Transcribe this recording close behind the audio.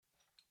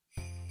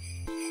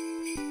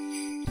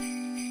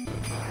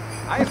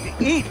I have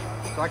to eat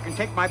so I can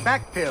take my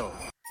back pill.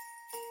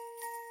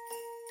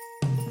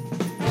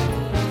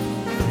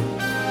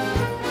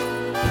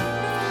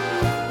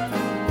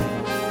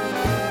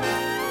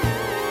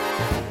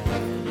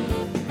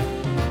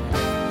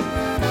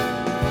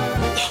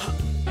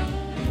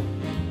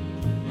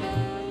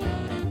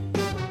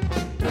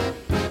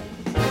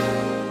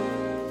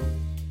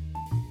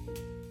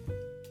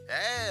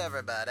 Hey,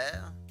 everybody.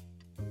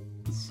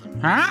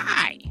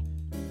 Hi.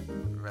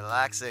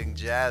 Relaxing,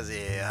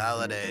 jazzy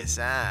holiday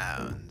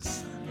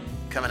sounds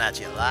coming at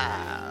you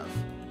live.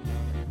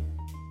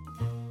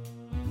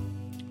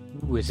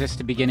 Ooh, is this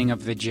the beginning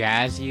of the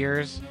jazz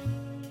years?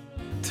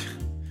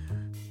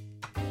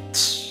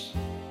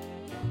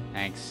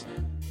 Thanks.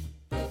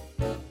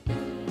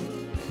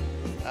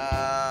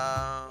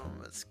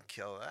 Let's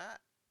kill that.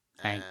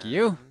 Thank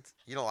you. And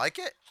you don't like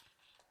it?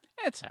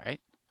 It's all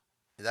right.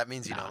 That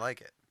means you No. don't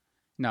like it.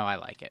 No, I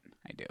like it.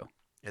 I do.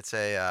 It's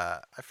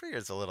I figure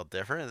it's a little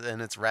different,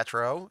 and it's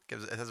retro.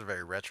 It has a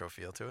very retro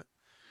feel to it.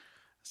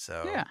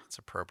 So Yeah. it's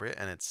appropriate,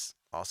 and it's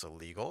also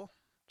legal.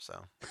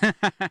 So Don't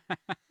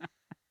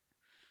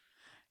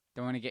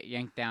want to get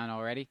yanked down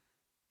already?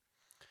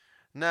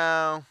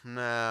 no,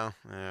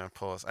 yeah,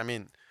 pull us. I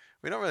mean,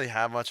 we don't really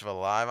have much of a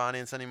live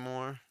audience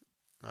anymore.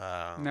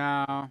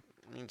 No.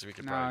 Means we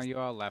could No, probably. you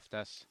all left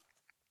us.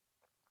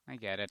 I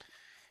get it.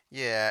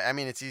 Yeah, I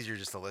mean it's easier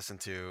just to listen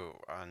to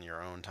on your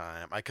own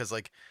time. I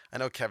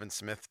know Kevin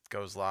Smith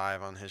goes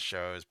live on his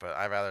shows, but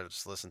I'd rather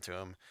just listen to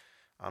him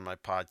on my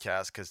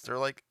podcast because they're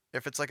like,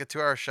 if it's like a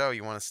 2-hour show,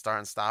 you want to start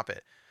and stop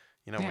it,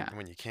 Yeah.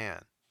 when you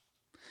can.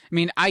 I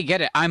mean, I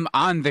get it. I'm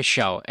on the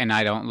show, and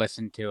I don't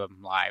listen to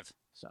him live.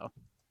 So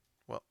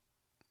Well,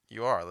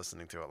 you are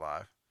listening to it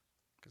live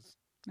because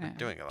you're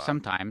doing it live.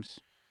 sometimes.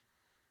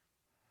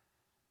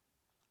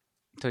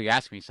 Until you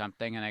ask me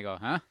something, and I go,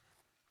 huh?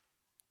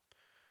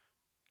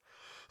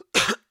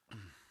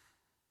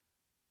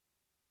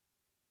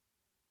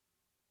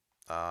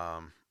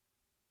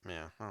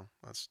 Yeah, well,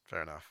 that's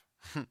fair enough.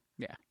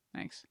 Yeah,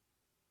 thanks.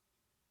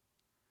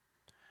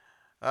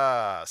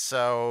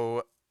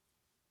 Cracking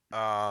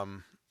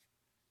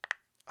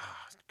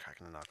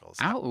the knuckles.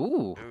 Ow,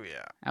 ooh. Ooh,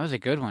 yeah. That was a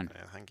good one.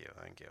 Yeah, thank you.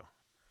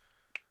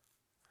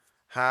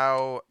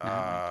 How No,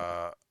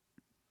 I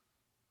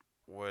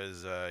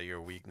was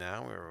your week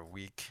now? We were a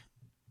week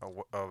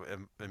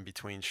in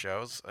between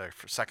shows.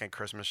 For second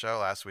Christmas show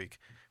last week,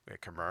 we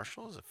had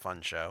commercials. A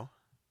fun show.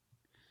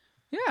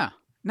 Yeah.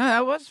 No,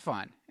 that was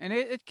fun. And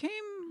it came...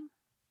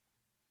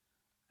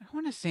 I don't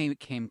want to say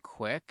it came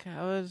quick.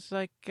 I was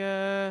like,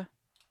 I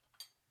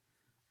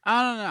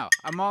don't know.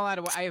 I'm all out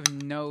of... I have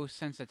no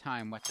sense of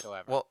time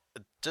whatsoever. Well,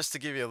 just to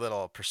give you a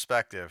little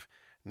perspective,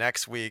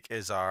 next week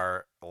is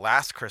our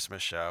last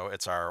Christmas show.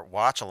 It's our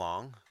watch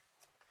along.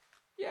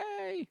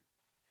 Yay!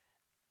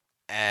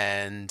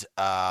 And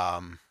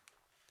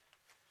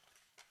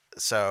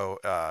so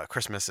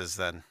Christmas is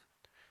then,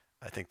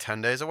 I think,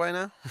 10 days away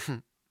now.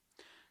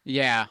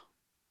 Yeah.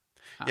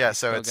 Yeah,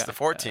 so it's the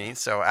 14th,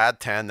 so add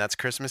 10, that's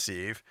Christmas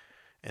Eve.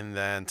 And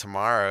then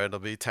tomorrow it'll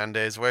be 10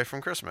 days away from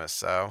Christmas.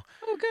 So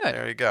Oh, good.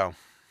 there you go.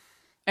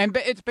 And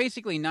it's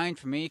basically 9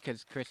 for me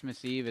because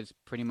Christmas Eve is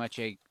pretty much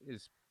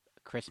is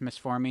Christmas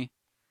for me.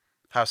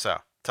 How so?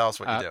 Tell us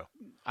what you do.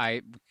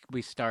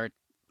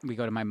 We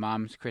go to my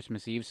mom's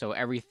Christmas Eve, so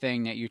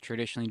everything that you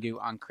traditionally do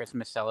on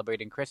Christmas,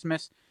 celebrating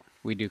Christmas,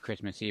 we do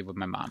Christmas Eve with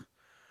my mom.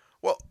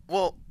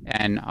 Well,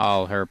 and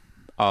all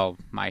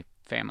my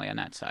family on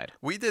that side.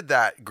 We did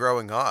that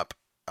growing up.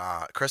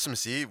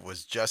 Christmas Eve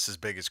was just as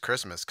big as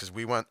Christmas because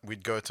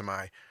we'd go to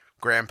my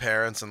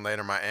grandparents and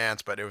later my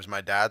aunts, but it was my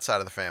dad's side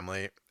of the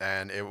family,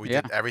 and we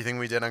did everything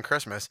we did on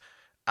Christmas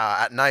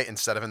at night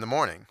instead of in the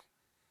morning.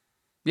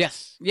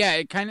 Yes. Yeah,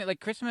 it kind of like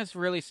Christmas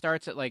really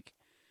starts at like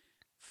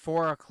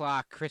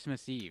 4:00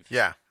 Christmas Eve.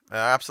 Yeah,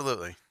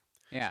 absolutely.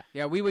 Yeah.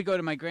 Yeah, we would go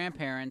to my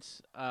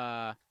grandparents,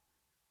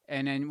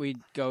 and then we'd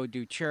go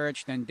do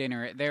church, then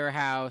dinner at their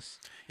house.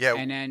 Yeah.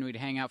 And then we'd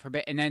hang out for a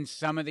bit, and then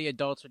some of the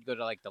adults would go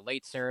to like the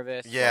late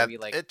service. Yeah,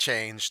 it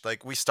changed.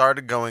 Like we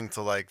started going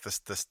to like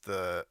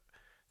the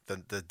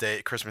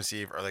day Christmas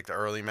Eve or like the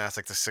early mass,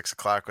 like the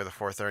 6:00 or the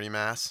 4:30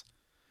 mass.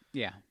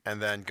 Yeah.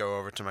 And then go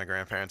over to my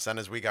grandparents. Then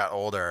as we got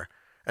older,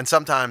 and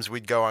sometimes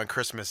we'd go on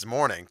Christmas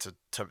morning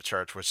to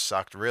church, which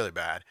sucked really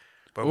bad.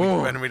 But we'd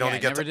only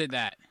get never did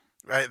that.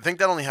 I think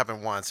that only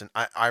happened once, and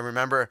I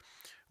remember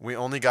we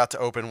only got to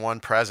open one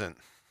present.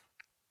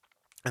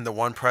 And the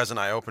one present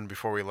I opened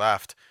before we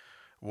left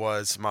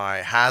was my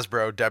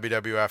Hasbro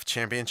WWF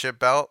Championship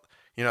belt.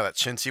 You know, that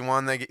chintzy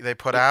one they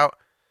put out?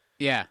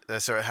 Yeah.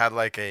 So it had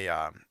like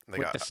a...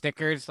 with the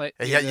stickers?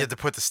 Yeah, you had to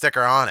put the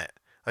sticker on it.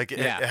 Like, it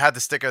had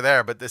the sticker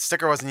there, but the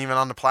sticker wasn't even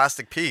on the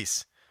plastic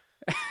piece.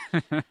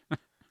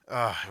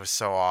 Oh, it was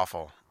so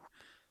awful.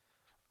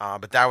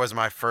 But that was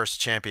my first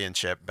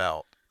championship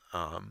belt.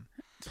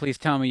 Please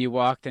tell me you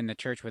walked in the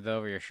church with it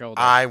over your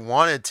shoulder. I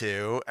wanted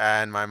to,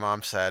 and my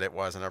mom said it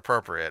wasn't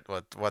appropriate.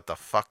 What the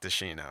fuck does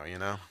she know, you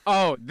know?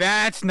 Oh,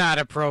 that's not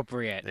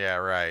appropriate. Yeah,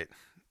 right.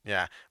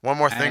 Yeah. One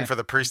more thing for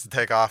the priest to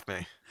take off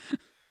me.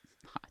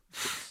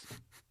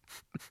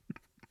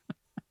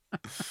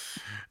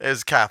 It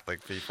was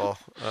Catholic people.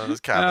 It was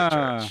Catholic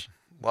church.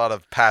 A lot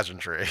of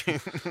pageantry.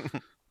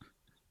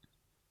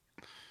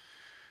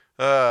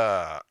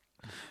 uh,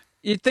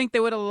 You'd think they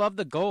would have loved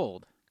the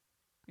gold.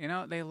 You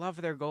know, they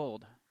love their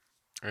gold.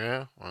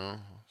 yeah,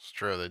 well, it's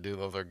true. They do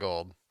love their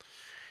gold.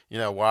 You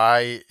know,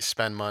 why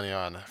spend money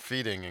on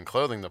feeding and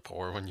clothing the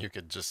poor when you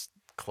could just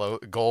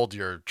gold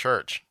your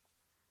church?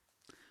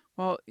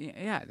 Well,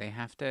 yeah, they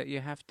have to.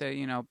 You have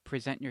to,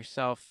 present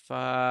yourself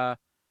to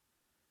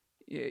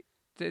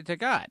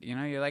God. You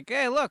know, you're like,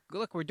 hey, look,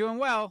 we're doing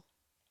well.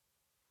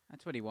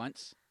 That's what he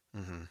wants.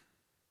 Hmm.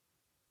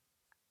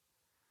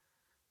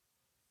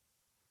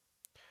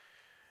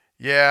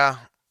 Yeah,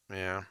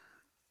 yeah.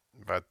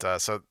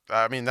 But so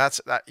I mean,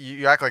 that's that.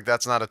 You act like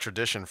that's not a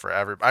tradition for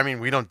every. I mean,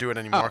 we don't do it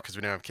anymore Oh, because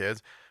we don't have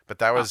kids. But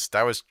that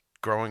oh, was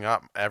growing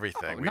up. oh,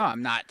 Everything. no,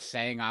 I'm not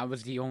saying I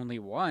was the only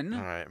All one,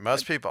 right. but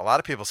Most people, a lot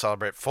of people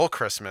celebrate full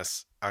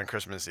Christmas on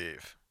Christmas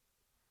Eve.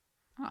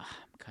 I'm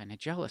kind of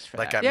jealous for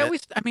Like that. Yeah,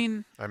 I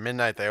mean, at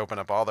midnight, they open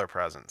up all their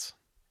presents.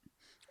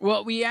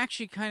 well, we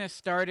actually kind of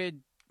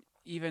started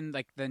even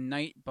like the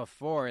night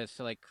before,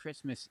 so like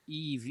Christmas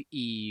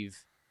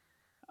Eve,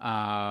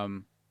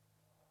 um,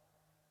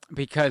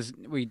 because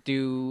we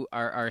do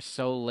are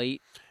so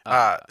late.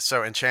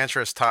 So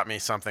Enchantress taught me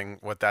something.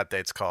 What that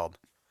date's called?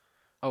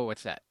 Oh,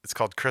 what's that? It's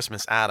called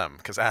Christmas Adam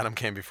because Adam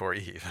came before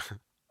Eve.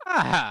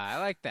 Ah, I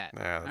like that.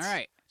 Yeah, All that's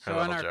right. her So on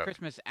little our joke.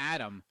 Christmas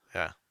Adam,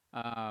 Yeah.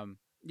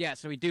 yeah,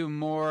 so we do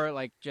more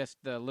like just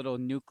the little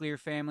nuclear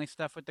family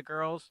stuff with the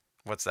girls.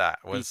 What's that?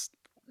 Be- Was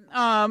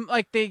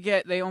like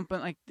they open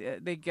like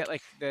they get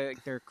like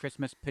their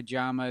Christmas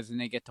pajamas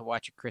and they get to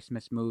watch a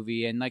Christmas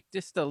movie and like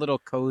just a little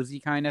cozy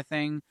kind of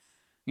thing.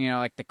 You know,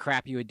 like the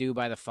crap you would do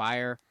by the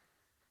fire.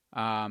 If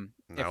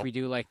no. we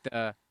do like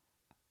the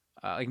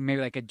like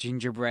maybe like a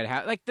gingerbread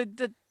house, like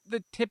the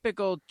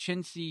typical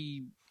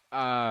chintzy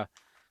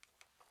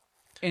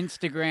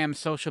Instagram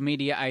social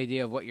media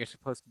idea of what you're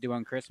supposed to do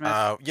on Christmas.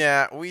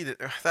 Yeah,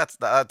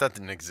 that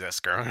didn't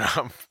exist growing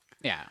up.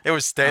 Yeah. It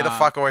was stay the Um.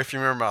 fuck away from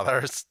your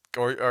mothers,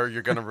 or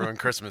you're gonna ruin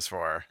Christmas for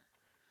her.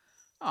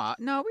 Oh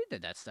no, we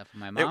did that stuff with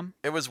my It mom.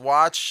 it was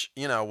watch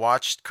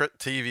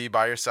TV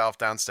by yourself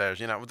downstairs.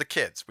 You know, with the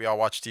kids, we all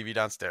watched TV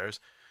downstairs.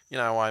 You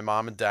know, while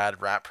mom and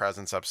dad wrapped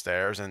presents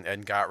upstairs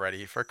and got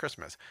ready for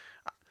Christmas.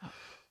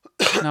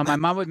 No, my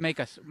mom would make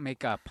us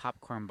make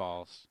popcorn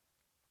balls.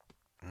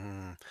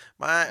 Mm.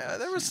 There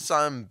Yes, was yeah.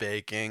 some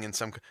baking and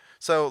some.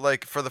 So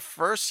like for the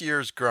first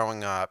years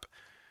growing up,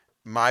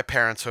 my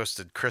parents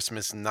hosted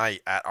Christmas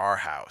night at our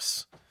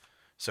house.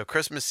 So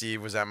Christmas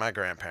Eve was at my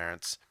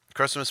grandparents'.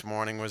 Christmas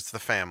morning was the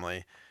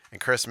family, and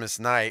Christmas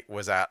night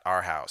was at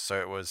our house.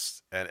 So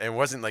and it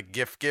wasn't like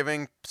gift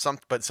giving.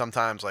 But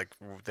sometimes like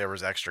there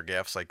was extra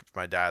gifts. Like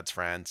my dad's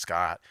friend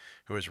Scott,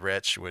 who was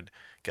rich, would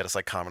get us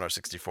like Commodore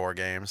 64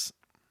 games.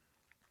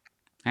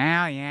 Oh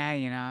yeah,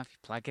 if you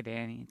plug it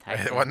in, you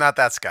type Well, in. not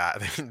that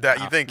Scott. That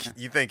Oh,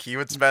 you think he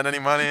would spend any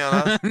money on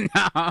us?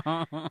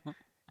 no.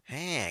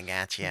 Hey, I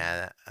got you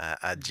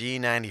a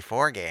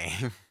G94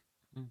 game.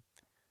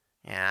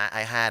 Yeah,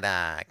 I had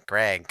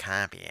Greg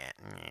copy it.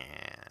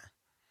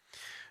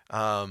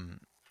 Yeah.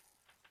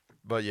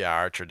 But yeah,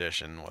 our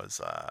tradition was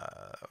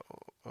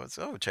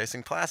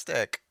chasing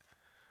plastic.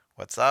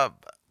 What's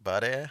up,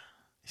 buddy? You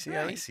see, at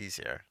Right. least he's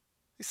here.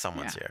 At least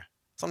someone's Yeah. here.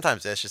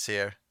 Sometimes Ish is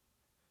here.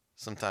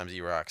 Sometimes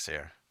E-Rock's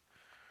here.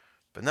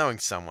 But knowing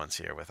someone's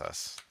here with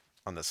us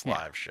on this Yeah.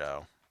 live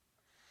show,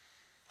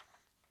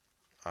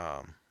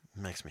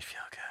 makes me feel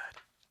good.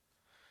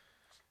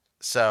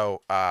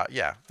 So,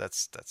 yeah,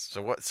 that's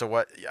so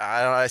what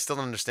I still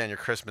don't understand your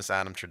Christmas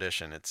Adam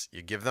tradition. It's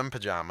you give them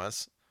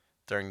pajamas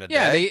during the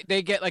Yeah, day.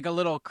 they get like a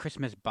little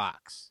Christmas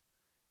box.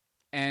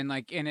 And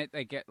like in it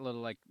they get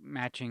little like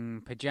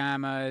matching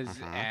pajamas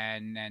Hmm.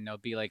 and then there'll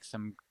be like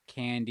some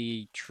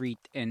candy treat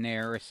in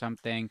there or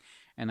something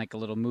and like a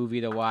little movie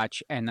to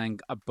watch and then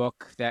a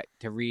book that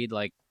to read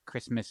like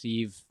Christmas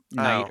Eve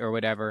night Oh, or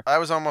whatever. I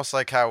was almost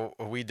like how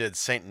we did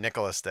St.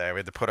 Nicholas Day. We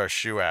had to put our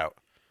shoe out.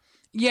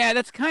 Yeah,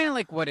 that's kind of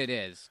like what it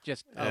is,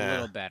 just a Yeah.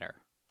 little better.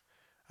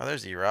 Oh,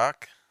 there's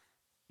E-Rock.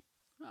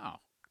 Oh.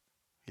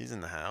 He's in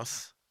the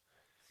house.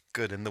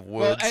 Good in the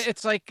Well, woods.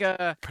 it's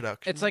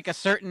Production. like a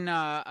certain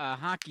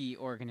hockey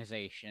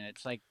organization.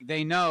 It's like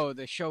they know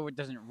the show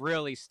doesn't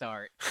really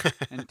start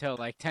until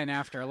like 10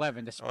 after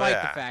 11 Oh despite the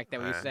yeah, fact that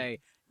we man. say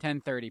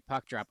 10:30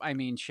 puck drop. I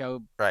mean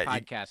show Right.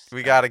 podcast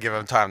We got start. to give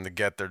them time to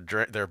get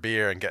their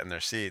beer and get in their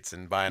seats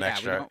and Yeah,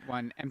 we don't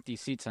want empty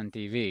seats on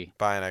TV.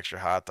 buy an extra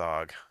hot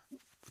dog.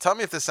 Tell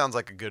me if this sounds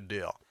like a good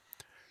deal.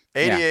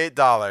 Yeah.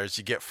 $88,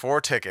 you get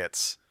 4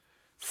 tickets,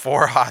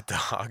 4 hot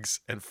dogs,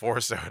 and 4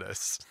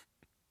 sodas.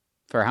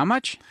 For how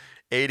much?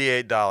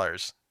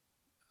 $88.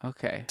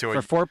 Okay.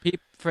 To For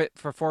a,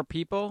 for 4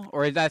 people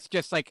or that's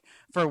just like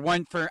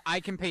for I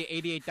can pay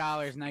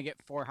 $88 and I get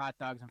 4 hot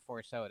dogs and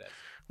 4 sodas.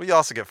 well, you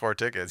also get 4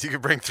 tickets. You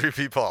could bring 3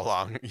 people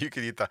along. You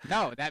could eat the.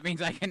 No, that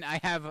means I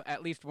have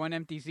at least one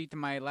empty seat to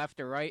my left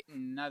or right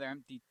and another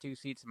empty 2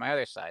 seats to my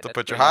other side. To That's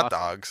put your pretty hot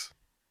awesome. dogs.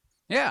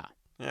 Yeah.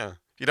 Yeah.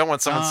 You don't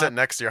want someone Uh, sitting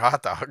next to your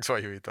hot dogs while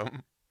you eat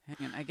them.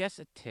 Hang on, I guess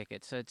a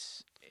ticket. So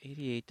it's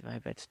 88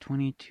 divided by it's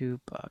 $22.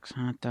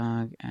 Hot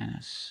dog and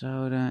a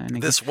soda and a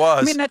This gift. I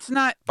mean, was, that's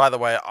not. by the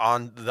way,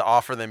 on the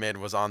offer they made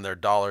was on their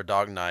Dollar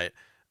Dog Night.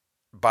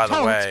 By the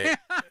Oh, way,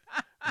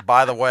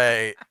 by the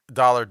way,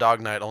 Dollar Dog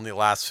Night only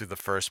lasts through the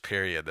first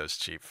period. Those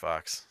cheap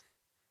fucks.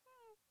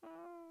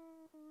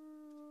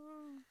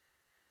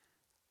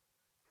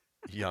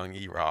 Young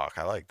E Rock,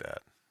 I like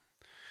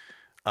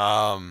that.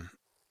 Um,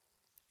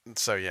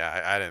 so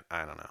yeah,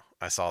 I don't know.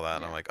 I saw that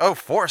and I'm Yeah. like, oh,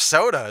 4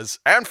 sodas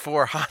and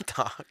 4 hot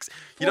dogs.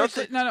 You don't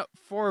think? No,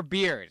 4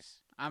 beers.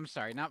 I'm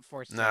sorry, not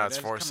 4 sodas. No, it's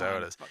four Come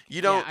on. sodas. You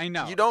Yeah, don't. I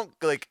know. You don't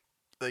like.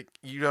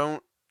 You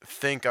don't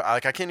think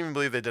like I can't even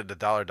believe they did the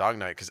Dollar Dog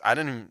Night because I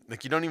didn't even,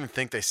 like. You don't even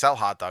think they sell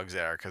hot dogs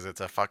there because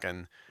it's a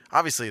fucking.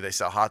 Obviously, they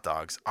sell hot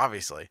dogs.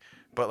 Obviously,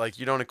 but like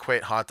you don't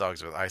equate hot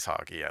dogs with ice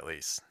hockey at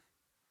least.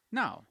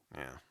 No,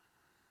 Yeah.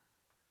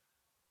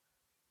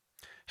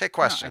 Hey, no, I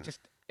question. just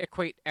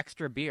equate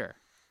extra beer.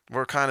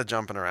 We're kind of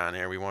jumping around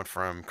here. We went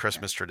from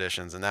Christmas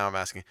traditions, and now I'm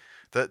asking,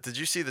 did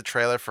you see the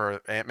trailer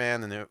for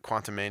Ant-Man, the new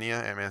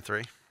Quantumania, Ant-Man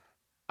 3?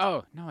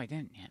 Oh no, I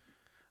didn't yet.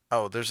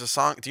 Oh, there's a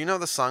song. Do you know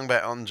the song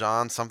by Elton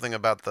John, something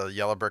about the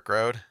Yellow Brick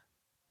Road?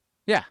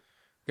 Yeah, I,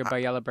 Goodbye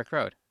Yellow Brick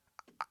Road.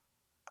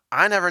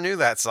 I never knew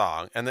that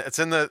song, and it's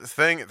in the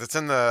thing. It's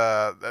in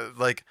the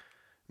like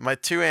my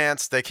two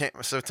aunts. They came.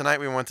 So tonight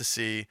we went to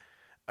see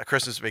A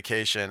Christmas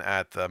Vacation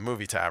at the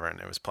movie tavern.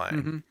 It was playing,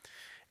 Mm-hmm.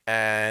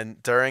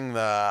 and during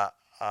the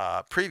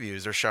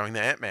previews, they're showing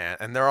the Ant-Man,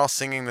 and they're all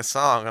singing the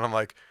song, and I'm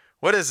like,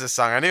 "What is this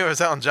song?" I knew it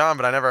was Elton John,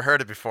 but I never heard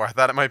it before. I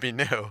thought it might be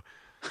new.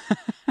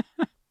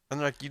 And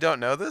they're like, "You don't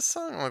know this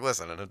song?" I'm like,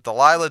 "Listen, if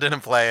Delilah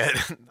didn't play it,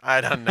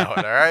 I don't know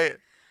it. All right."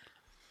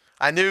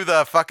 I knew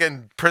the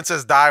fucking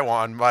Princess Di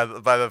one by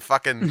the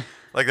fucking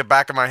like the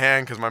back of my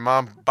hand because my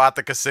mom bought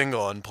the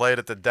single and played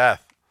it to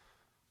death.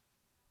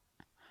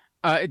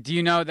 Do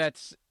you know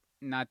that's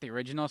not the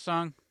original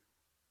song?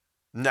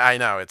 I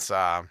know it's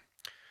uh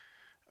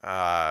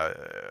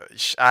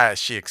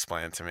she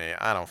explained to me.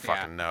 I don't Yeah.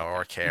 fucking know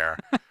or Okay. care.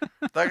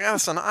 Like,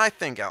 listen, I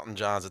think Elton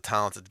John's a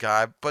talented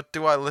guy, but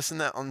do I listen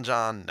to Elton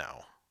John?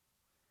 No.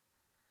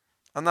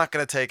 I'm not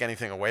gonna take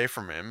anything away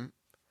from him,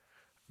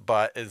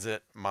 but is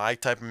it my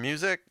type of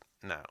music?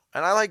 No.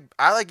 And I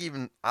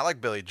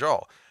like Billy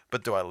Joel,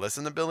 but do I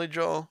listen to Billy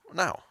Joel?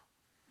 No.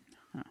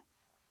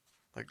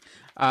 Like,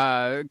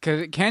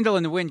 Because Candle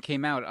in the Wind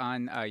came out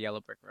on Yellow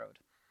Brick Road.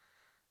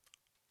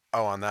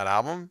 oh, on that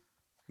album?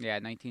 Yeah,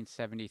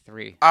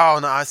 1973. Oh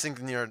no, I was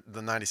thinking you're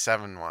the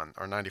 '97 one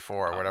or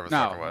 '94 or Oh, whatever the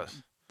fuck it no,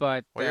 was.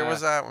 but What year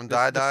was that when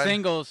Di the died?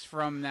 singles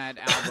from that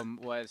album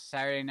was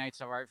Saturday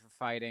Night's Alright for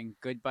Fighting,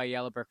 Goodbye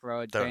Yellow Brick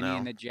Road, Don't Benny know.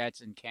 and the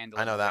Jets, and Candle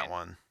I in know the that Wind.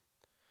 one.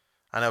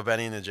 I know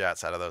Benny and the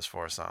Jets out of those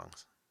 4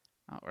 songs.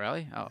 Oh,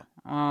 really? Oh,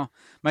 well,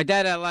 my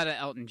dad had a lot of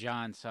Elton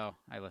John, so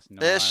I listened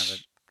to a lot of it.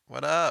 Ish,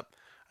 what up?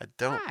 I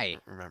don't Hi.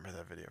 remember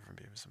that video from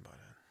Beavis and Butthead.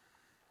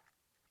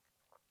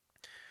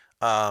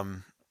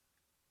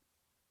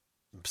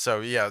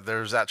 So yeah,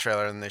 there's that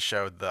trailer, and they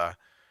showed the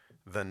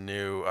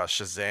new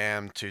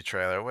Shazam 2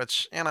 trailer,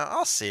 which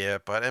I'll see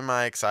it, but am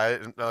I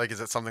excited? Like,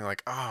 is it something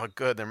like, oh,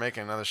 good, they're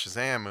making another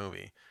Shazam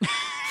movie?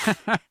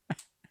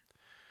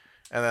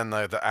 And then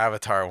the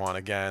Avatar one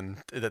again,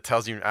 that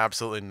tells you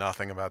absolutely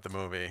nothing about the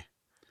movie.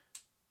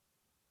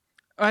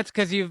 Well, that's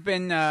because you've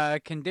been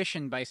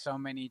conditioned by so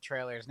many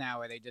trailers now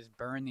where they just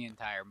burn the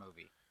entire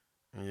movie.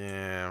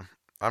 Yeah,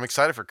 I'm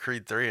excited for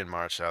Creed 3 in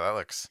March though. That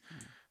looks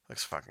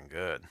fucking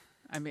good.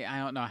 I mean, I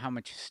don't know how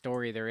much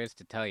story there is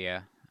to tell you.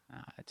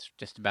 It's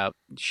just about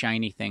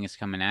shiny things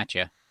coming at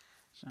you.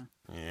 So.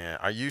 Yeah,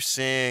 are you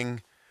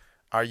seeing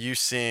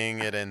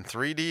it in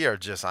 3D or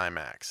just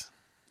IMAX?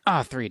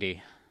 Oh,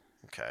 3D.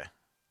 Okay,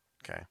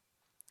 okay.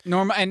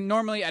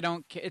 Normally I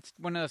don't. It's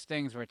one of those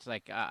things where it's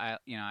like I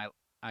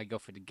go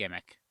for the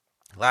gimmick.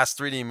 Last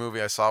 3D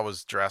movie I saw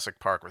was Jurassic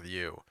Park with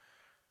you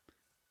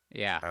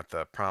Yeah, at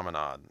the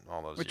Promenade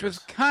all those which years. was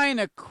kind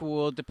of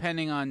cool,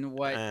 depending on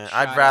what. I'd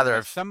shot rather it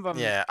have was. Some of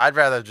them. yeah, I'd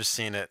rather have just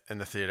seen it in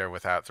the theater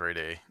without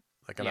 3D,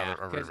 like Yeah,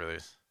 another a 'cause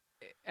re-release.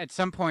 at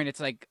some point it's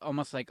like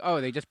almost like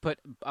they just put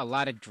a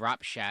lot of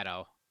drop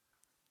shadow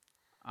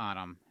on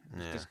them.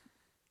 It's Yeah. just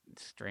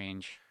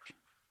strange.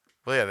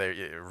 Well, yeah,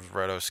 it was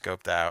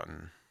rotoscoped out,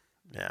 and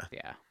yeah,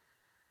 Yeah.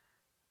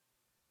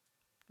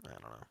 I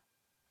don't know.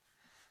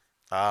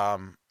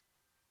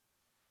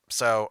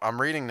 So I'm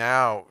reading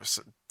now.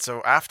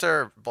 So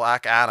after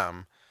Black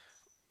Adam,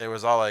 it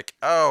was all like,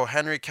 oh,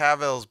 Henry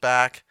Cavill's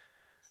back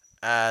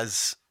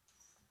as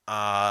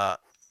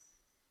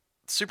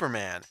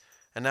Superman.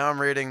 And now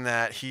I'm reading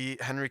that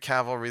Henry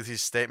Cavill released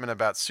his statement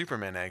about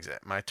Superman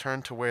exit. My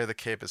turn to wear the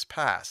cape is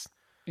past.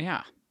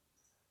 Yeah.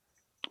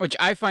 Which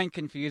I find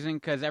confusing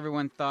because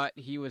everyone thought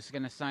he was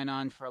going to sign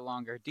on for a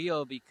longer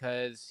deal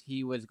because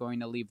he was going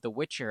to leave The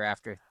Witcher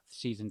after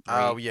season 3.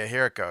 Oh, yeah,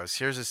 here it goes.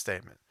 Here's his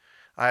statement.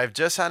 I have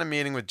just had a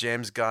meeting with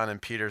James Gunn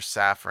and Peter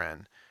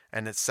Safran,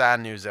 and it's sad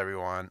news,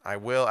 everyone. I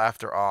will,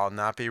 after all,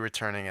 not be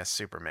returning as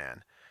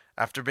Superman.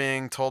 After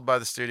being told by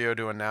the studio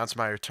to announce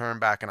my return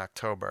back in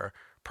October,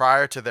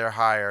 prior to their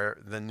hire,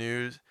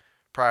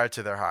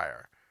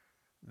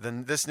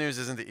 Then this news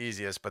isn't the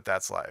easiest, but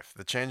that's life.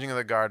 The changing of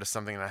the guard is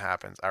something that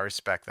happens. I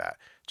respect that.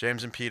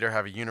 James and Peter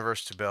have a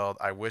universe to build.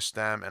 I wish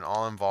them and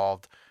all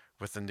involved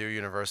with the new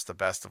universe the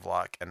best of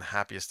luck and the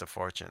happiest of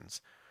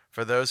fortunes.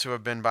 For those who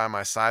have been by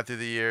my side through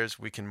the years,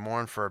 we can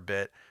mourn for a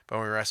bit, but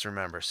we must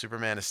remember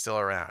Superman is still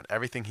around.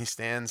 Everything he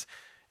stands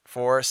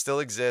for still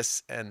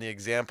exists, and the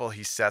example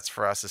he sets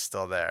for us is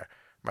still there.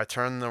 My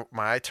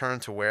turn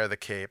to wear the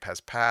cape has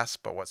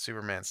passed, but what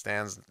Superman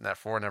stands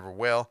for never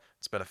will.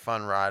 It's been a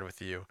fun ride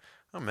with you.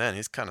 Oh man,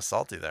 he's kind of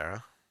salty there, huh?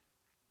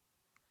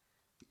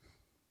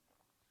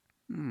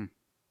 Hmm.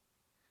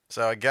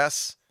 So I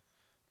guess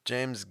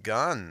James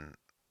Gunn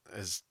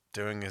is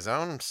doing his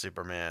own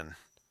Superman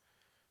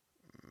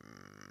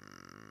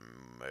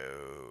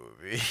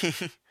movie.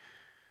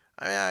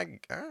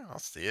 I'll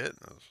see it.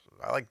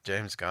 I like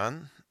James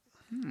Gunn.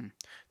 Hmm.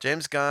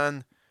 James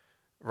Gunn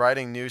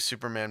writing new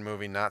Superman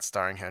movie not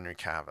starring Henry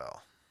Cavill.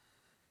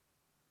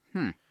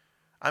 Hmm.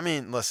 I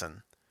mean,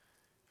 listen,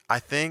 I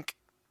think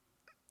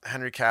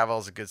Henry Cavill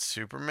is a good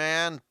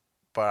Superman,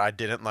 but I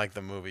didn't like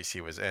the movies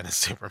he was in as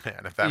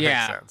Superman, if that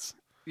Yeah. makes sense.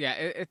 Yeah.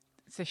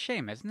 It's a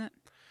shame, isn't it?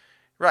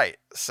 Right.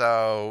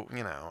 So,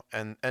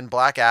 and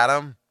Black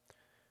Adam,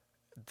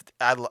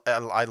 I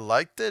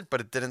liked it,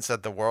 but it didn't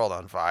set the world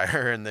on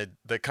fire, and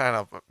they kind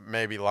of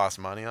maybe lost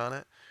money on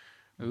it.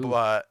 Ooh.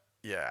 But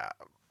yeah,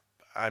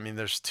 I mean,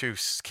 there's two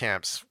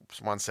camps.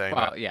 One saying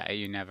Well, that, yeah.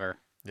 You never.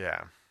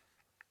 yeah.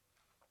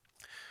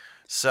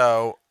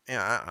 So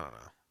yeah, I don't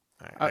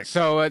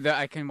know.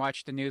 I can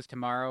watch the news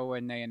tomorrow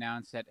when they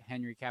announce that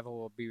Henry Cavill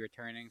will be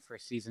returning for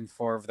season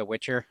 4 of The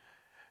Witcher.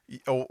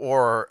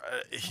 Or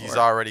he's Or-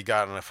 already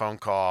gotten a phone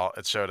call.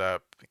 It showed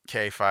up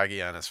Kay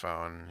Feige on his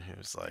phone. He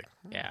was like,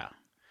 Yeah.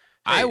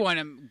 Hey. I want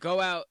him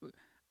go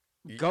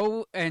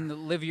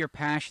and live your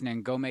passion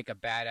and go make a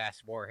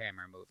badass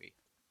Warhammer movie.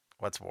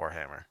 "What's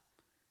Warhammer?"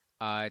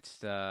 It's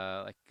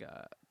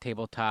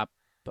tabletop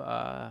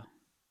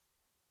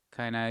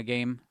kind of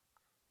game.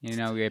 You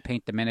know, you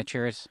paint the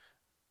miniatures.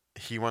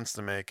 He wants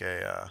to make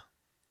a.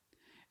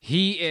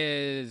 He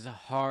is a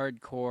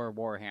hardcore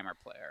Warhammer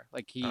player.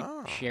 Like he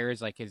Oh.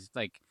 shares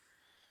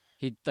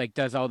he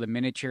does all the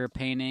miniature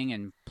painting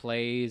and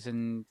plays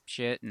and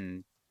shit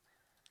and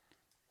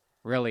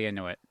really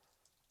into it.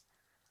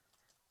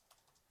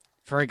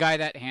 For a guy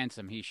that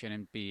handsome, he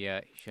shouldn't be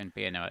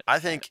into it. I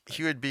think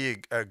he would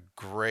be a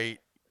great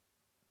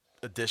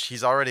addition.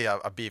 He's already a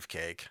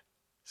beefcake.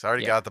 He's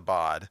already got the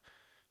bod.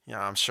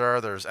 I'm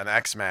sure there's an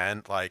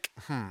X-Men like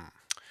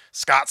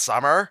Scott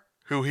Summer,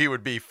 who he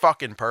would be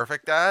fucking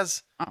perfect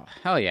as. Oh,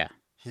 hell yeah.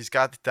 He's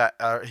got that.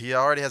 He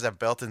already has a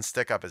built-in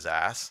stick up his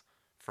ass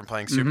from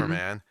playing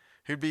Superman.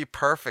 Who'd be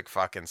perfect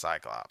fucking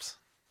Cyclops.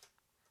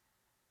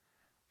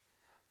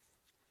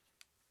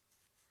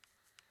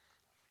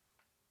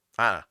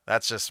 I don't know.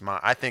 That's just my.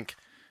 I think.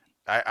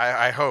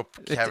 I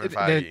hope Kevin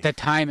Feige. The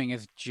timing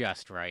is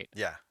just right.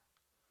 Yeah.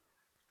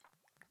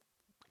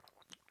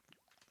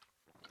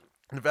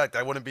 In fact,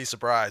 I wouldn't be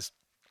surprised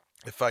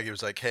if Feige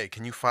was like, "Hey,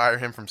 can you fire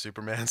him from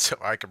Superman so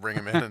I could bring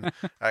him in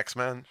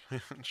X-Men?"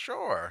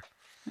 Sure.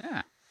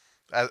 Yeah.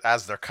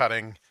 As they're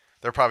cutting,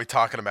 they're probably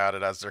talking about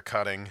it as they're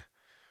cutting,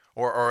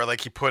 or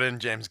like he put in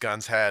James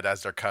Gunn's head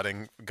as they're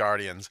cutting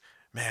Guardians.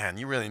 Man,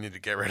 you really need to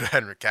get rid of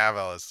Henry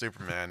Cavill as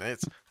Superman.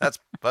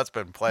 That's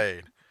been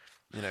played.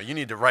 You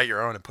need to write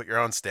your own and put your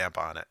own stamp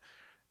on it.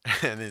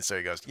 And then so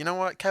he goes, you know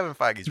what? Kevin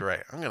Feige's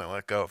right. I'm gonna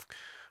let go of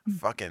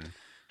fucking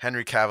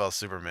Henry Cavill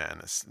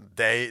Superman.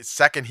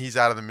 Second he's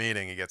out of the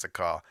meeting, he gets a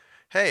call.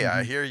 Hey,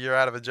 I hear you're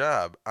out of a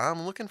job.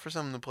 I'm looking for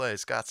someone to play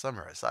Scott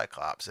Summer as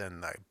Cyclops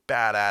in the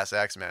badass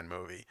X-Men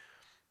movie.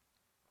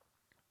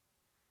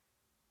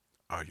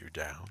 Are you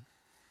down?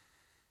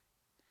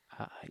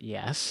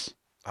 Yes.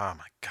 Oh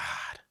my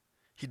God.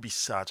 He'd be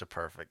such a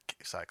perfect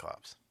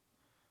Cyclops.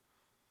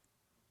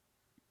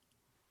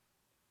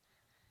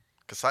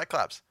 Because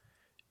Cyclops,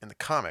 in the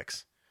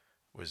comics,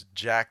 was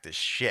jacked as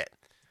shit.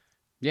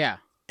 Yeah.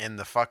 In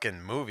the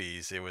fucking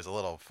movies, it was a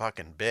little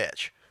fucking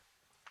bitch.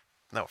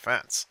 No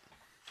offense.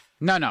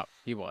 No,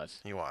 he was.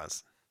 He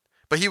was.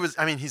 But he's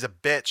a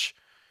bitch.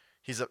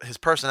 His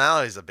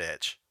personality's a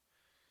bitch.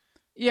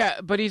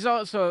 Yeah, but he's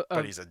also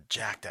But he's a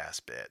jacked ass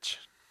bitch.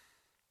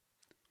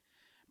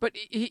 But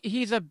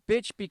he's a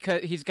bitch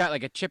because he's got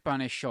like a chip on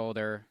his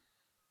shoulder,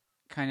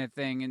 kind of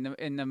thing.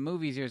 In the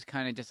movies, he was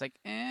kind of just like,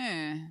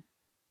 eh.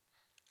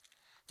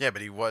 Yeah,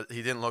 but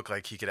he didn't look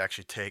like he could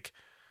actually take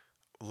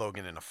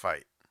Logan in a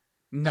fight.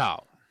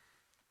 No.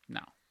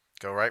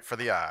 Go right for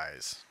the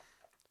eyes.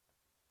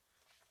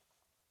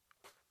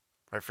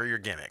 Right for your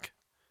gimmick.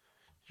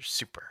 You're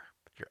super.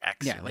 You're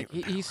excellent. Yeah, like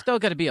he's still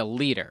got to be a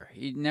leader.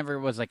 He never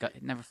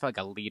never felt like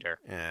a leader.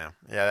 Yeah.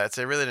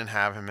 They really didn't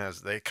have him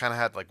as they kind of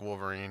had like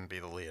Wolverine be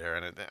the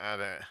leader,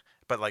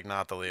 but like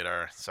not the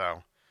leader.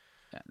 So.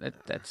 Yeah,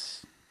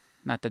 that's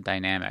not the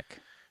dynamic.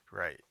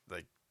 Right.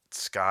 Like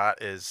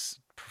Scott is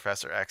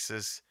Professor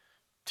X's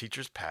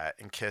teacher's pet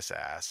and kiss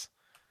ass,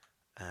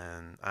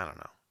 and I don't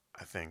know.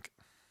 I think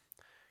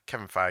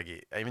Kevin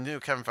Feige. I even knew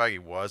Kevin Feige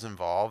was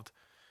involved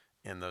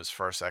in those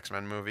first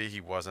X-Men movie.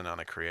 He wasn't on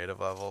a creative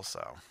level,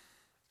 so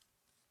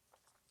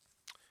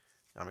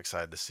I'm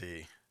excited to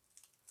see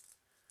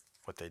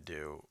what they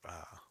do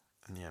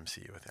in the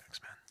MCU with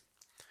X-Men.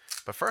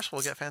 But first,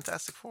 we'll get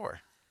Fantastic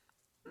Four.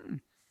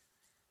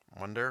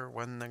 Wonder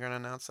when they're going to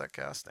announce that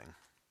casting.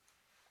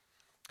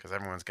 Because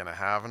everyone's going to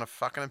have a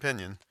fucking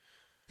opinion.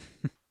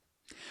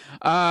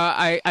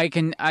 I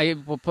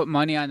will put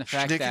money on the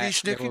fact that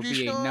there will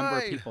be a Schnickety-schnickety-schneid. number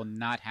of people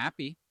not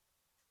happy.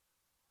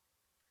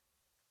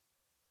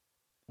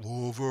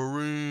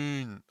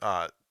 Wolverine.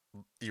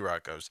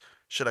 E-Rock goes,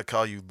 should I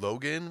call you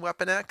Logan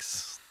Weapon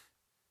X?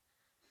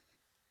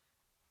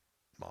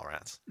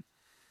 Mallrats.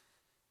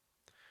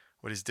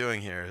 What he's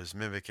doing here is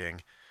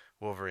mimicking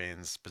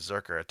Wolverine's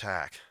berserker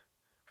attack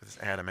with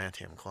his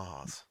adamantium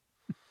claws.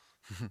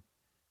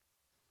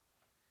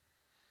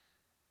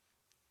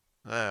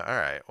 All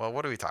right. Well,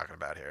 what are we talking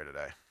about here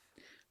today?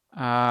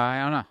 I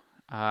don't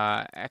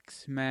know.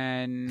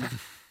 X-Men.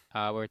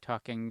 We're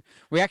talking.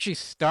 We actually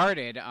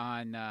started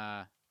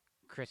on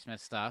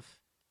Christmas stuff.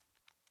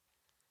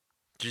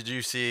 Did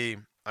you see?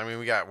 I mean,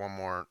 we got one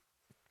more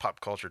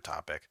pop culture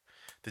topic.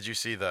 Did you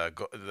see the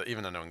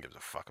even though no one gives a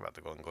fuck about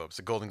the Golden Globes,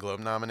 the Golden Globe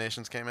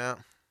nominations came out?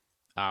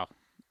 Oh,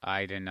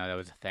 I didn't know that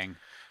was a thing.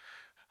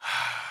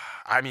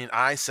 I mean,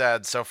 I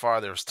said so far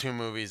there's 2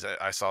 movies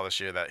that I saw this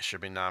year that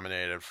should be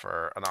nominated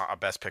for a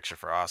Best Picture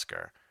for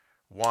Oscar.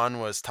 One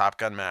was Top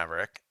Gun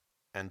Maverick,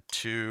 and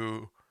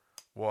 2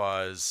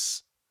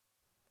 was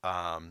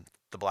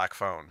The Black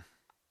Phone.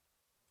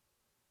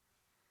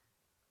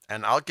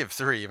 And I'll give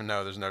 3, even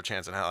though there's no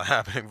chance in hell of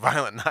happening.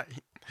 Violent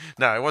Night.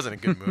 No, it wasn't a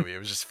good movie. It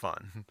was just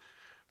fun.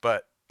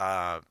 But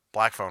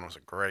Black Phone was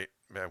a great,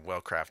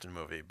 well-crafted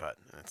movie, but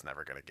it's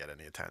never going to get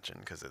any attention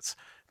because it's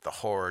the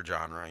horror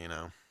genre, you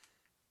know.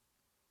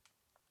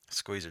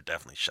 Squeezer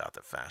definitely shot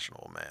the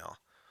fashionable male.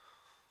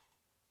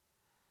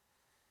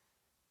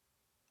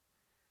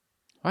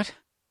 What?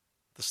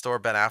 The store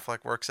Ben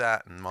Affleck works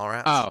at in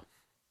Mallrats. Oh.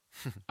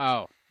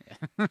 Oh.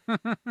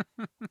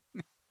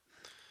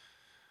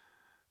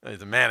 He's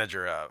the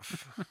manager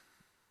of.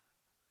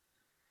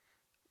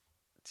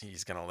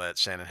 He's going to let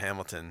Shannon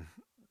Hamilton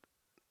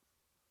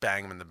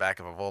bang him in the back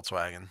of a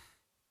Volkswagen.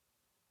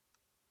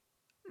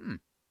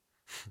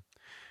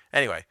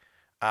 Anyway,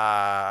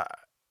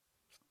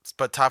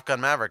 but Top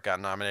Gun Maverick got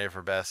nominated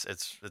for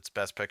its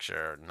Best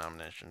Picture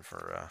nomination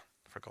for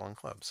Golden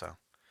Globe, so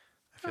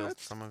I feel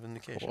some of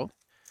indication. Cool.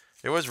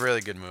 It was a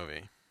really good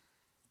movie.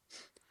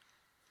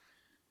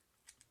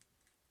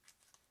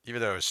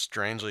 Even though it was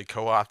strangely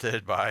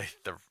co-opted by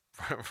the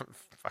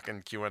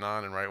fucking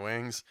QAnon and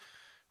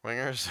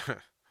wingers.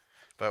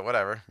 But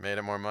whatever, made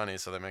it more money,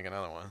 so they make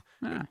another one.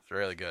 Yeah. It's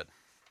really good.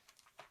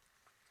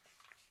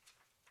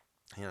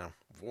 You know,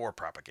 war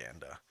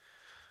propaganda.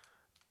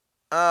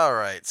 All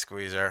right,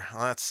 Squeezer.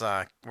 Let's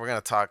we're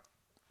gonna talk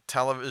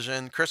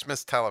television,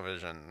 Christmas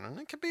television, and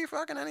it could be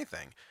fucking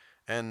anything.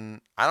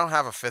 And I don't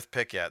have a 5th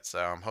pick yet, so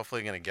I'm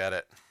hopefully gonna get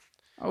it.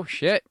 Oh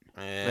shit!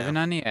 Yeah. Living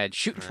on the edge,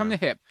 shooting from the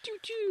hip.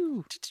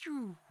 Choo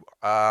choo.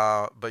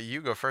 But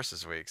you go first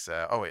this week.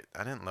 So, oh wait,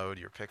 I didn't load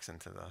your picks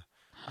into the.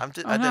 I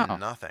did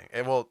nothing.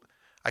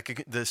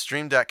 The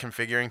Stream Deck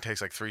configuring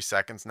takes like 3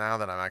 seconds now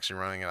that I'm actually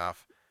running it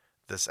off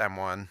this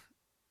M1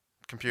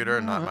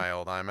 computer, not my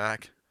old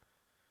iMac.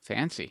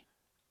 Fancy.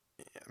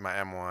 My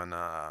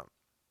M1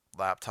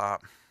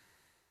 laptop.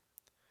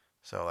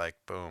 So like,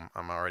 boom,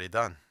 I'm already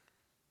done.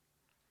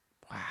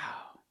 Wow.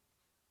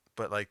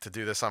 But like to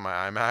do this on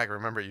my iMac,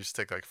 remember it used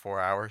to take like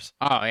 4 hours.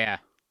 Oh yeah.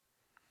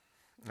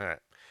 All right,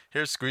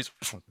 here's Squeezer.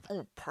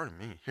 Oh, pardon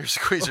me. Here's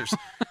Squeezer's.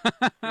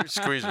 Here's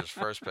Squeezer's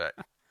first pick.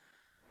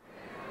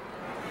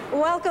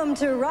 Welcome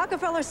to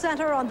Rockefeller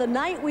Center on the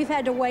night we've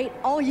had to wait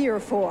all year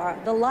for,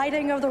 the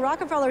lighting of the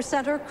Rockefeller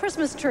Center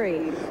Christmas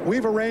tree.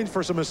 We've arranged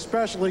for some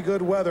especially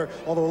good weather,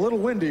 although a little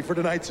windy for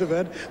tonight's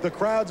event. The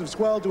crowds have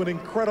swelled to an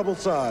incredible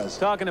size.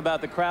 Talking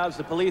about the crowds,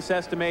 the police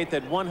estimate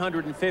that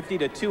 150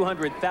 to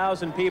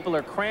 200,000 people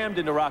are crammed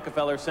into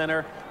Rockefeller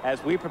Center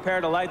as we prepare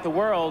to light the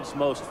world's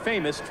most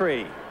famous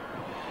tree.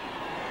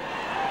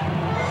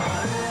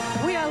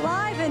 We are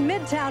live in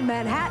Midtown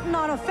Manhattan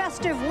on a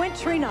festive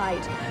wintry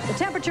night. The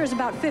temperature is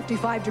about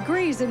 55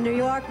 degrees in New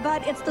York,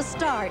 but it's the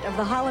start of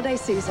the holiday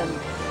season.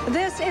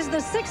 This is the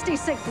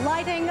 66th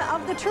lighting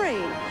of the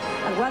tree.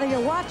 And whether you're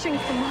watching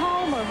from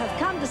home or have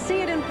come to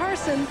see it in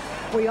person,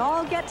 we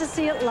all get to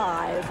see it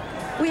live.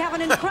 We have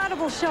an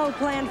incredible show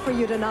planned for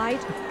you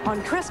tonight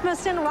on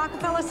Christmas in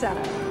Rockefeller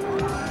Center.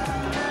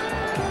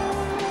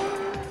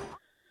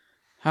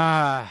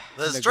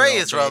 The tree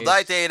is from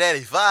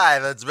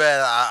 1985. It's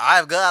been,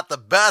 I've got the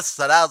best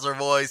announcer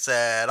voice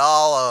in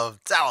all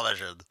of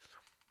television.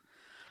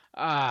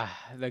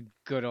 The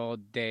good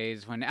old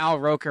days when Al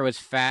Roker was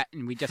fat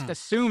and we just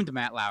assumed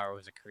Matt Lauer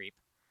was a creep.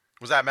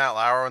 Was that Matt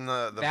Lauer in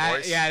the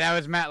voice? Yeah, that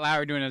was Matt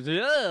Lauer doing his,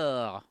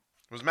 ugh.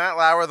 Was Matt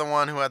Lauer the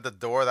one who had the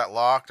door that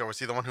locked, or was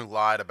he the one who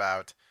lied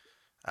about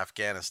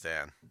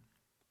Afghanistan?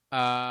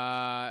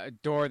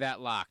 Door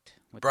that locked.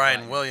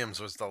 Brian Williams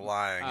was the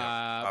lying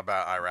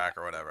about Iraq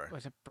or whatever.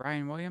 Was it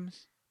Brian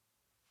Williams?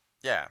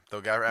 Yeah,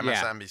 the guy from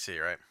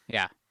MSNBC, right?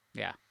 Yeah,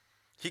 yeah.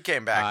 He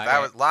came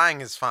back.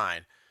 Lying is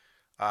fine.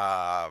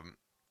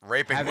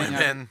 Raping Having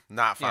women,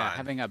 not fine. Yeah,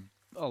 having a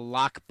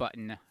lock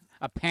button,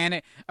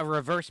 a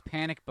reverse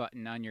panic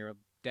button on your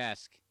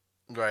desk.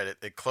 Right.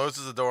 It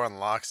closes the door and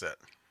locks it.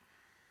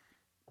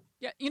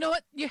 Yeah, you know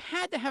what? You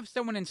had to have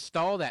someone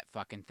install that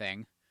fucking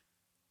thing.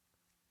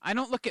 I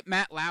don't look at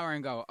Matt Lauer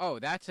and go, "Oh,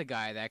 that's a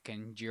guy that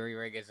can jury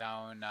rig his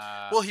own."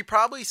 Well, he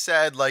probably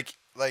said like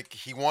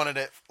he wanted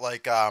it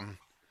like for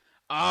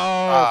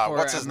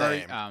what's his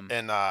name?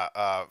 And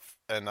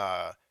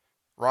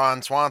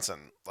Ron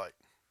Swanson, like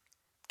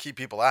keep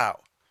people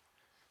out.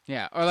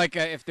 Yeah, or like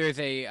if there's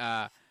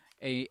a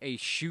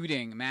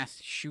shooting, mass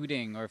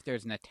shooting, or if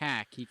there's an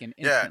attack, he can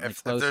instantly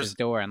close his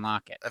door and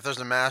lock it. If there's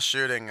a mass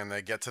shooting and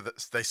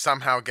they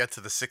somehow get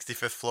to the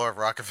 65th floor of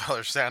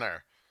Rockefeller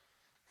Center.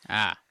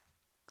 Ah,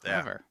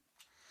 Yeah. clever.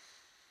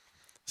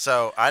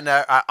 So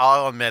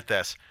I'll admit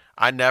this.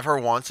 I never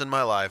once in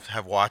my life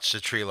have watched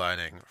a tree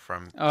lighting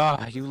from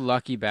Oh, you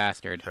lucky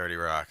bastard. 30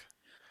 Rock.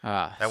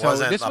 That That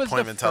wasn't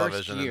appointment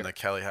television in the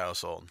Kelly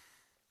household.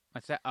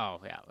 What's that? Oh,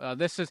 yeah.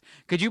 This is.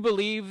 Could you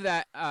believe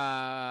that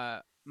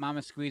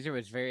Mama Squeezer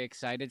was very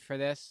excited for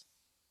this?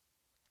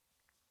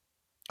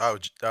 Oh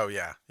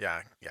yeah.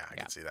 I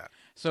can see that.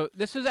 So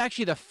this was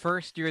actually the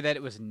first year that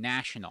it was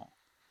national.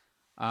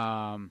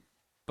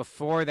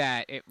 Before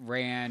that, it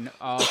ran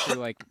all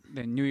through like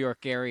the New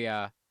York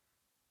area.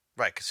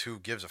 Right, because who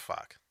gives a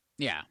fuck?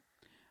 Yeah.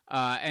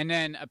 And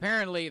then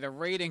apparently the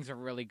ratings are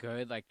really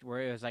good. Like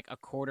where it was like a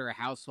quarter of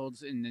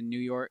households in New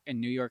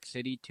York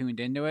City tuned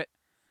into it.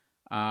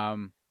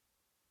 And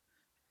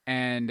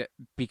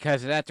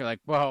because of that, they're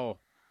like, "Whoa,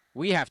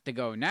 we have to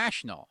go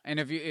national." And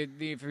if you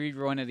read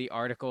one of the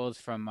articles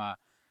from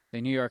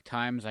the New York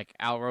Times, like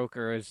Al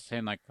Roker is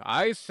saying, like,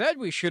 "I said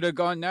we should have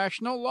gone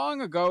national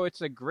long ago.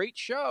 It's a great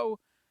show."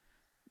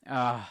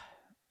 Yeah.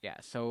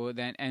 So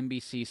then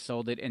NBC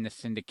sold it in the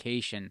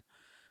syndication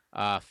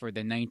for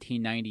the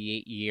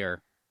 1998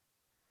 year.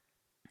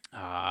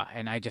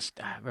 And I just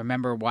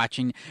remember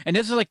watching, and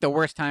this is like the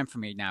worst time for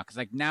me now, because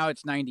like now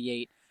it's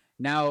 98.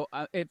 Now,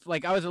 if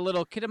like I was a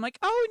little kid, I'm like,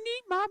 "Oh,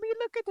 neat, mommy,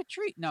 look at the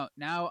tree." No,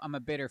 now I'm a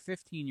bitter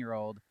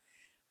 15-year-old,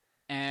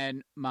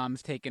 and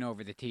mom's taking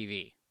over the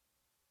TV.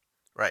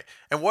 Right.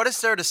 And what is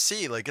there to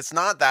see? Like, it's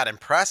not that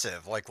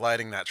impressive, like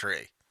lighting that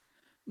tree.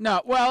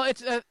 No, well,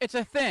 it's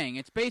a thing.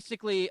 It's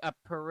basically a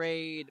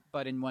parade,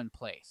 but in one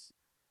place.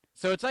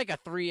 So it's like a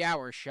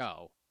 3-hour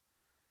show,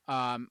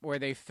 where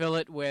they fill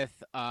it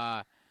with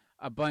a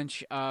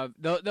bunch of.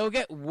 They'll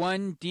get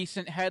one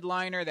decent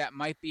headliner that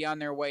might be on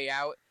their way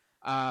out.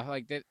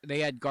 Like they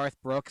had Garth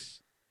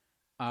Brooks,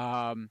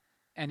 and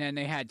then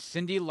they had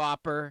Cyndi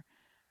Lauper,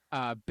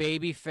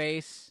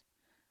 Babyface,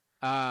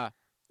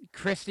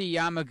 Christy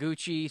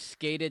Yamaguchi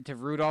skated to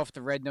Rudolph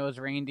the Red-Nosed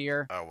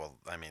Reindeer. Oh well,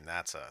 I mean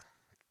that's a.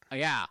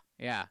 Yeah.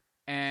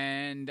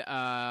 And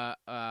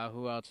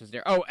who else is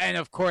there? Oh, and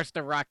of course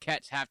the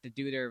Rockettes have to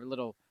do their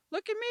little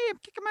 "look at me, I'm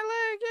kicking my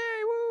leg,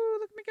 yay, woo,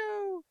 look at me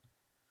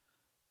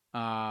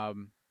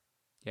go."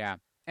 Yeah,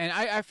 and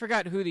I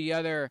forgot who the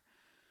other.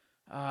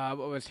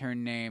 What was her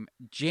name?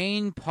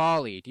 Jane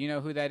Pauley. Do you know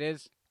who that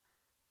is?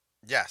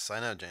 Yes, I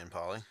know Jane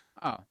Pauley.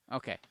 Oh,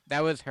 okay,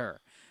 that was her,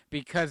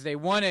 because they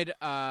wanted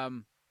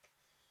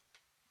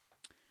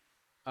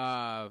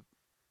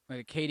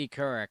Katie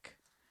Couric,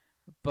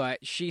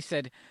 but she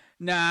said,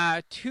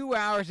 "Nah, 2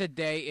 hours a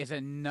day is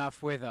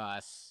enough with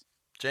us."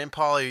 Jane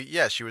Pauley,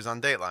 yeah, she was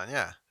on Dateline.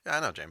 Yeah,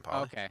 I know Jane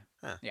Pauley. Okay.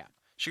 Yeah.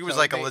 She was So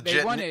like a they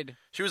legit. wanted-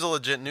 She was a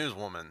legit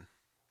newswoman.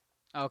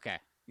 Okay.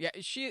 Yeah,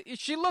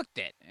 she looked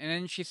it, and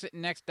then she's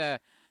sitting next to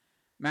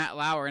Matt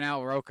Lauer and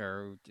Al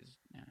Roker, who just,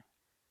 yeah.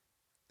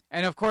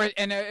 And of course,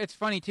 and it's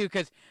funny too,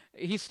 because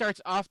he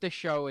starts off the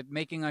show with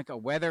making like a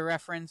weather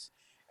reference,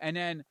 and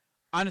then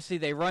honestly,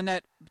 they run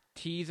that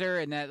teaser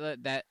and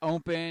that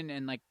open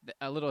and like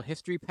a little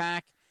history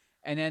pack,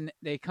 and then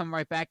they come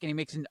right back and he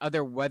makes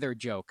another weather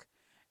joke,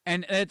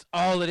 and that's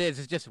all it is.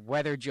 It's just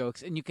weather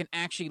jokes, and you can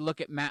actually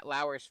look at Matt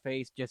Lauer's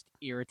face, just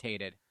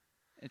irritated.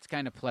 It's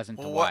kind of pleasant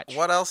to watch.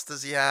 What else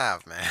does he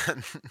have,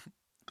 man?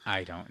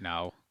 I don't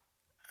know.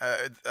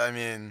 I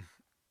mean,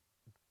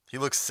 he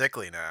looks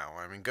sickly now.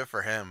 I mean, good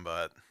for him,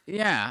 but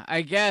Yeah,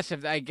 I guess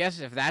if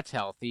that's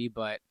healthy,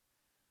 but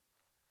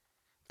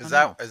is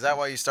that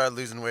why you started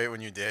losing weight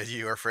when you did?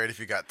 You were afraid if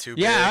you got too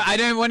big? Yeah, I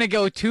didn't want to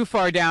go too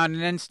far down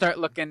and then start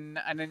looking.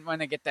 I didn't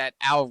want to get that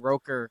Al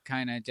Roker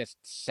kind of just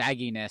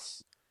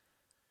sagginess.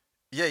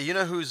 Yeah, you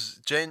know who's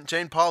Jane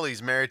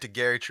Pauley's married to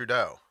Gary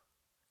Trudeau.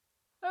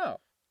 Oh,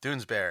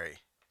 Doonesbury.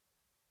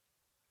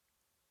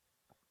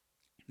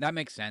 that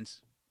makes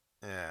sense.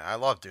 Yeah, I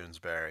love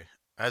Doonesbury.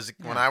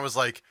 When I was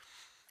like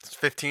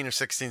 15 or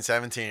 16,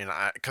 17,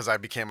 because I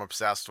became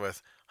obsessed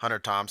with Hunter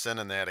Thompson,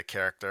 and they had a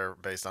character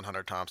based on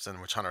Hunter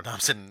Thompson, which Hunter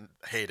Thompson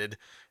hated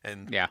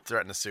and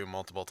threatened to sue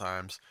multiple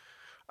times.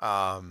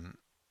 I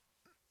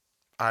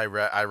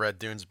read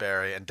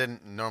Doonesbury and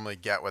didn't normally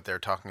get what they were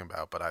talking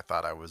about, but I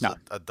thought I was an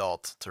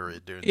adult to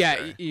read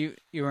Doonesbury. Yeah,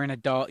 you were an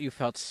adult. You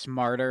felt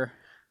smarter.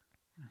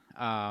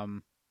 Yeah.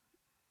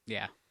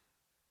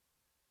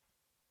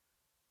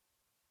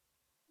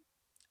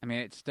 I mean,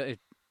 it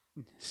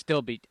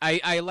still beat.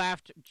 I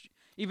laughed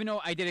even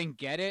though I didn't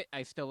get it,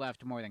 I still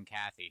left more than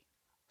Kathy.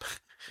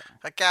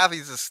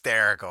 Kathy's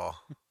hysterical.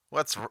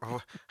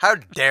 How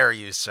dare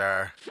you,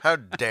 sir? How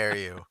dare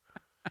you?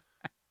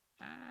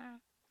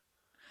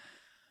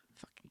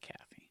 Fucking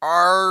Kathy.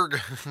 Arg.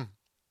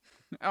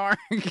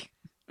 Arg.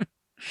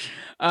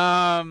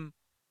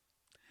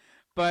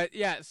 But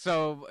yeah,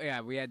 so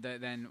yeah, we had to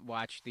then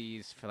watch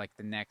these for like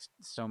the next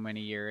so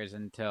many years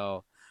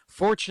until,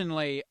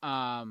 fortunately,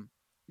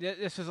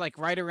 this was like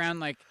right around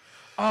like,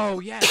 oh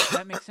yes,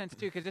 that makes sense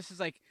too, because this is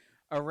like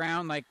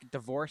around like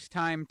divorce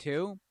time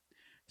too.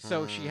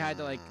 So she had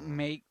to like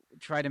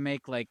try to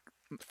make like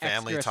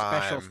Family extra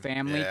special time.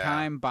 family Yeah.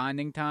 time,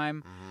 bonding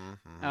time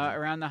Mhm.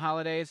 around the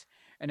holidays.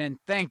 And then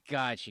thank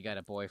God she got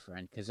a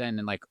boyfriend, because then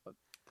like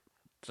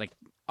it's like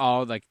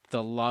all like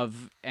the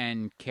love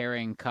and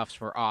caring cuffs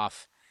were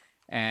off,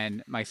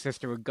 and my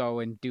sister would go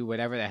and do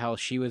whatever the hell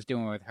she was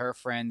doing with her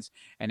friends,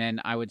 and then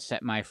I would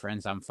set my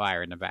friends on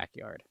fire in the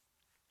backyard.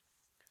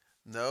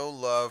 No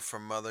love for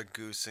Mother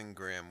Goose and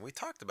Grim. We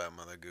talked about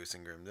Mother Goose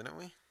and Grim, didn't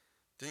we?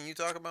 Didn't you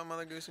talk about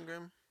Mother Goose and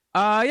Grim?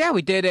 Yeah,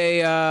 we did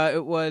a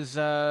it was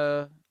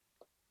our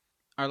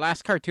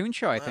last cartoon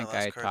show. I Oh, think last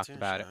I talked cartoon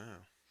about show, it. yeah.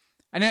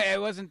 And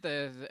it wasn't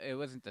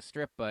the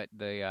strip, but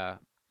the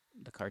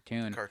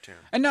cartoon. Cartoon.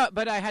 And no,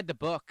 but I had the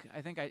book.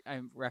 I think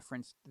I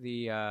referenced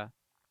the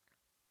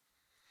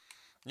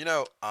You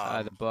know,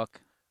 the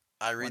book,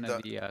 I read one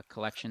of the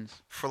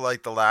collections. for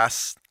like the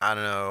last, I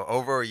don't know,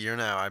 over a year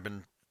now. I've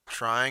been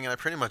trying, and I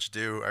pretty much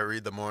do. I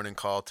read the Morning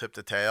Call tip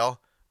to tail,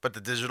 but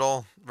the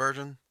digital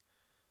version.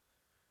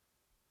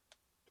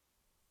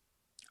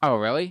 Oh,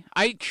 really?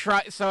 I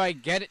try, so I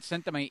get it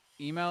sent to my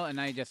email, and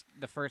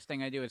the first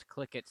thing I do is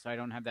click it, so I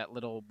don't have that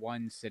little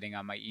one sitting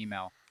on my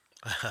email.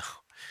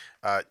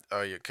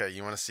 Okay.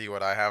 You want to see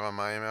what I have on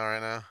my email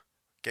right now?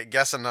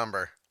 Guess a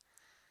number.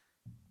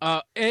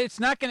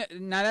 It's not gonna.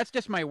 Now that's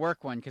just my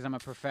work one because I'm a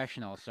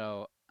professional.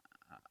 So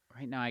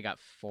right now I got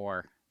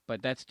 4,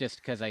 but that's just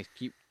because I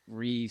keep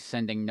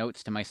resending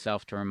notes to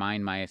myself to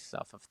remind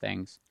myself of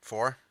things.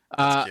 4.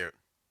 That's cute.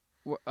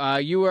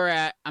 You were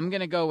at. I'm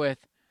gonna go with.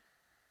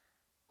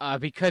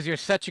 Because you're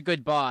such a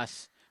good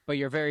boss, but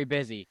you're very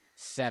busy.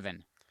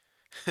 7.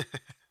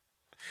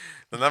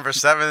 The number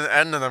 7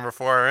 and the number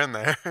 4 are in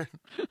there.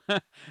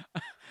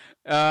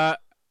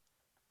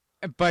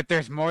 But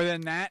there's more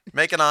than that.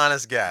 Make an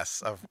honest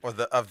guess of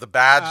the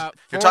badge.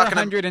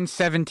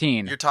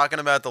 417. You're talking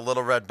about the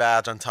little red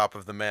badge on top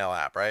of the mail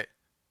app, right?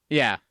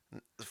 Yeah.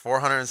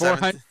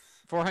 417.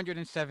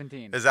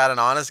 417. Is that an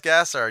honest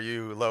guess, or are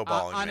you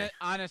lowballing me?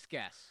 Honest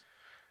guess.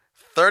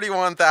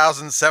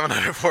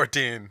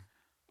 31,714.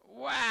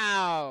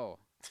 Wow.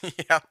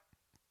 Yep.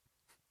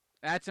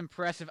 That's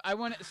impressive.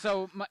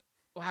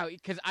 Wow,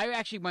 because I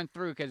actually went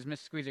through because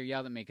Miss Squeezer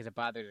yelled at me because it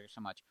bothered her so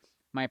much.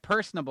 My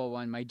personable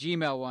one, my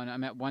Gmail one,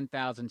 I'm at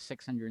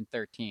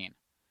 1,613.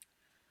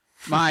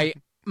 My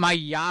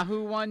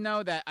Yahoo one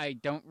though, that I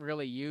don't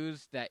really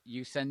use, that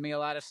you send me a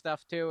lot of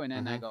stuff to, and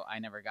then I go, I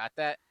never got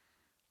that,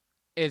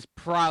 is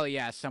probably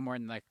somewhere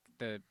in like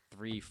the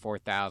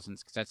 3,000-4,000s,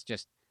 because that's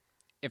just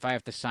if I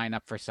have to sign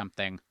up for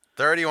something.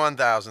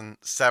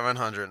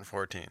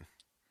 31,714.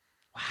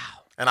 Wow.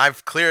 And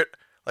I've cleared,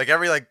 like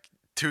every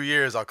 2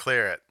 years I'll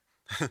clear it.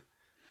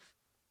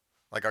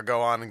 Like I'll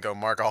go on and go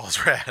mark all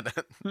as red.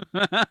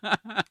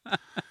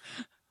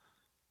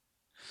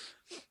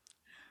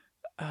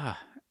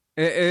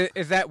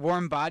 Is that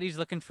Warm Bodies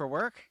looking for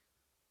work?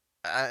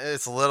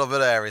 It's a little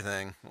bit of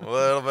everything. A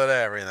little bit of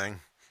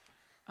everything.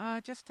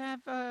 Just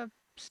have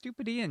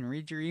stupid Ian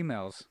read your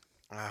emails.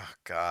 Oh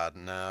God,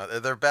 no.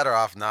 They're better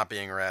off not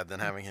being read than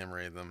having him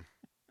read them.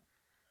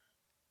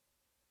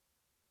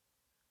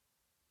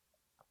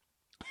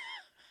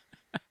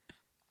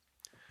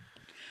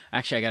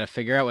 Actually, I got to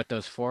figure out what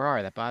those 4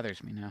 are. That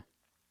bothers me now.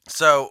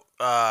 So,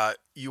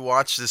 you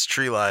watched this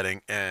tree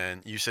lighting,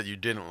 and you said you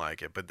didn't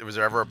like it, but was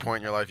there ever a point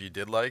in your life you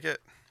did like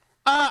it?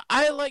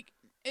 I like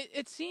it.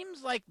 It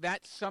seems like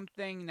that's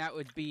something that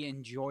would be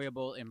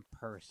enjoyable in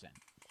person.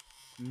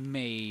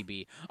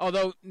 Maybe.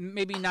 Although,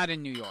 maybe not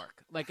in New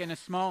York. Like in a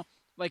small,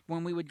 like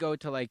when we would go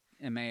to like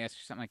Emmaus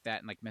or something like that,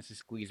 and like Mrs.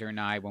 Squeezer and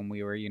I, when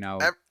we were,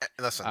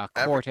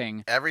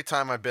 courting. Every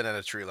time I've been at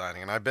a tree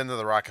lighting, and I've been to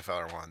the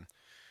Rockefeller one,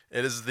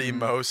 it is the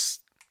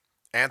most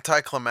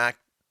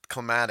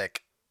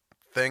anticlimactic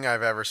thing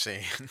I've ever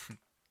seen.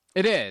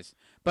 It is.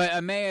 But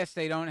Emmaus,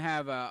 they don't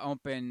have an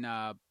open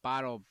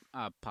bottle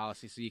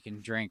policy, so you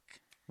can drink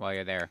while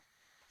you're there.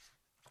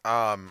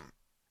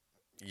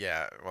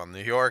 Yeah, well,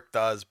 New York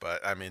does,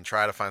 but I mean,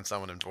 try to find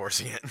someone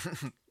enforcing it.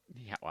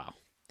 Yeah, wow.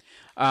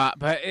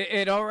 But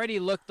it already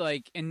looked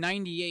like in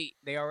 '98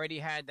 they already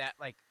had that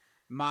like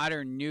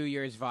modern New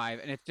Year's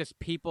vibe, and it's just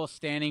people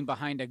standing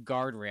behind a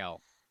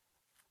guardrail.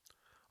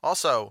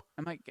 Also,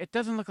 I'm like, it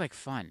doesn't look like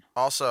fun.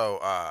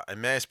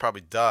 Emmaus probably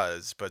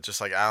does, but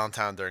just like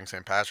Allentown during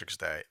St. Patrick's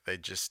Day, they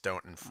just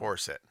don't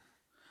enforce it.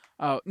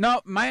 Oh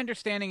no, my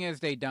understanding is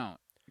they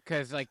don't,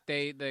 because like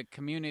the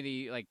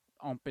community like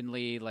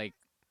openly like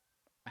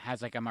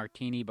has like a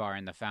martini bar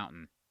in the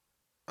fountain.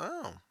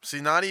 Oh,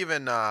 see, not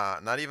even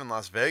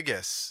Las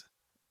Vegas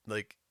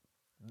like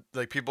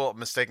people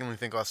mistakenly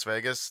think Las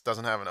Vegas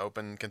doesn't have an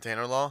open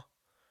container law,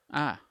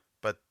 Ah,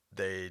 but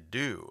they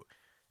do.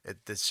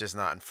 It's just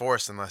not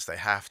enforced unless they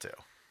have to.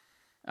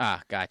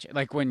 gotcha.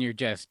 Like when you're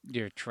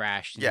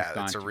trashed. And Yeah, you've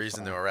gone it's a too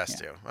reason to far.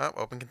 arrest you. Well,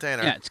 open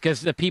container. Yeah, it's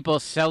because the people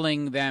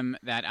selling them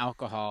that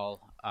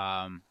alcohol.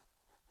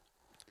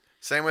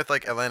 Same with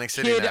like Atlantic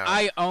City Kid, now.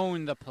 I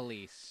own the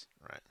police.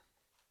 Right.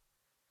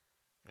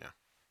 Yeah.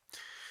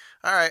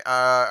 All right.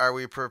 Are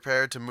we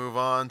prepared to move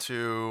on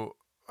to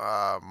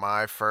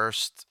my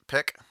first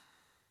pick?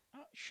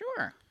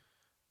 Sure.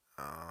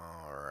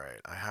 All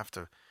right. I have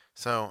to.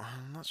 So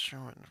I'm not sure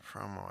what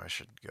promo I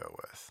should go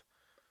with.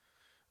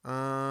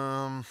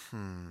 I'm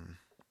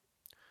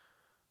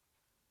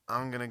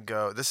gonna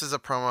go. This is a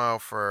promo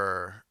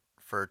for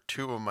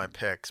two of my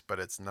picks, but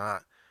it's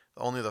not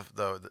only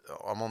the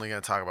I'm only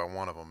gonna talk about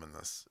one of them in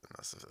this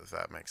if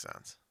that makes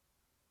sense.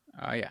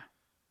 Oh yeah.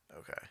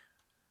 Okay.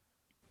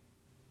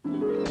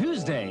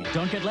 Tuesday,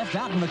 don't get left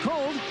out in the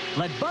cold.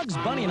 Let Bugs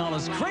Bunny and all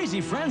his crazy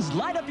friends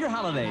light up your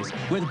holidays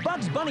with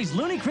Bugs Bunny's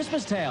Looney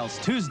Christmas Tales.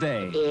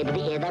 Tuesday.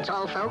 That's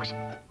all, folks.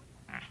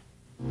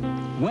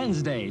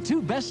 Wednesday,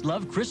 2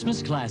 best-loved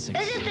Christmas classics.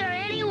 Isn't there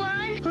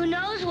anyone who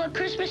knows what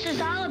Christmas is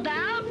all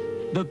about?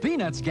 The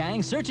Peanuts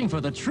gang searching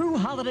for the true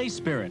holiday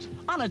spirit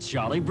on a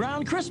Charlie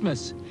Brown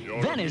Christmas.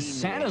 Then is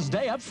Santa's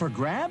Day up for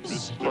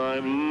grabs? I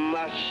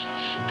must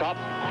stop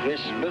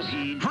Christmas.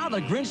 How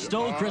the Grinch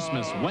Stole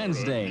Christmas,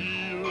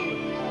 Wednesday.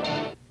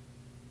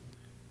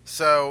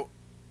 So,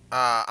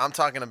 I'm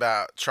talking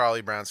about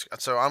Charlie Brown's.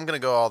 So I'm gonna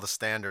go all the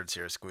standards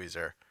here,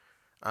 Squeezer.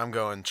 I'm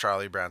going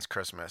Charlie Brown's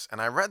Christmas,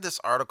 and I read this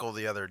article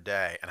the other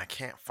day, and I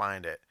can't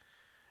find it.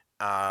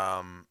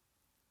 And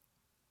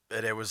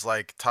it was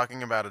like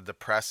talking about a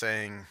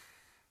depressing,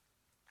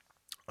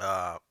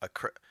 a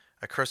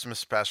Christmas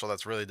special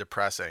that's really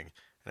depressing,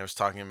 and it was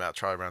talking about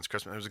Charlie Brown's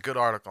Christmas. It was a good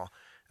article,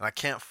 and I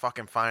can't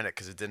fucking find it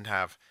because it didn't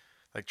have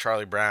like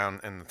Charlie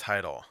Brown in the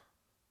title.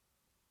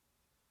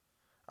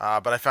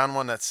 But I found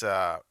one that's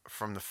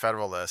from the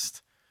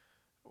Federalist,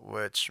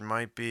 which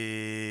might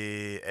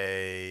be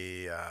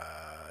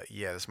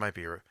this might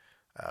be a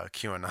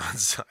QAnon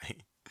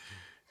site.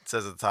 It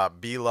says at the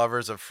top, "Be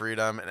lovers of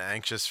freedom and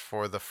anxious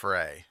for the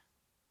fray."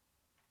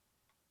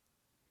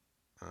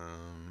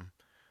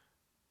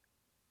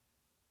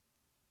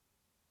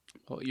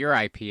 Well, your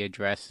IP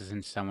address is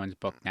in someone's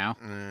book now.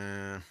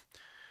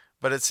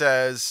 But it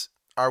says,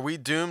 "Are we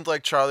doomed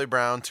like Charlie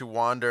Brown to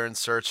wander in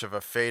search of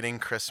a fading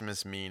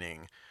Christmas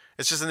meaning?"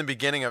 It's just in the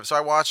beginning of. So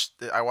I watched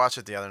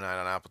it the other night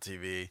on Apple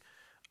TV,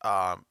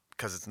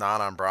 because it's not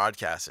on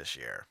broadcast this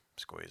year,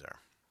 Squeezer,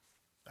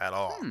 at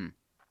all.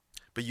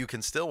 But you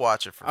can still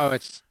watch it for.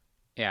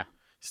 Yeah.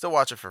 Still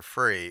watch it for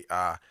free.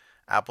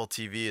 Apple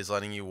TV is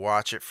letting you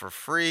watch it for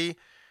free,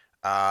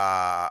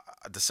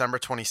 December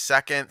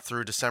 22nd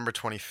through December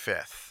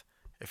 25th.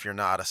 If you're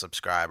not a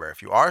subscriber,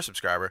 if you are a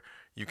subscriber,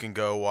 you can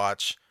go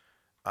watch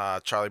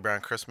Charlie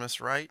Brown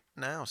Christmas right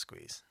now,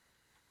 Squeeze.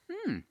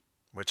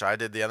 Which I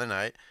did the other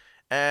night.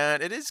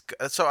 And it is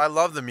so I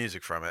love the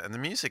music from it, and the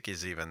music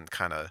is even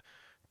kind of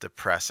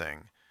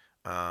depressing,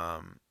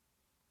 I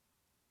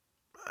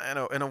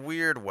know, in a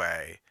weird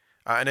way.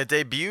 And it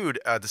debuted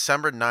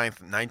December 9th,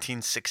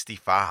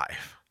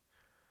 1965.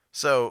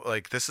 So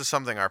like this is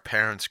something our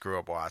parents grew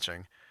up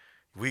watching,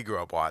 we grew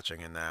up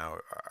watching, and now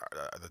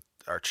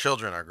our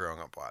children are growing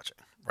up watching.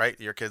 Right?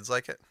 Your kids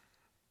like it?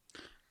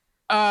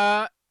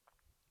 I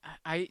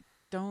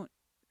don't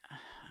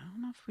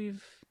know if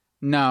we've.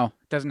 No,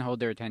 it doesn't hold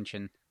their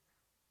attention.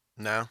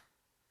 No?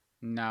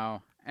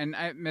 No. And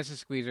Mrs.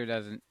 Squeezer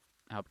doesn't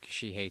help because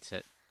she hates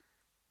it.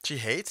 She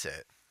hates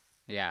it?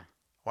 Yeah.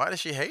 Why does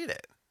she hate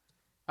it?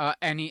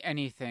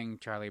 Anything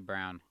Charlie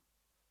Brown.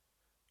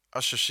 Oh,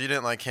 so she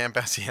didn't like Camp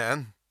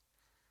SEN?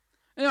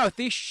 No,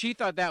 she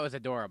thought that was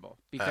adorable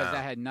because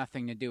that had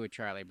nothing to do with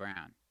Charlie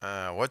Brown.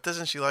 What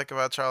doesn't she like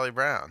about Charlie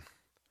Brown?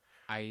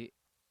 I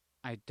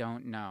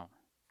don't know.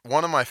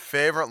 One of my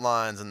favorite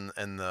lines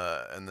in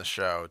the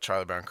show,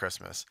 Charlie Brown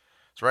Christmas,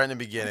 it's right in the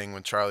beginning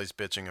when Charlie's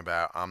bitching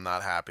about, "I'm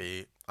not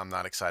happy, I'm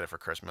not excited for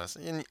Christmas."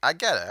 And I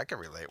get it, I can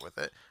relate with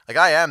it. Like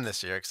I am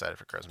this year excited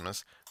for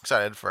Christmas. I'm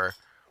excited for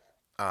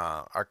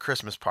our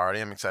Christmas party.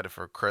 I'm excited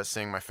for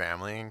seeing my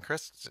family and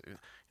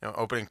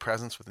opening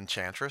presents with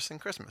Enchantress and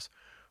Christmas.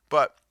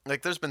 But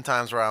like, there's been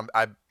times where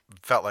I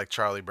felt like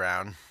Charlie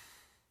Brown.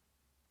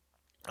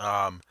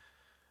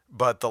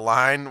 But the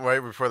line right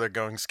before they're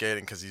going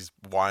skating, because he's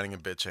whining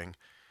and bitching,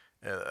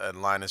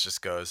 and Linus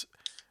just goes,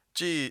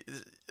 "Gee,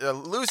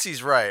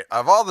 Lucy's right.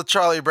 Of all the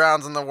Charlie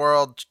Browns in the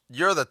world,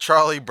 you're the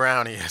Charlie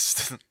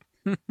Browniest."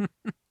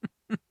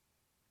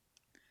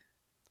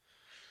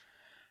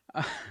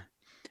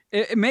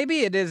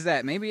 Maybe it is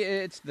that. Maybe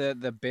it's the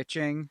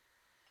bitching.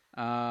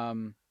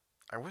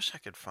 I wish I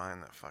could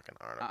find that fucking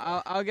article.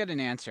 I'll get an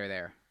answer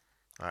there.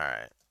 All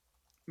right.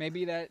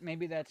 Maybe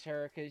that's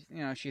her because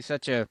she's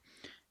such a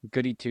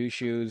goody two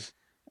shoes.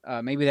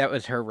 Maybe that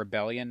was her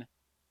rebellion.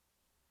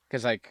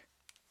 Because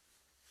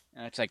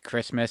it's like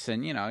Christmas,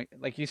 and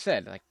like you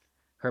said, like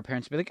her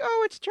parents would be like,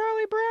 "Oh, it's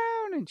Charlie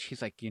Brown," and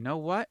she's like, "You know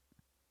what?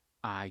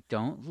 I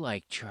don't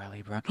like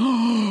Charlie Brown.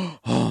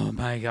 Oh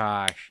my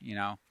gosh,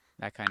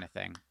 that kind of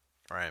thing.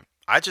 Right.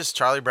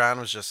 Charlie Brown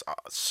was just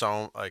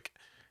so like,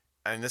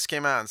 and this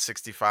came out in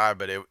 '65,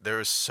 but there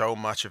was so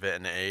much of it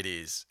in the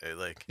 '80s.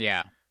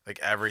 Yeah. Like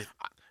every,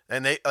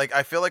 and they like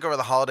I feel like over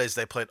the holidays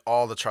they played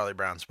all the Charlie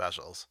Brown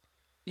specials.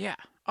 Yeah.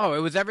 Oh, it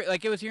was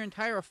it was your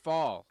entire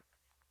fall,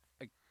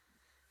 like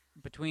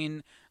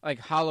between like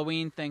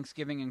Halloween,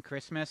 Thanksgiving, and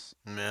Christmas.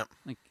 Yep.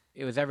 Like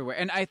it was everywhere.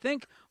 And I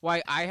think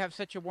why I have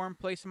such a warm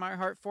place in my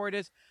heart for it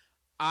is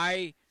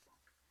I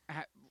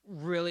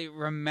really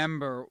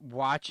remember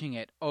watching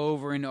it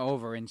over and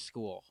over in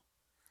school.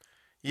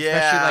 Yeah.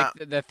 Especially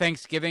like the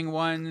Thanksgiving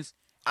ones.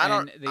 I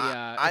don't. And the,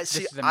 I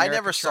see. This Is I America,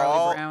 never Charlie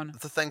saw Brown.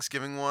 the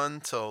Thanksgiving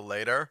one till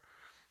later.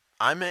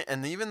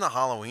 And even the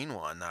Halloween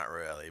one, not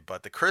really,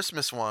 but the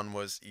Christmas one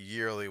was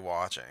yearly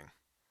watching.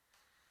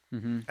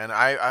 Mm-hmm. And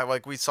I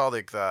like we saw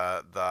like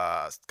the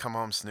Come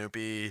Home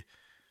Snoopy,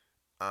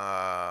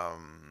 a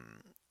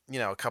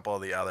couple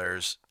of the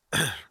others,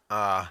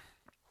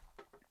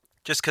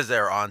 just because they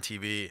were on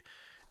TV,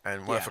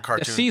 and what if a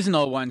cartoon? The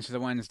seasonal ones are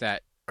the ones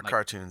that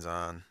cartoon's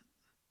on.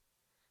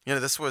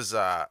 This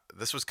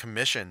was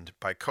commissioned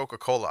by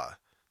Coca-Cola,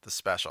 the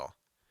special.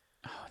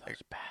 Oh,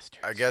 those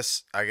bastards!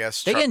 I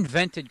guess they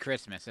invented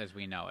Christmas as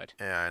we know it.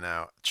 Yeah, I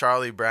know.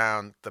 Charlie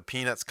Brown, the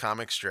Peanuts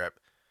comic strip,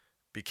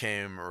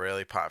 became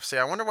really popular. See,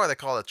 I wonder why they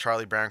call it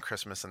Charlie Brown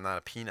Christmas and not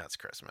a Peanuts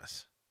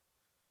Christmas.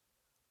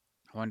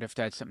 I wonder if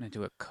that had something to do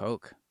with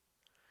Coke.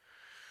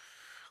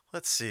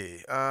 Let's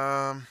see.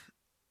 In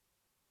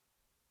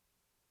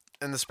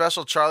the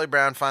special, Charlie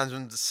Brown finds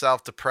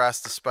himself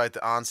depressed despite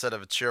the onset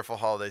of a cheerful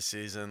holiday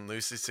season.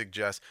 Lucy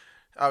suggests...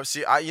 Oh,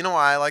 see, you know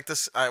why I like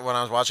this? When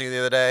I was watching it the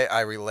other day, I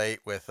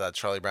relate with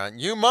Charlie Brown.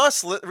 You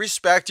must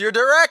respect your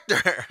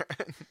director.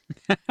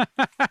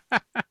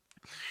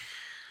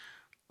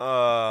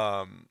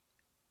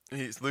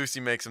 Lucy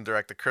makes him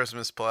direct the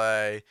Christmas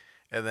play,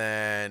 and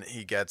then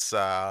he gets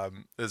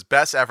his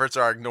best efforts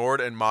are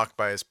ignored and mocked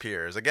by his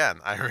peers. Again,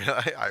 I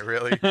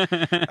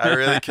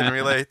really can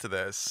relate to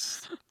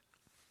this.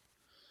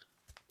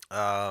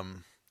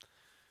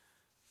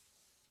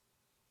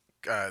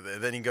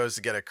 Then he goes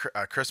to get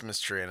a Christmas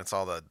tree, and it's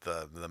all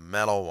the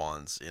metal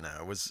ones. It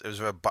was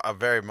a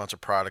very much a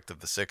product of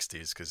the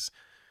 '60s because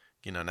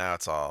now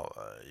it's all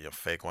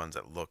fake ones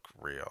that look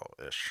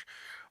real-ish.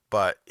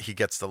 But he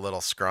gets the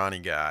little scrawny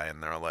guy,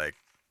 and they're like,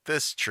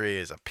 "This tree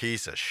is a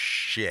piece of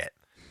shit,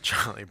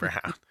 Charlie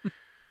Brown."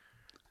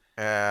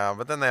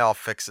 But then they all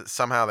fix it.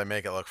 Somehow they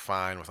make it look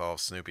fine with all of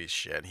Snoopy's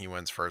shit. He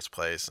wins first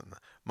place, and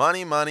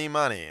money, money,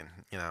 money, and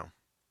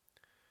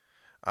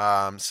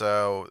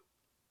so.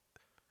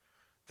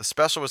 The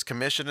special was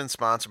commissioned and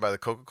sponsored by the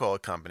Coca-Cola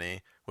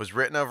Company, was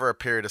written over a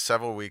period of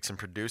several weeks, and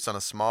produced on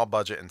a small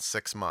budget in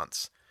 6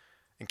 months.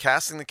 In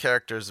casting the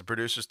characters, the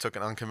producers took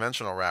an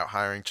unconventional route,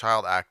 hiring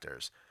child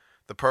actors.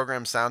 The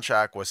program's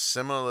soundtrack was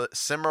similarly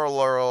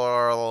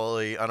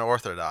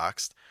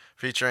unorthodox,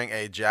 featuring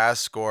a jazz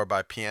score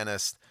by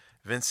pianist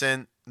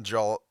Vincent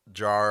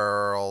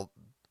Guaraldi,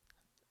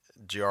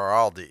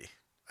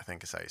 I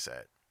think is how you say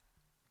it.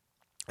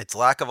 Its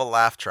lack of a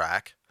laugh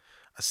track,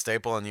 a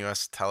staple in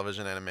U.S.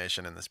 television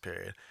animation in this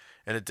period,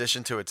 in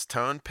addition to its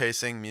tone,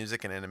 pacing,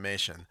 music, and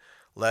animation,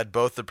 led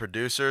both the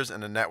producers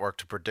and the network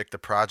to predict the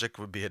project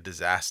would be a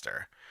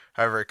disaster.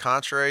 However,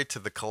 contrary to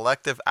the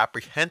collective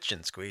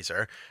apprehension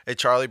squeezer, A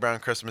Charlie Brown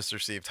Christmas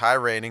received high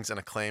ratings and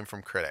acclaim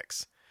from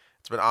critics.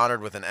 It's been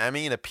honored with an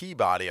Emmy and a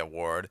Peabody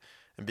Award,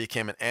 and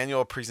became an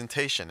annual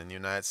presentation in the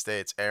United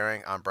States,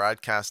 airing on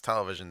broadcast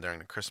television during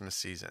the Christmas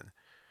season.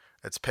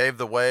 It's paved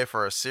the way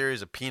for a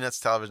series of Peanuts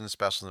television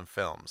specials and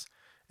films.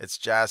 Its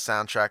jazz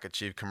soundtrack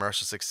achieved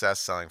commercial success,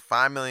 selling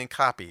 5 million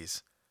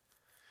copies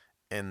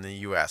in the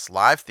U.S.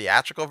 Live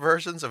theatrical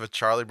versions of A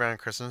Charlie Brown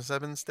Christmas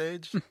have been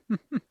staged?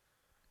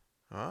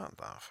 What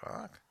the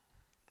fuck?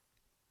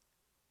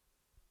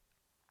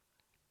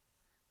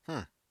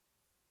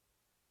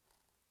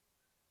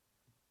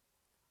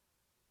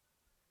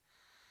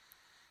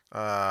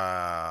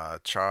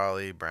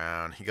 Charlie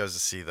Brown. He goes to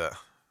see the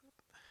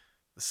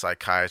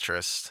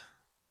psychiatrist.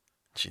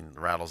 She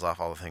rattles off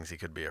all the things he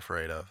could be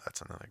afraid of.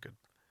 That's another good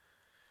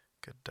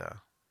part.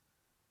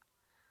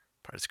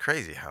 It's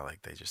crazy how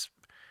they just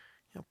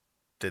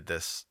did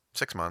this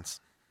 6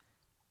 months.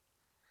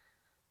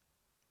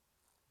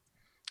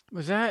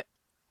 Was that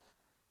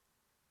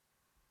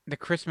the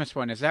Christmas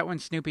one? Is that when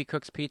Snoopy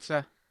cooks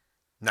pizza?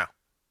 No.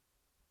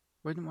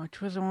 Which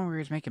was the one where he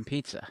was making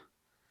pizza?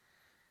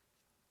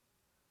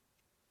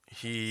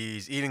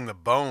 He's eating the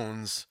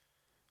bones.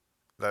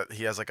 That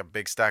he has a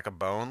big stack of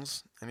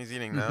bones, and he's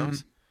eating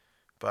those.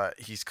 But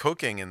he's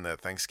cooking in the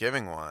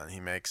Thanksgiving one. He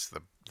makes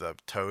the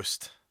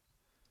toast,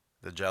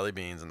 the jelly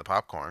beans, and the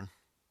popcorn.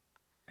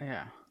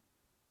 Yeah.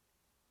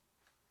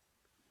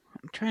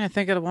 I'm trying to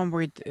think of the one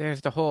where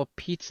there's the whole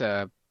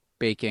pizza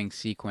baking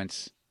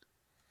sequence.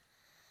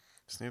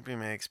 Snoopy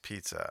makes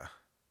pizza.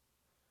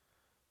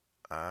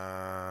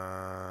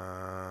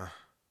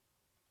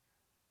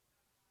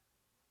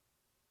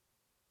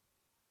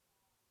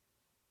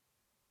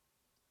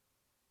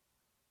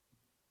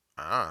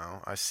 I don't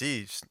know. I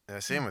see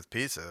him with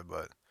pizza,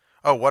 but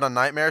What a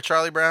Nightmare,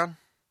 Charlie Brown.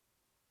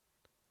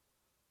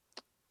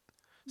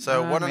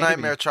 So, What a Maybe.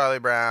 Nightmare, Charlie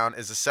Brown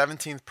is the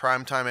 17th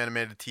primetime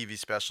animated TV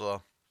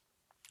special.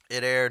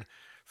 It aired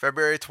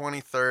February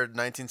 23rd,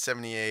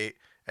 1978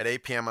 at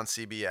 8 p.m. on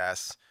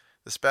CBS.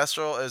 The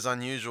special is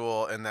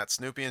unusual in that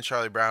Snoopy and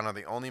Charlie Brown are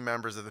the only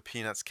members of the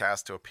Peanuts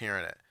cast to appear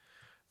in it.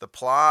 The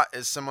plot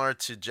is similar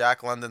to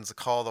Jack London's The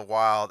Call of the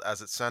Wild,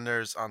 as it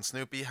centers on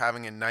Snoopy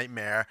having a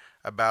nightmare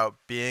about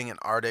being an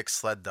Arctic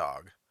sled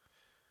dog.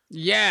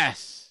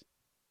 Yes.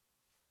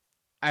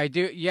 I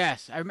do.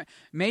 Yes.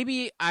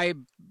 Maybe I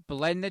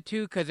blend the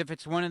two, because if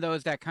it's one of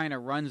those that kind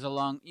of runs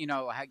along,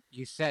 how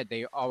you said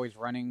they always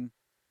running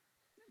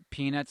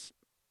Peanuts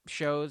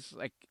shows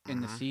like in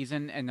the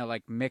season, and they'll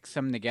like mix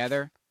them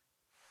together.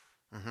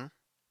 Mm-hmm.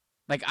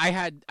 Like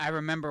I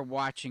remember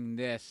watching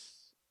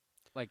this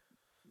like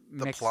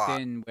mixed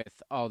in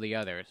with all the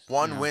others.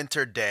 One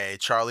winter day,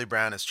 Charlie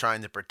Brown is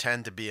trying to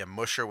pretend to be a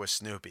musher with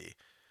Snoopy,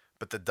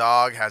 but the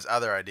dog has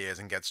other ideas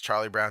and gets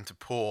Charlie Brown to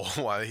pull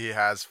while he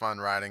has fun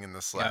riding in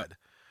the sled. Yep.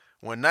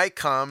 When night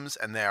comes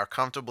and they are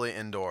comfortably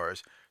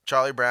indoors,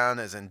 Charlie Brown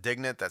is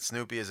indignant that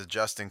Snoopy is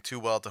adjusting too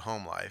well to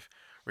home life,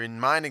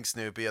 reminding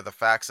Snoopy of the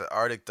facts that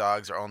Arctic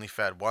dogs are only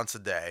fed once a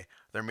day.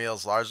 Their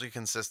meals largely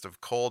consist of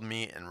cold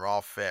meat and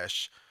raw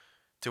fish,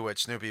 to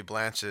which Snoopy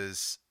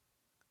blanches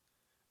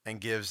and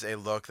gives a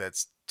look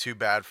that's too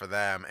bad for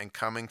them, and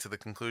coming to the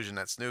conclusion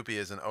that Snoopy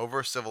is an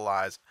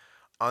over-civilized,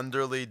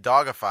 underly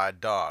dogified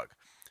dog.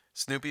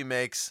 Snoopy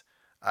makes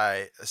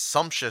a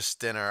sumptuous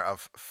dinner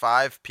of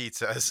 5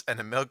 pizzas and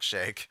a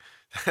milkshake.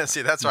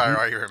 See, that's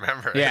why you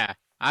remember it. Yeah,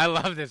 I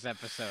love this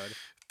episode.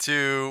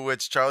 To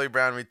which Charlie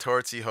Brown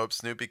retorts he hopes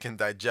Snoopy can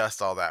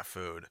digest all that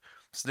food.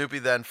 Snoopy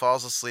then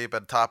falls asleep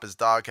atop his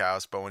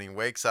doghouse, but when he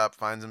wakes up,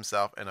 finds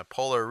himself in a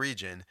polar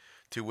region,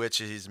 to which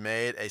he's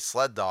made a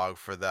sled dog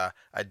for the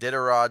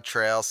Iditarod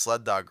Trail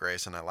sled dog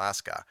race in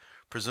Alaska,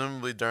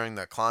 presumably during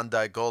the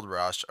Klondike Gold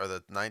Rush or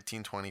the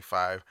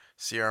 1925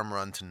 Serum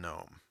Run to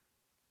Nome.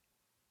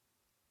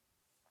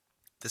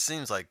 This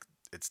seems like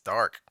it's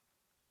dark.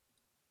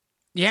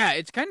 Yeah,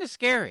 it's kind of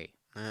scary.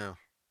 Yeah.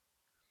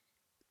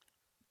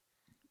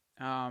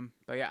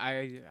 But yeah,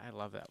 I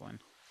love that one.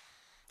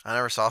 I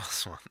never saw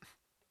this one.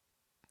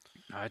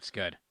 Oh, it's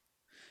good.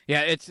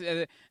 Yeah, it's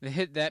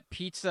that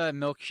pizza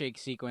milkshake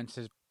sequence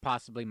is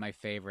possibly my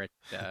favorite.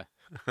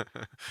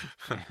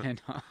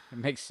 And it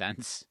makes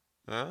sense.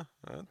 Yeah,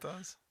 it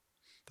does.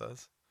 It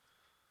does.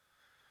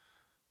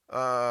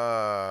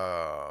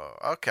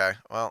 Okay.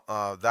 Well,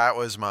 that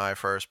was my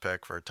first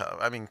pick for.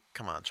 I mean,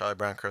 come on, Charlie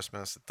Brown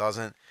Christmas. It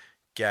doesn't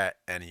get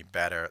any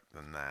better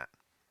than that.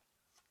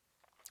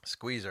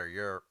 Squeezer,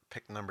 you're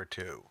pick number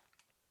 2.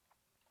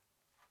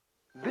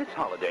 This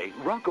holiday,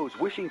 Rocco's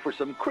wishing for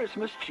some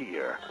Christmas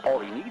cheer. All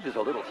he needs is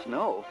a little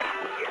snow.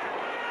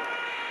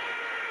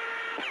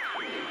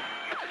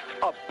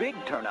 A big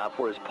turnout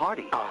for his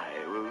party. I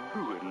will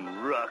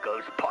ruin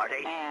Rocco's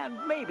party. And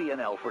maybe an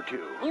elf or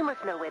two. You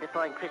must know where to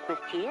find Christmas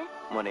cheer.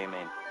 What do you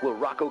mean? Will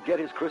Rocco get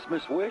his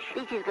Christmas wish?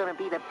 This is going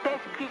to be the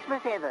best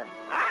Christmas ever.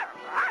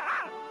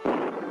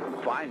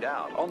 Find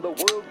out on the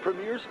world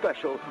premiere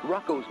special,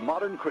 Rocco's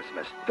Modern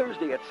Christmas,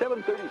 Thursday at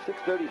 7:30,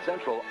 6:30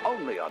 Central,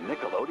 only on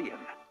Nickelodeon.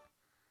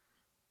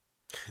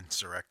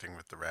 Insurrecting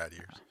with the rat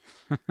ears.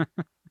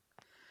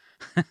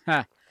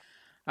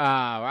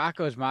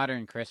 Rocco's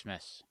Modern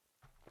Christmas.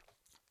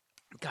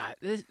 God,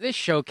 this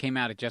show came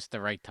out at just the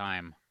right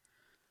time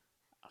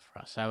for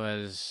us. I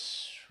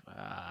was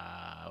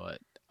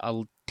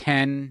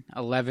 10,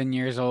 11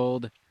 years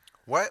old.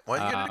 What year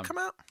did it come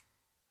out?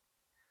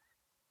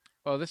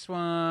 Well, this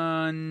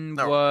one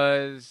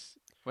was...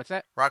 What's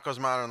that? Rocco's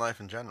Modern Life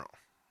in general.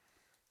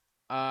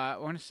 I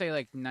want to say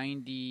like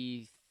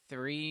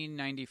 93,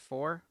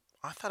 94.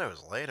 I thought it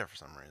was later for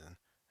some reason.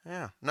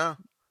 Yeah. No.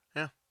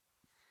 Yeah.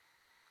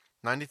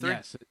 93?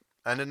 Yes.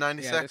 Ended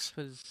 96? Yeah, this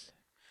was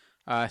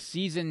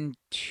season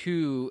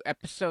 2,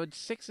 episode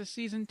 6 of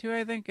season 2,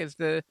 I think, is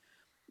the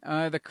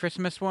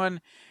Christmas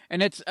one.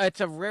 And it's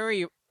a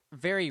very,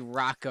 very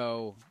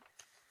Rocco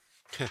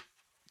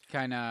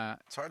kind of...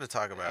 It's hard to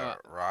talk about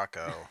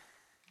Rocco.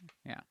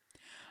 Yeah.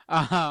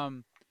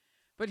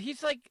 But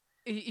he's like...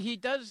 He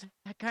does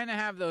kind of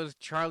have those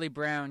Charlie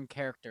Brown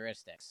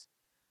characteristics.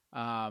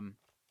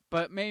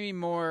 But maybe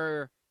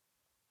more...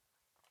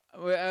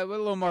 a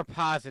little more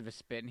positive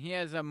spin. He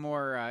has a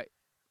more... a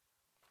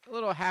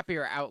little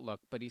happier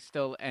outlook, but he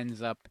still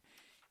ends up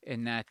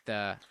in that...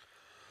 I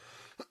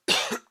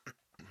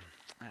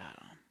don't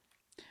know.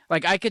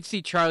 Like, I could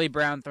see Charlie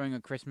Brown throwing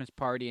a Christmas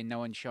party and no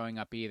one showing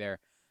up either,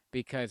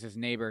 because his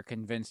neighbor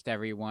convinced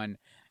everyone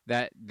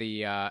that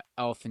the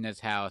elf in his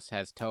house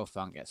has toe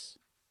fungus.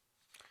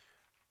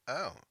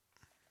 Oh.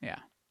 Yeah.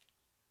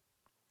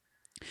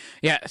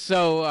 Yeah,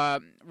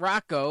 so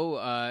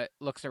Rocco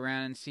looks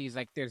around and sees,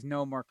 like, there's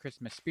no more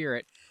Christmas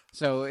spirit.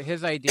 So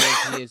his idea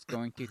is he is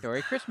going to throw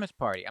a Christmas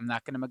party. I'm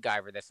not going to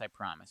MacGyver this, I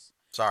promise.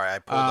 Sorry, I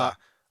pulled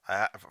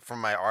from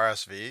my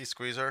RSV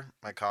squeezer,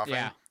 my coughing,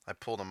 yeah. I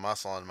pulled a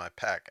muscle in my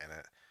pec, and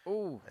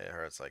Ooh. It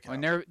hurts like hell.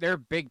 And they're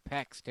big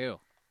pecs too.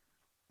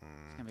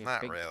 It's gonna be a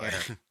Not big really.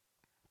 tear.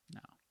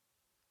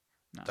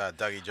 No.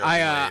 Dougie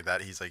jokingly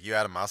that he's like, you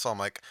had a muscle. I'm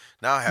like,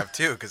 now I have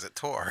two because it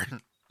tore.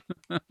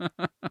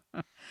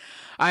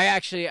 I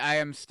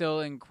am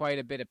still in quite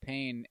a bit of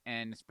pain,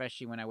 and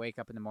especially when I wake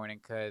up in the morning,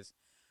 because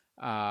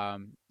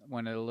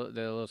one of the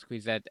little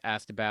squeezette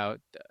asked about.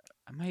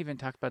 I might even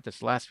talk about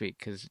this last week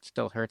because it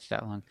still hurts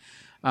that long.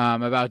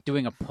 About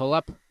doing a pull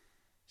up.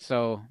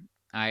 So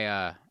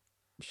I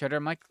showed her.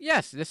 I'm like,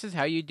 yes, this is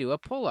how you do a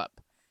pull up.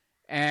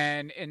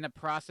 And in the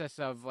process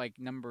of like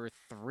number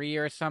 3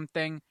 or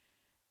something,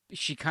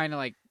 she kind of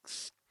like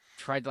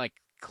tried to like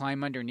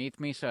climb underneath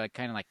me, so I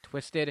kind of like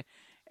twisted,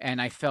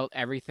 and I felt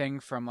everything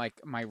from like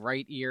my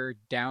right ear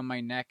down my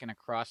neck and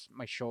across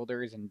my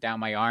shoulders and down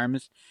my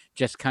arms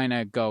just kind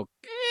of go.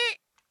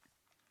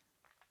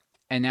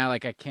 And now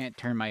like I can't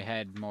turn my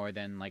head more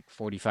than like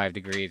 45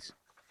 degrees.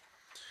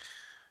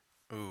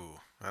 Ooh,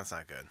 that's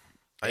not good.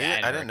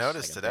 Yeah, I didn't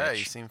notice like today.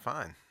 You seem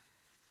fine.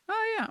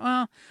 Oh yeah,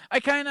 well, I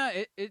kind of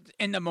it's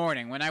in the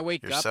morning when I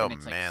wake You're up so and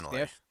it's manly.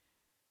 like stiff.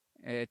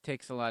 It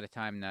takes a lot of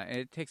time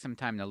it takes some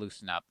time to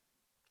loosen up,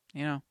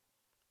 you know.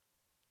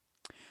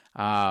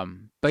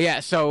 But yeah,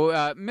 so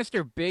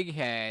Mr. Big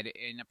Head,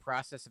 in the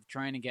process of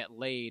trying to get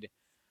laid,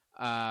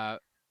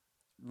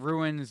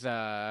 ruins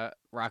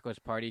Rocco's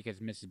party because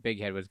Mrs. Big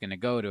Head was gonna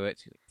go to it.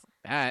 So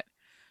that.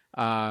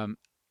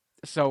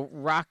 So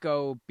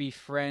Rocco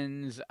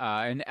befriends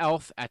an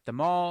elf at the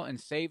mall and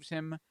saves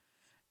him.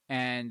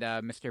 And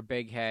Mr.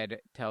 Big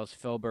Head tells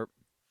Filbert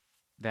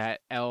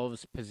that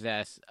elves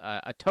possess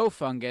a toe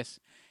fungus,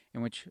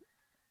 in which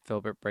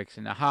Filbert breaks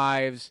into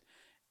hives,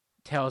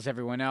 tells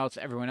everyone else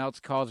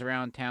calls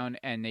around town,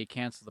 and they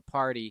cancel the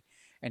party.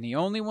 And the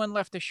only one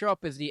left to show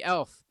up is the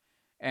elf.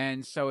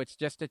 And so it's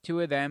just the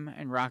two of them,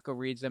 and Rocco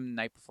reads them the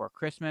night before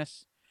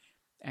Christmas.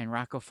 And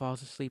Rocco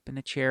falls asleep in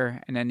the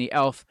chair, and then the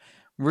elf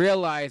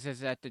realizes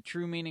that the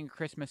true meaning of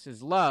Christmas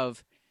is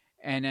love,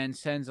 and then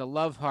sends a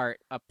love heart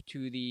up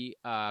to the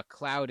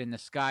cloud in the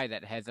sky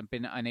that has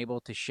been unable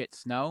to shit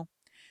snow.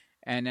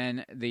 And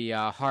then the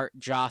heart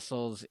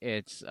jostles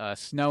its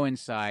snow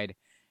inside,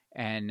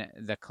 and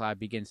the cloud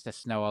begins to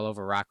snow all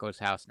over Rocco's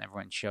house, and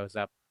everyone shows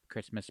up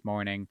Christmas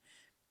morning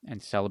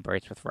and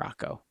celebrates with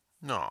Rocco.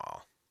 No.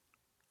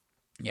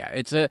 Yeah,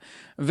 it's a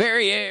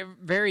very,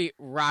 very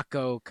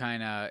Rocco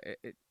kind of.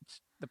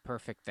 It's the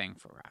perfect thing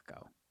for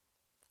Rocco.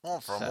 Well,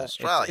 from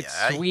Australia,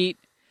 it's sweet.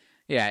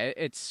 Yeah,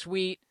 it's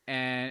sweet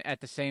and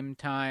at the same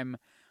time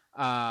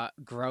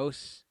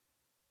gross.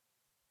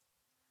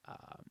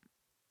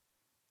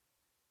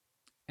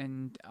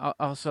 And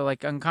also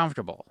like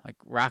uncomfortable. Like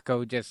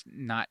Rocco just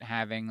not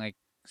having like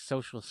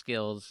social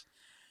skills.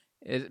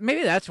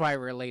 Maybe that's why I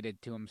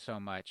related to him so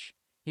much.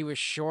 He was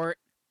short.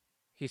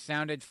 He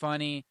sounded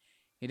funny.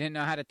 He didn't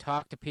know how to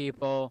talk to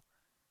people.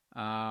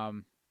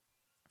 Friends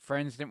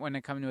didn't want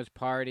to come to his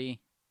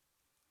party.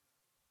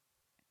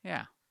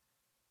 Yeah.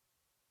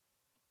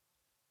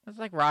 It's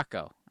like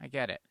Rocco. I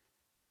get it.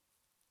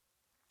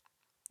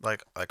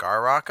 Like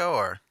our Rocco,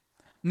 or?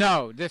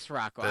 No, this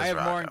Rocco. This I have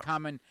Rocco. more in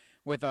common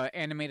with an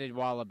animated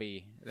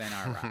wallaby than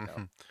our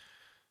Rocco.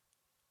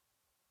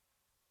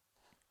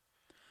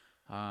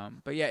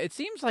 But yeah, it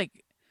seems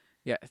like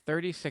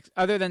 36.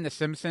 Other than The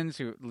Simpsons,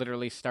 who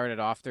literally started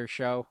off their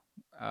show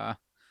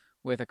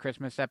with a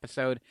Christmas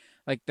episode,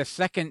 like the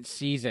second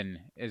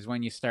season is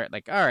when you start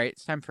like, all right,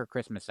 it's time for a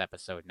Christmas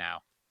episode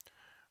now.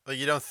 Like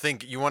you don't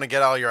think you want to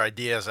get all your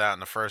ideas out in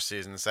the first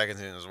season. The second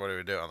season is what do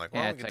we do? I'm like,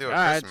 well, we can do it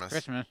Christmas. It's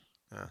Christmas.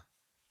 Yeah.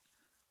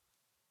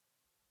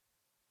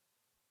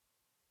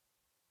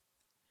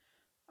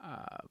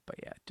 But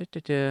yeah,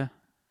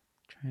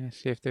 trying to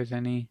see if there's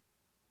any.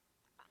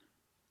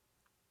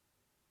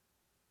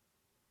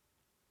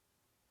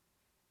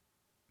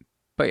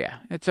 But yeah,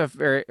 it's a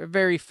very,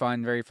 very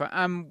fun, very fun.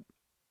 I'm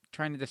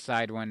trying to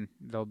decide when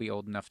they'll be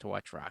old enough to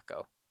watch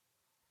Rocco.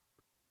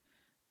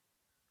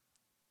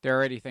 They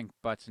already think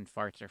butts and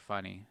farts are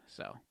funny,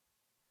 so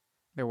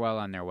they're well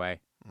on their way.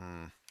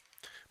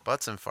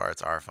 Butts and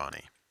farts are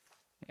funny.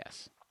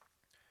 Yes.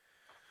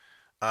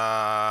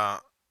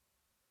 Well,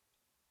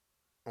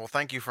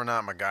 thank you for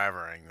not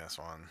MacGyvering this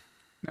one.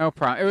 No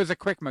problem. It was a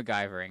quick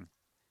MacGyvering.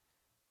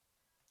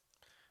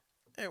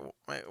 It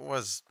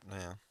was,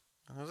 yeah.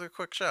 It was a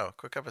quick show,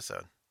 quick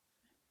episode.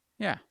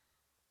 Yeah.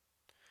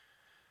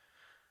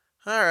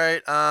 All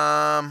right.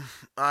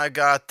 I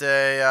got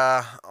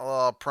a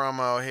little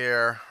promo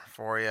here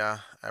for you,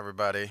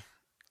 everybody.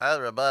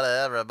 Everybody.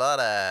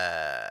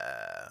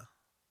 I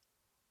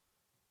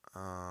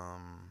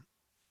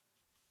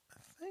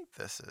think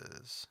this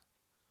is.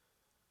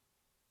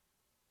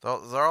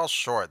 They're all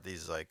short.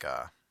 These like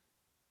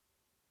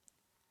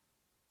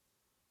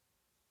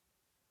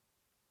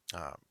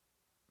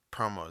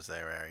promos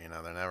they were,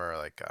 they're never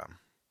like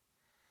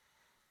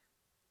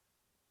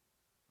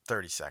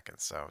 30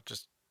 seconds. So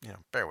just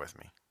bear with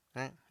me.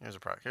 All right, here's a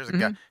product.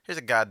 Here's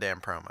a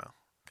goddamn promo.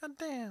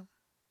 Goddamn.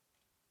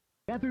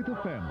 Gather the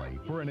family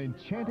for an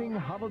enchanting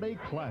holiday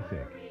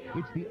classic.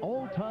 It's the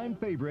all-time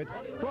favorite,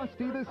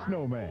 Frosty the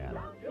Snowman.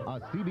 A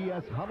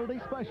CBS holiday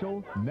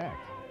special next.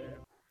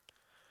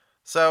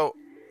 So,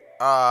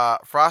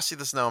 Frosty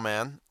the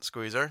Snowman,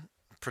 Squeezer,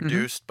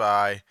 produced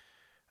by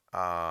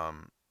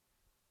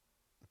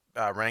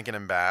Rankin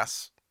and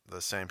Bass, the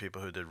same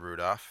people who did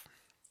Rudolph.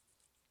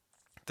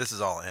 This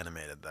is all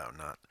animated, though,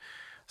 not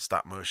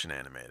stop motion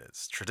animated.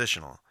 It's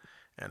traditional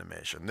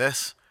animation.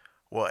 This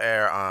will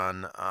air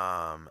on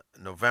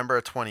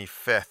November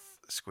 25th,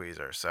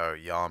 Squeezer, so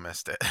y'all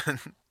missed it.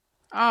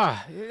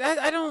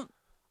 I don't.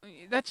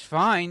 That's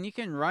fine. You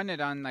can run it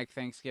on like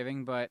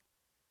Thanksgiving, but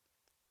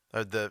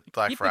The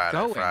Black keep it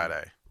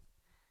Friday.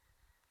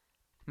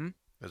 going.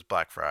 It was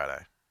Black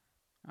Friday.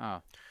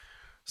 Oh.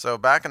 So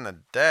back in the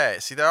day,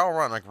 see, they all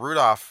run. Like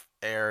Rudolph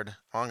aired.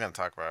 Well, I'm going to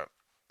talk about.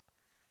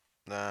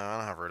 No, I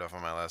don't have Rudolph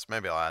on my list.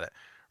 Maybe I'll add it.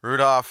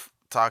 Rudolph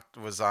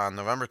was on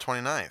November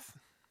 29th.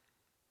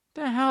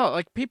 The hell?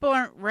 Like, people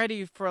aren't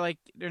ready for, like,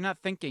 they're not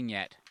thinking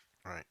yet.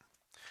 Right.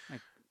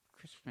 Like,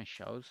 Christmas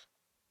shows.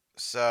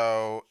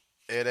 So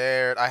it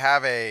aired. I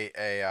have a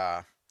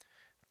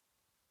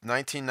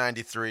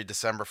 1993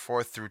 December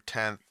 4th through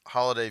 10th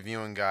holiday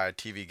viewing guide,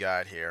 TV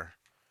guide here.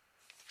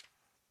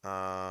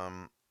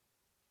 And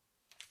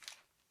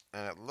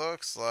it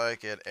looks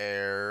like it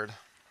aired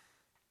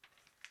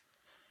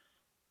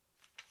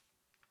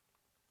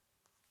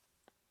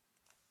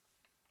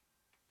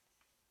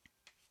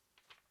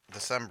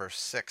December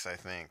 6th, I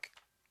think.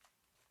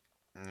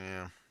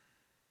 Yeah.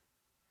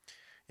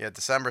 Yeah,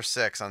 December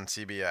 6th on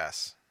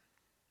CBS.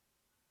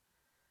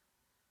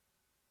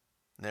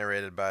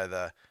 Narrated by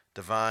the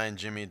divine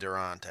Jimmy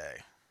Durante.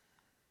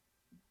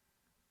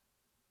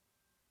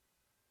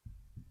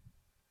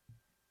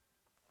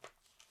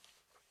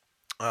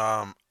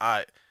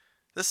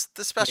 This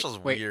special's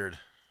weird.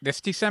 This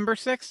December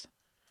 6th?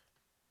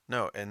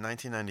 No, in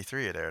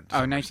 1993 it aired.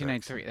 Oh,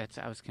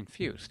 1993. I was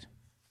confused.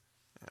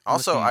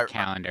 Also,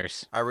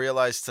 calendars. I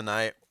realized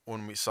tonight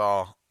when we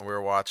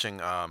were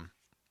watching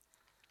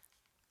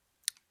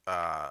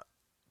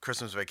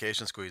Christmas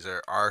Vacation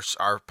Squeezer, our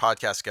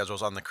podcast schedule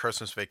is on the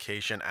Christmas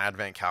Vacation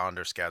Advent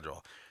Calendar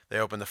schedule. They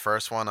open the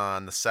first one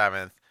on the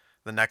 7th,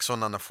 the next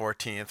one on the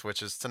 14th,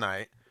 which is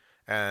tonight,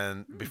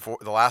 and before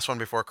the last one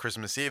before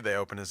Christmas Eve they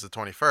open is the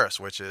 21st,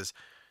 which is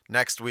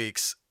next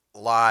week's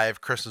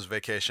live Christmas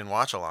Vacation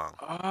watch along.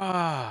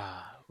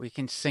 We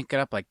can sync it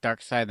up like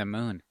Dark Side of the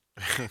Moon.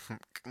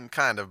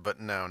 Kind of,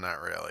 but no,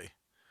 not really.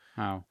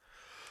 Oh.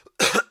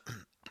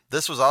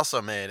 This was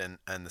also made in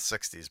the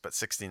 60s, but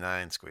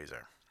 69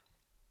 Squeezer.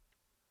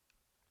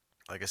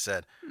 Like I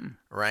said,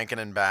 Rankin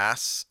and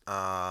Bass.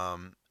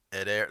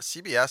 It aired.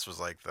 CBS was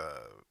like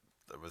the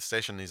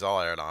station these all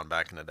aired on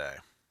back in the day.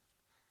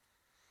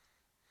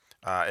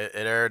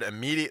 It aired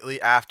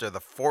immediately after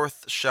the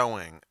 4th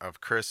showing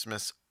of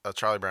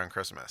Charlie Brown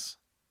Christmas.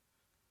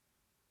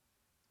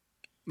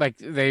 Like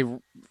they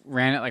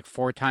ran it like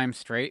 4 times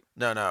straight?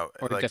 No,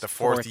 or like just the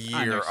fourth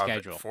year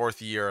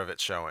of it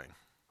showing.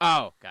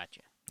 Oh, gotcha.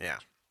 Yeah.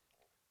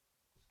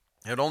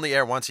 It would only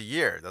air once a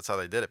year. That's how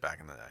they did it back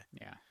in the day.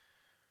 Yeah.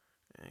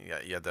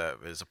 You had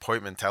it was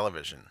appointment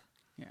television.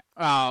 Yeah.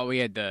 Oh, we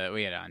had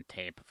it on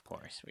tape, of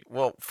course.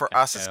 For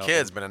us as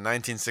kids, but in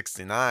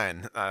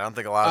 1969, I don't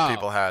think a lot of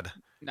people had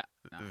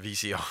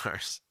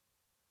VCRs.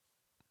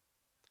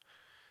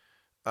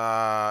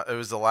 It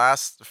was the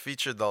last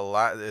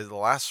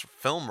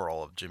film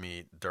role of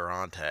Jimmy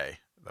Durante,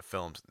 the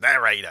film's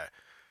narrator.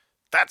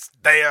 That's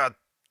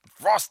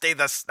Frosty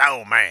the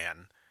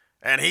Snowman,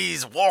 and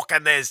he's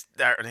walking this.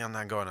 I'm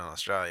not going on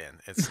Australian.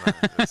 It's not.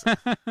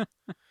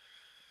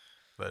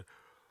 But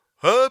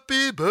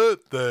happy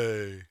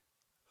birthday!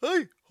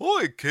 Hey,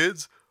 hi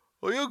kids.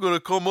 Are you gonna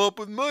come up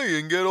with me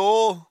and get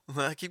all?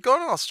 I keep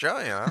going to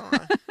Australian. I don't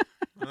know.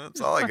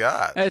 That's all I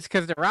got. It's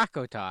because the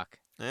Rocco talk.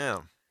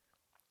 Yeah.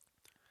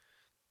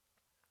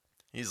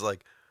 He's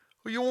like,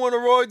 well, you want to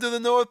ride to the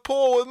North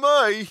Pole with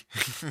me?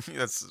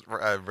 That's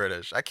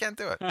British. I can't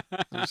do it.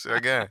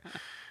 Again,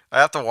 I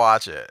have to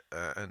watch it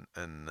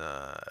and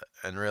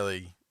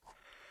really,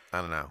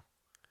 I don't know.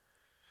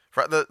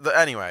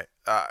 Anyway,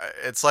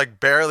 it's like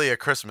barely a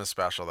Christmas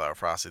special though.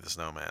 Frosty the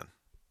Snowman,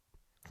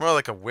 more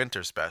like a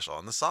winter special,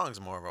 and the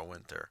song's more of a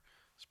winter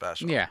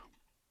special. Yeah,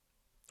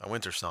 a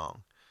winter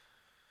song,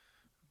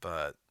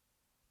 but.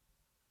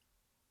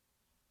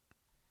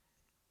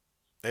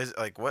 Is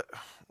like what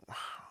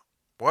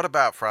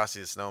about Frosty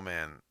the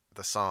Snowman,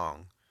 the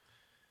song?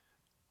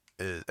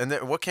 And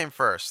then what came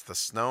first, the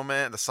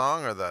snowman, the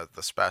song, or the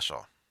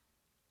special?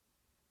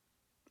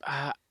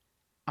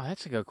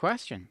 That's a good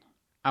question.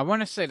 I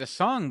want to say the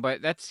song,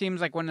 but that seems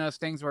like one of those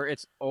things where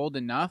it's old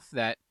enough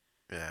that,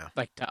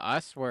 like to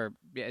us, where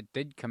it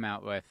did come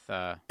out with.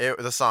 The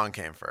song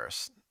came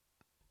first.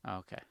 Oh,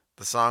 okay.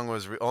 The song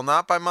was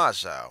not by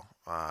much though.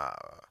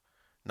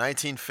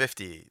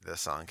 1950, the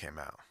song came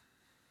out.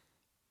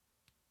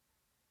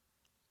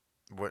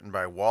 Written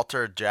by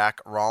Walter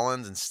Jack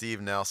Rollins and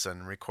Steve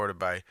Nelson,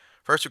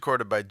 first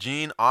recorded by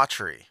Gene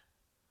Autry.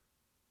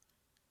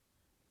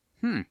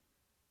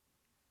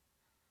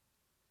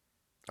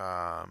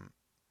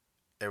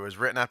 It was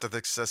written after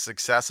the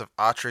success of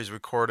Autry's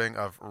recording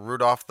of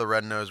Rudolph the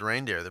Red-Nosed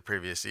Reindeer the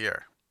previous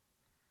year.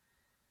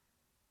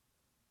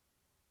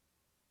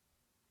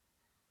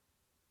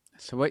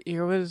 So what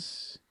year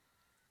was?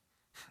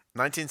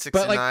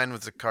 1969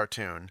 was a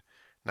cartoon.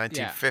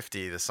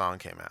 1950, the song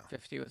came out.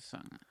 50 was the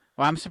song.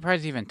 Well, I'm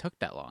surprised it even took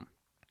that long.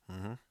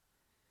 Mm-hmm.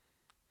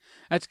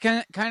 That's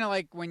kind of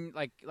like when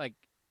like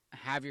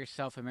Have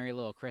Yourself a Merry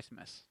Little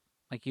Christmas.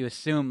 Like you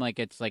assume like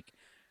it's like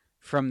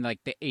from like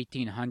the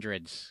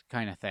 1800s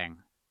kind of thing,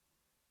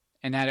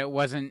 and that it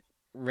wasn't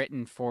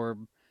written for,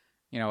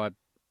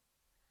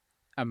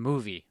 a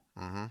movie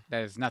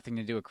that has nothing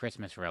to do with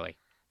Christmas really.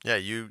 Yeah,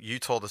 you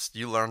told us,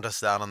 you learned us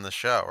that on the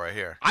show right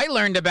here. I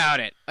learned about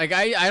it. Like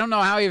I don't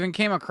know how I even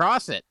came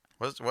across it.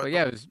 What? But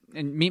yeah, it was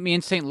Meet Me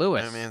in St.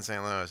 Louis. Meet Me in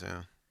St. Louis,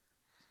 yeah.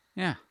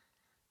 Yeah.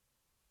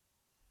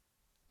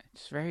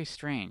 It's very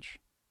strange.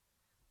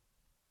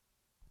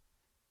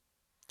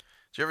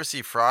 Did you ever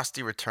see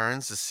Frosty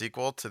Returns, the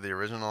sequel to the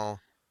original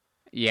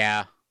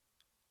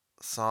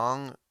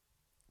song?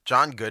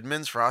 John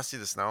Goodman's Frosty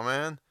the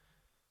Snowman?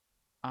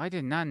 I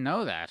did not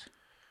know that.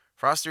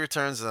 Frosty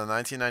Returns is a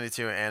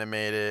 1992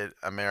 animated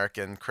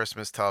American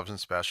Christmas television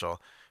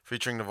special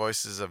featuring the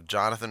voices of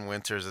Jonathan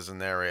Winters as a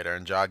narrator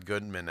and John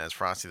Goodman as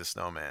Frosty the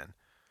Snowman.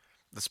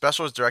 The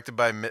special was directed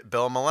by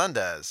Bill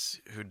Melendez,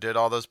 who did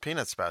all those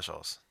Peanut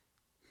specials.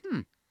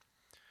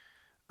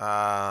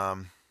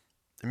 The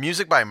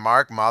music by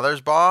Mark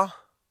Mothersbaugh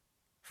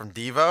from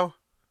Devo.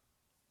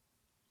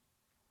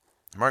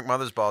 Mark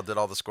Mothersbaugh did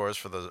all the scores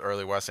for the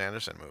early Wes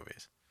Anderson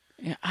movies.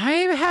 Yeah, I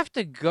have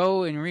to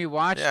go and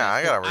rewatch it. Yeah,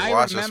 I gotta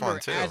rewatch this one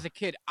too. As a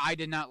kid, I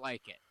did not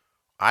like it.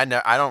 I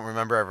don't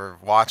remember ever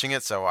watching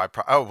it, so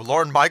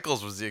Lorne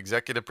Michaels was the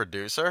executive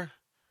producer?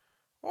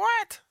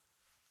 What?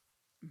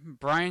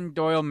 Brian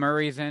Doyle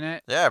Murray's in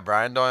it. Yeah,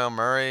 Brian Doyle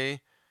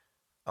Murray,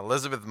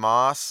 Elizabeth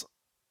Moss.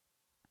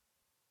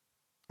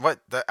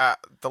 What?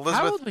 Elizabeth?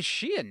 How old was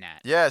she in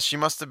that? Yeah, she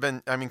must have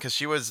been, because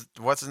she was,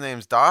 what's his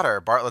name's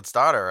daughter? Bartlett's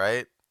daughter,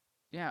 right?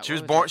 Yeah. She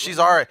was born, she's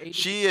alright.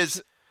 She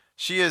is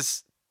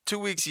 2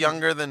 weeks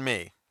younger than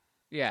me.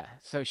 Yeah,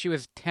 so she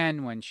was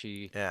 10 when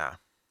she... Yeah.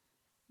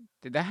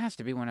 That has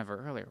to be one of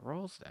her earlier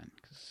roles then.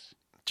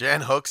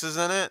 Jan Hooks is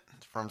in it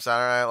from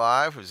Saturday Night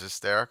Live, who's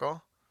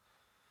hysterical.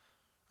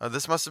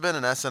 This must have been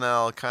an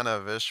SNL kind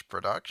of ish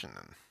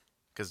production,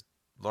 because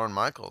Lorne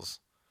Michaels.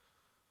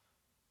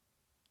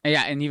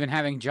 Yeah, and even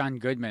having John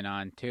Goodman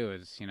on too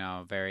is,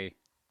 very...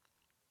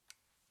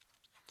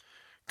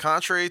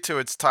 Contrary to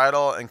its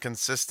title and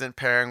consistent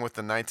pairing with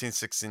the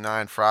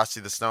 1969 Frosty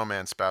the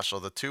Snowman special,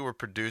 the two were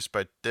produced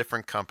by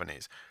different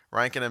companies.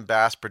 Rankin and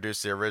Bass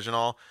produced the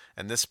original,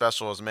 and this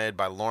special was made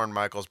by Lorne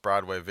Michaels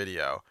Broadway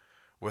Video,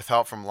 with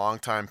help from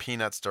longtime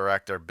Peanuts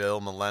director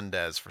Bill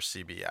Melendez for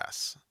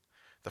CBS.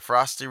 The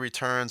Frosty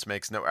Returns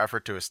makes no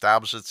effort to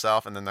establish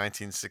itself in the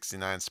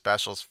 1969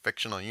 special's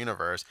fictional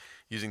universe,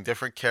 using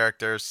different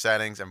characters,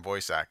 settings, and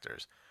voice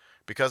actors.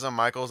 Because of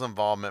Michaels'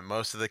 involvement,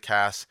 most of the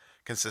cast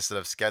consisted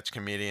of sketch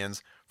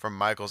comedians from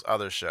Michaels'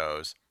 other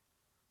shows.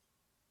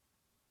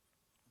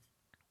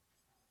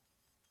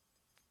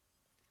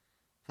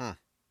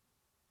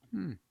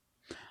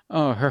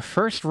 Oh, her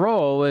first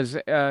role was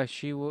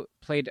she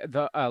played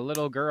the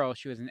little girl.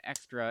 She was an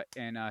extra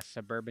in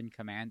Suburban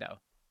Commando.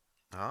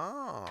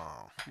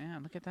 Oh. Yeah,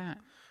 look at that.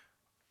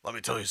 Let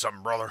me tell you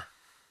something, brother.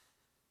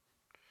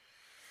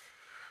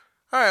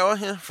 All right, well,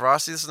 yeah,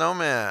 Frosty the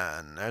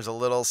Snowman. There's a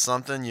little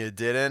something you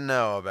didn't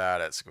know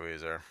about it,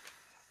 Squeezer.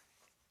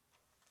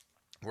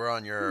 We're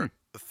on your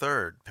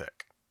third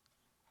pick.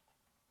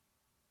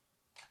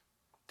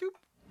 Doop.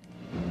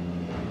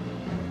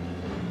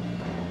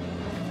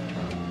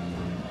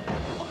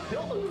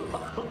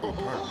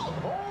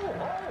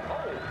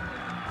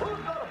 Who's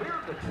got a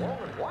beard that's long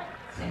and white?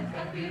 Santa's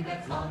got a beard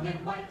that's long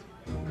and white.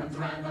 Comes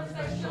around on a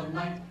special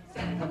night.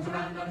 Santa comes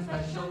around on a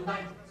special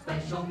night.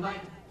 Special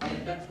night,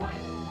 beard that's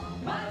white.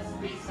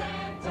 Must be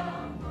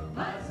Santa.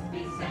 Must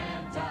be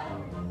Santa.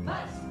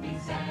 Must be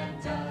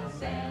Santa.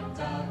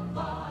 Santa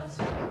Claus.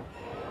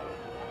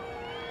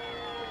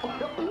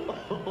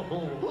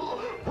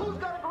 Who's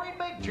got a great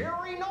big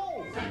cherry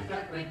nose? Santa's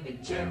got a great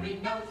big cherry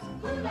nose.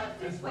 Who laughs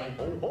this way?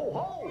 Ho, ho,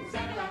 ho.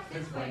 Santa laughs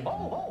this way. Ho,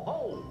 ho, ho.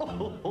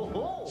 Ho, ho,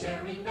 ho.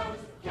 Cherry nose,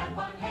 cap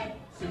on head,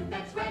 suit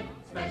that's red,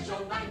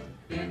 special night,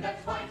 beard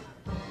that's white.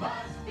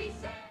 Must be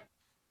Santa.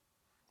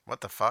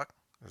 What the fuck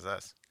is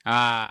this?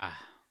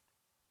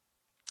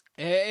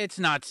 It's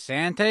not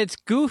Santa, it's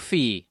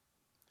Goofy.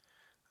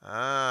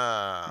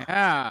 Ah.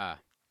 Yeah.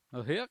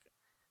 Well,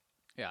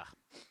 yeah.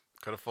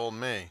 Could have fooled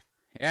me.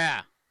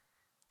 Yeah.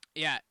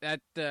 Yeah,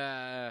 that,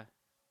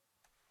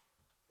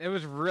 it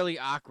was really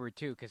awkward,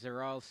 too, because they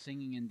were all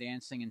singing and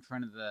dancing in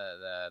front of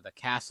the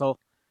castle,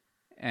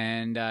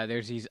 and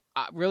there's these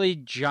really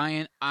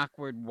giant,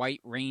 awkward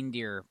white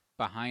reindeer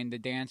behind the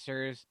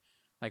dancers,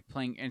 like,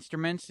 playing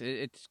instruments.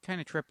 It's kind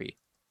of trippy.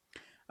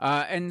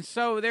 And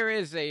so there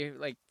is a,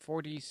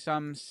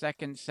 40-some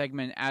second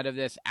segment out of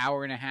this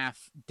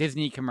hour-and-a-half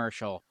Disney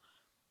commercial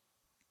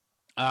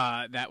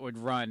that would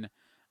run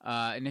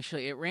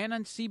Initially, it ran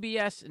on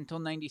CBS until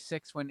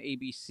 '96 when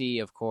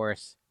ABC, of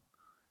course,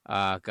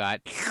 got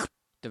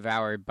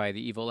devoured by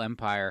the evil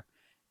empire,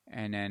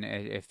 and then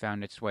it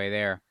found its way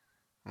there.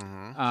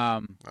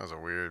 Mm-hmm. That was a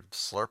weird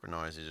slurping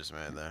noise you just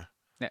made there.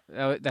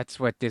 That's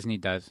what Disney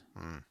does.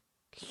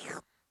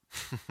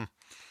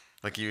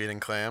 Like you eating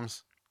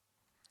clams?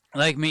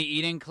 Like me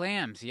eating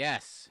clams,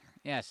 yes.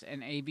 Yes,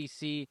 and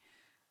ABC,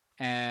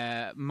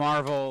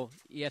 Marvel,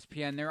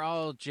 ESPN, they're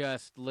all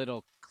just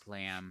little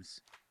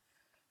clams.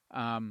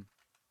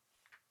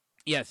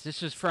 Yes,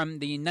 this is from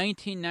the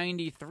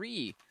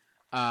 1993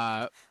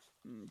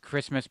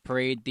 Christmas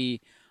parade. The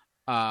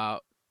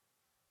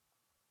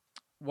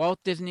Walt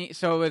Disney.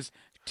 So it was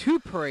two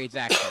parades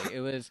actually.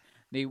 It was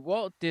the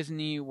Walt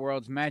Disney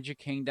World's Magic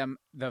Kingdom,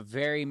 the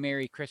Very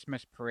Merry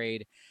Christmas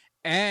Parade,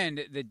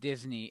 and the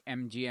Disney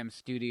MGM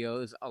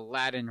Studios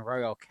Aladdin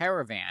Royal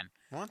Caravan.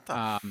 What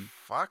the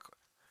fuck?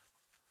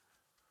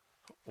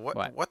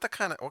 What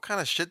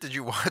kind of shit did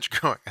you watch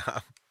growing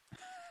up?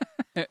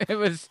 It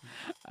was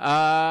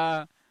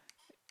live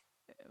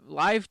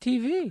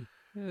TV.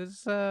 It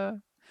was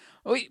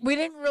we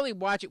didn't really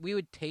watch it. We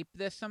would tape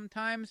this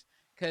sometimes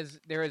because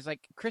there was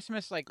like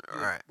Christmas, like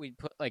we'd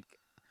put like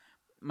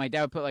my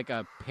dad would put like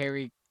a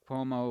Perry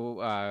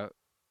Como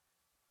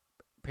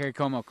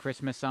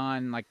Christmas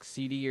on like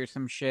CD or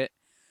some shit.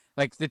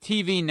 Like the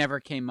TV never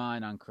came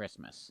on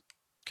Christmas.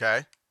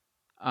 Okay.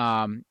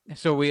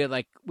 So we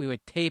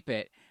would tape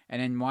it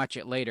and then watch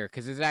it later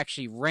because it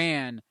actually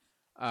ran.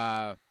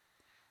 And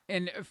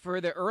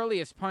for the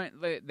earliest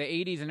point, the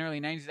 80s and early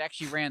 90s, it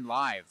actually ran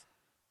live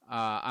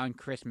on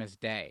Christmas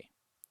Day.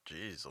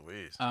 Jeez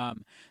Louise.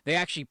 They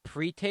actually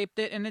pre-taped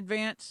it in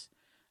advance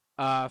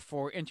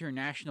for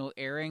international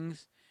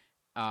airings,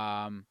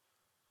 and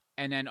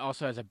then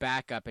also as a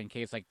backup in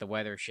case like the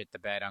weather shit the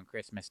bed on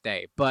Christmas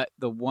Day. But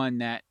the one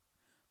that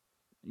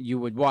you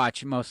would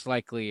watch most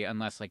likely,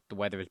 unless like the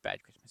weather was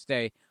bad Christmas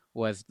Day,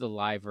 was the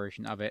live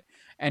version of it.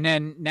 And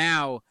then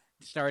now,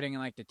 starting in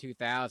like the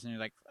 2000s, you're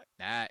like, fuck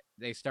that.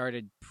 They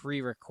started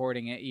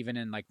pre-recording it even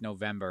in like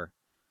November.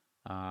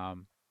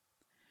 And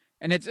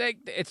it's like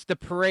it's the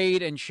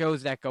parade and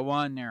shows that go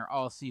on there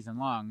all season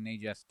long. They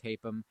just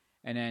tape them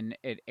and then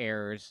it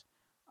airs.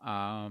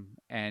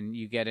 And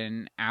you get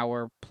an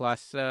hour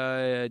plus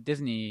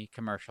Disney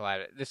commercial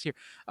at it. This year,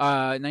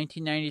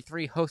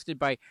 1993, hosted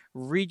by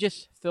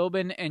Regis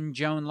Philbin and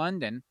Joan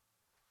London.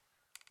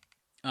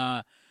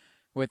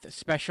 With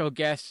special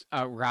guest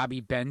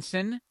Robbie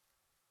Benson.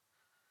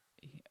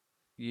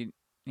 He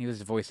was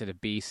the voice of the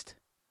Beast.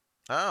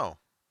 Oh.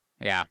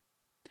 Yeah.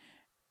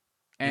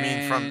 You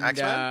mean from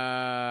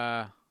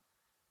X-Men?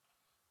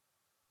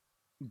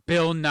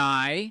 Bill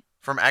Nye.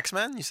 From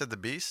X-Men? You said the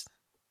Beast?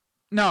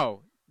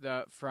 No,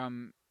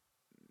 from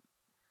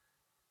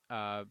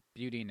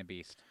Beauty and the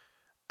Beast.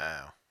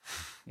 Oh.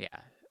 Yeah,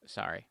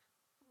 sorry.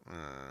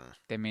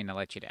 Didn't mean to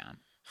let you down.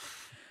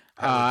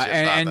 I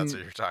legit thought that's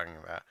what you're talking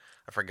about.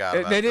 I forgot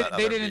about that.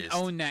 They didn't Beast.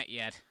 own that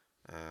yet.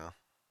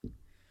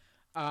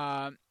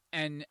 Yeah.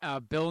 And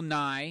Bill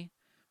Nye,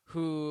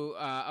 who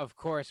of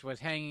course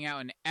was hanging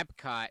out in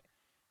Epcot,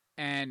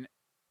 and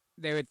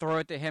they would throw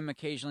it to him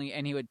occasionally,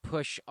 and he would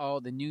push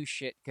all the new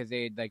shit because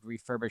they had like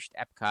refurbished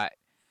Epcot.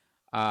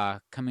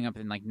 Coming up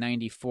in like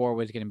 '94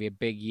 was going to be a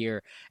big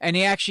year, and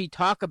he actually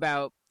talk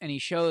about and he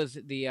shows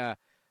the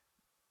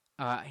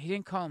he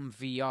didn't call them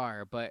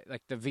VR, but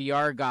like the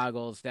VR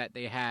goggles that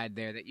they had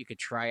there that you could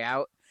try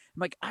out.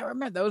 I'm like, I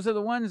remember those are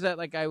the ones that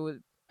like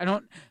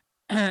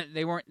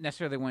they weren't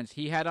necessarily the ones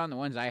he had on. The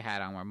ones I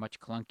had on were much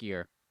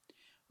clunkier.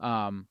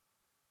 And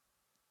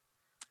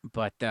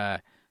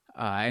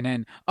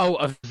then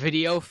a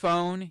video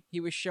phone he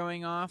was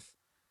showing off.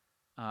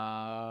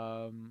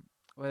 An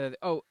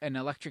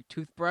electric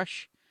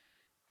toothbrush.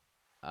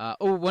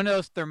 One of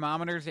those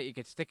thermometers that you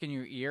could stick in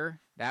your ear.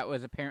 That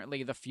was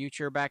apparently the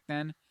future back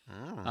then.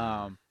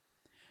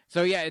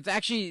 So yeah, it's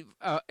actually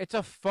it's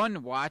a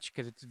fun watch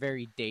because it's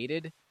very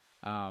dated.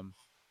 A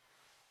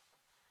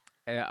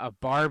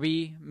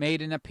Barbie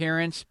made an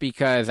appearance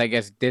because I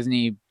guess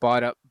Disney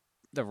bought up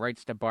the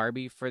rights to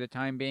Barbie for the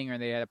time being, or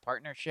they had a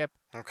partnership.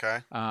 Okay.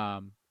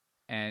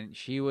 And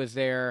she was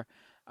there,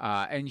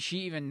 and she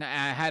even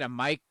had a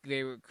mic.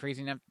 They were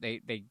crazy enough.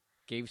 They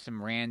gave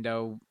some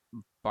rando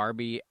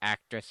Barbie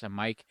actress a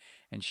mic,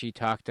 and she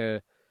talked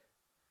to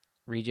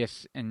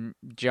Regis and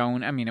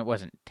Joan. I mean, it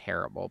wasn't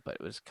terrible, but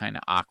it was kind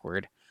of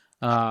awkward.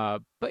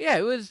 But yeah,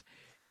 it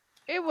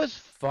was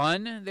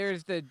fun.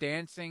 There's the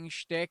dancing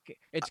shtick.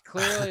 It's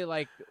clearly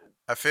like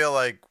I feel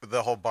like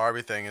the whole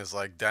Barbie thing is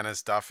like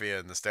Dennis Duffy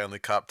and the Stanley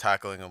Cup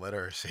tackling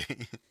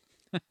illiteracy.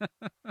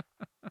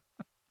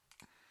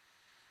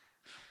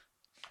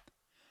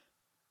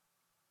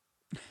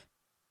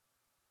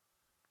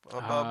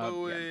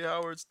 Booey,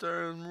 Howard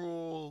Stern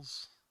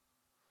rules.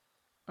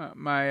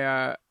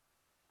 My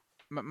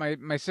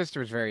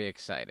sister was very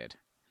excited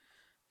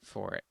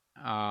for it.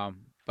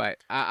 But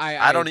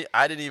I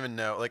didn't even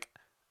know. Like,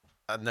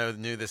 I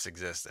knew this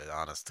existed.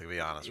 To be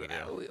honest with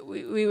you,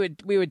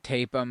 we would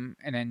tape them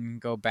and then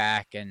go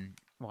back and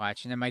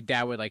watch, and then my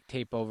dad would like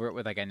tape over it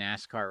with like a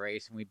NASCAR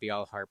race, and we'd be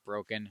all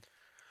heartbroken.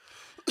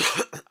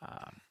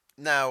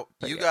 Now,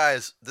 you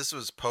guys, this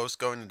was post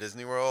going to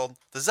Disney World.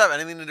 Does this have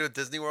anything to do with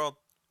Disney World?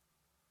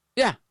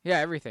 Yeah,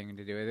 everything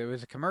to do with it. It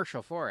was a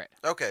commercial for it.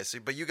 Okay, so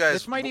but you guys,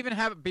 this might even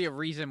be a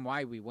reason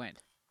why we went.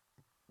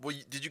 Well,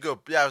 did you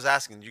go? Yeah, I was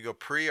asking. Did you go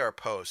pre or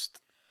post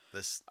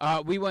this?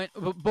 We went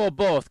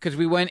both because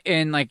we went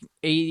in like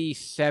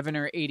 87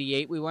 or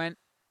 88. We went,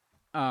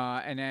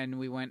 and then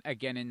we went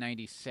again in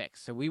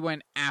 96. So we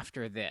went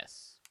after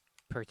this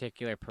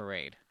particular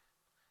parade.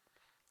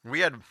 We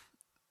had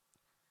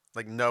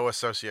like no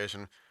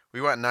association.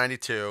 We went in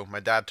 92. My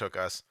dad took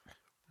us.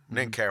 We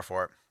didn't care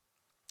for it.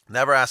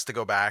 Never asked to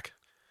go back.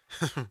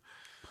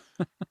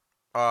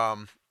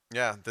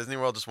 Yeah, Disney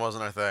World just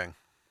wasn't our thing.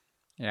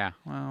 Yeah,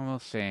 well, we'll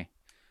see.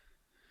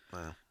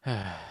 Well,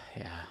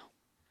 yeah.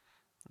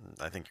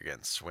 I think you're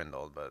getting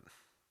swindled, but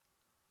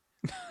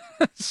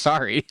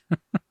sorry.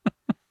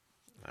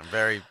 I'm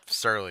very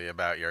surly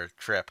about your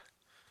trip.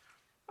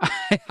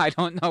 I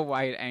don't know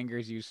why it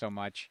angers you so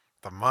much.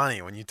 The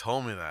money, when you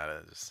told me that,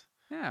 it just...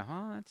 Yeah,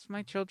 well, that's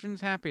my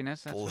children's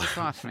happiness. That's what it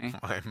cost me.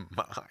 My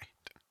mind.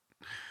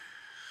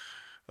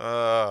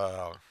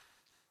 Oh,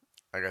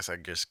 I guess I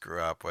just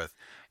grew up with.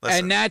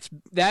 Listen. And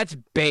that's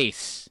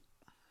base.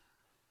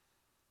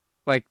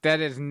 Like that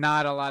is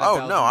not a lot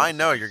of. Oh no, I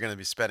know you're going to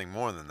be spending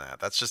more than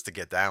that. That's just to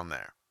get down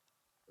there.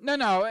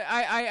 No,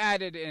 I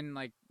added in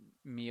like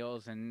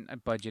meals and I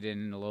budgeted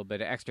in a little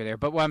bit of extra there.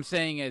 But what I'm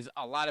saying is,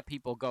 a lot of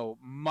people go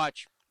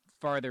much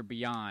farther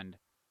beyond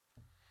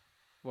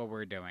what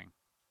we're doing.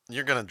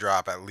 You're going to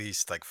drop at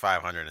least like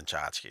 500 in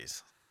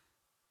tchotchkes.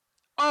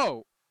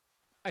 Oh,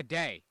 a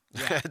day.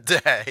 Yeah. A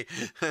day.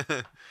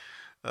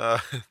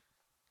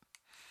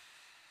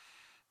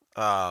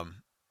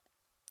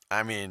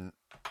 I mean,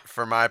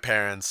 for my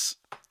parents,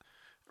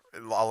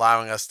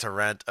 allowing us to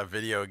rent a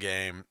video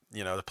game,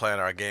 to play on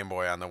our Game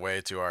Boy on the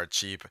way to our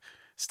cheap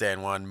Stay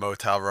in One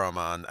motel room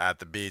at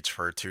the beach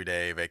for a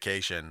 2-day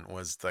vacation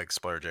was like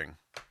splurging.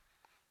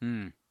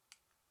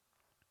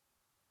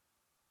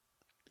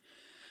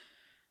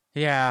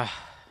 Yeah,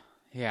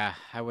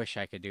 I wish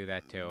I could do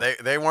that too.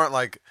 They weren't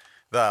like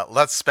the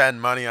let's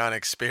spend money on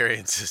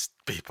experiences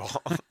people,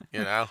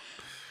 They're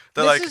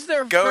like,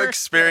 go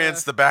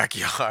experience the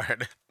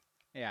backyard.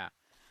 Yeah.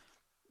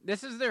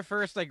 This is their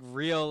first like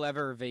real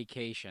ever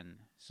vacation.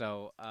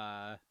 So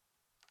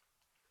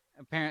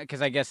apparently,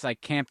 because I guess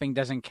like camping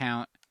doesn't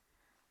count,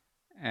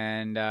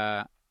 and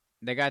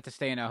they got to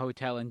stay in a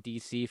hotel in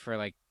DC for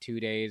like 2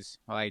 days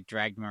while I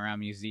dragged them around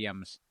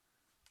museums.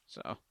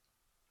 So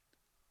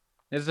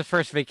this is the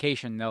first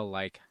vacation they'll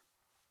like.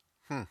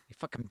 You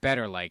fucking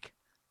better like.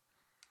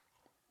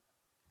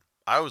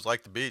 I always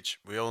liked the beach.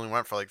 We only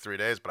went for like 3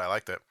 days, but I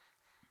liked it.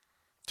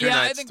 2 nights,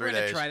 nights, I think 3 we're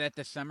gonna days. try that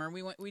this summer.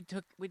 We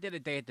did a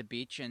day at the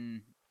beach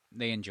and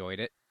they enjoyed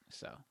it.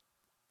 So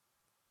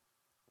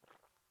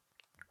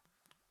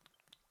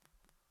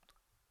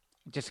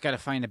just gotta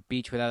find a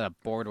beach without a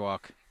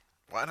boardwalk.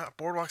 Why not?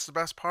 Boardwalk's the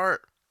best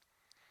part.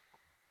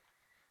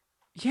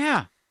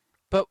 Yeah,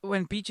 but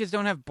when beaches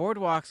don't have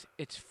boardwalks,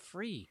 it's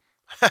free.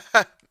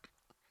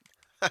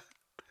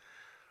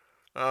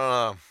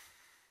 All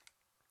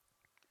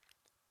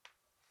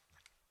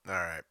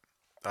right.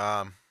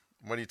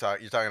 What are you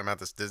talking? You talking about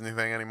this Disney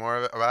thing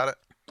anymore about it?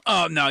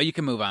 Oh no, you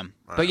can move on.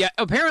 All But right. yeah,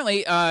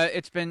 apparently,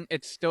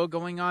 it's still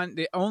going on.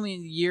 The only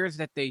years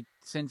that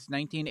since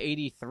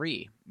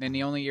 1983, and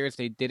the only years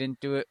they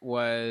didn't do it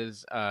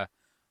was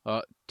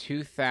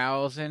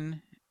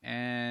 2000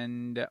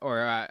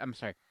 I'm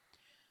sorry,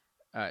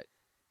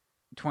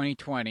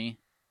 2020,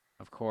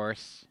 of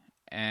course,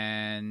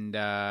 and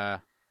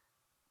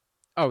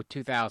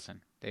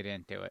 2000 they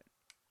didn't do it.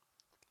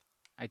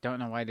 I don't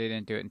know why they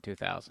didn't do it in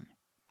 2000.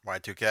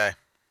 Y2K.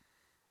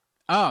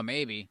 Oh,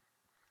 maybe.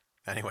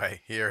 Anyway,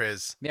 here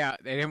is Yeah,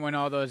 they didn't want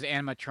all those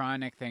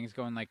animatronic things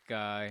going like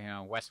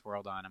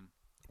Westworld on them.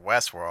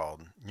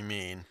 Westworld. You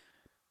mean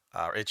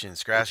Itchy and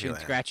Scratchy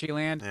Land? Scratchy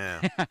Land.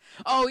 Yeah.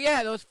 Oh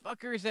yeah, those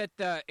fuckers at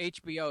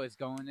HBO is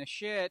going to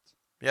shit.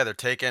 Yeah, they're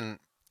taking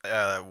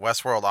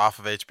Westworld off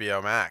of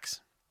HBO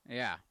Max.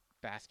 Yeah,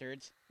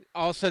 bastards.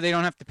 Also, they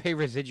don't have to pay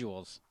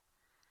residuals.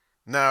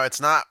 No, it's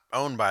not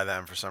owned by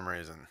them for some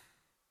reason.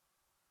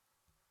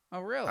 Oh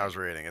really? I was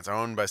reading. It's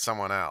owned by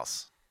someone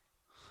else.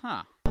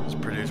 Huh. It was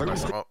produced by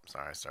some... Oh,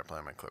 sorry, I started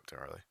playing my clip too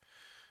early.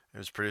 It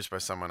was produced by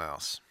someone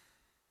else.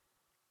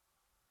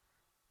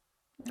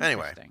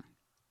 Anyway, Interesting.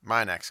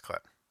 my next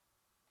clip.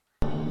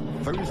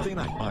 Thursday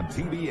night on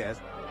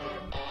TBS.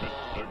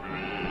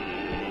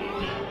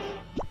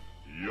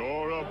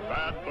 You're a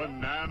bad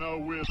banana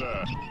with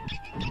a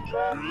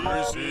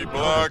greasy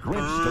black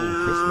Grinch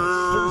Stole Christmas.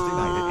 Thursday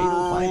night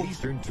at 8:05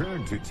 Eastern.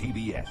 Turn to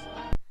TBS.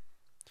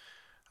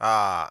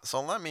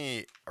 So let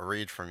me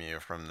read from you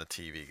from the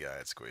TV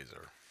Guide,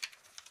 Squeezer.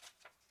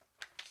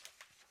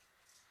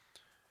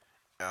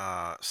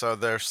 So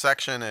their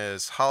section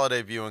is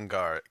Holiday Viewing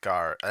Guide.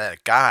 I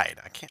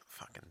can't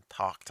fucking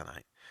talk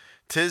tonight.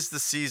 'Tis the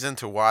season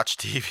to watch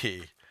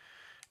TV.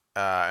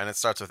 And it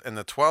starts with, in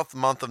the 12th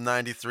month of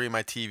 93,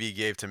 my TV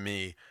gave to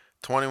me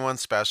 21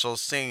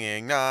 specials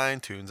singing, 9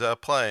 tunes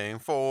of playing,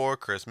 4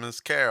 Christmas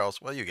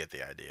carols. Well, you get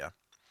the idea.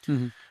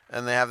 Mm-hmm.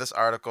 And they have this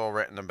article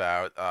written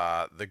about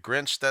the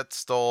Grinch that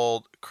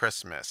stole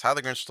Christmas. How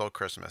the Grinch stole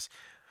Christmas.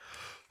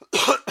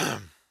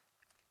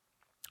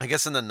 I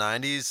guess in the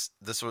 90s,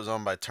 this was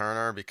owned by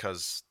Turner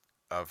because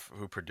of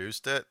who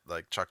produced it,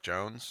 like Chuck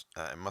Jones.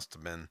 It must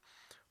have been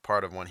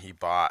part of when he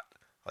bought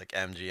like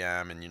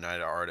MGM and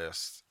United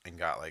Artists and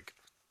got like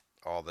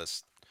all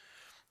this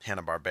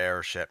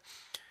Hanna-Barbera shit.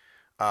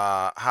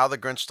 How the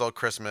Grinch Stole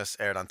Christmas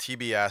aired on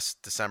TBS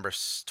December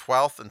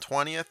 12th and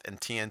 20th and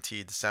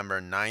TNT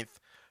December 9th,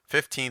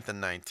 15th,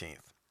 and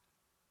 19th.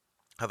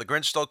 How the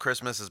Grinch Stole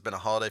Christmas has been a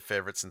holiday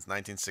favorite since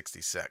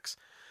 1966,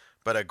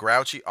 but a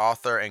grouchy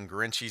author and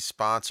Grinchy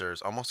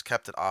sponsors almost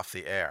kept it off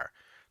the air.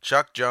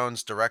 Chuck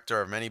Jones,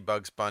 director of many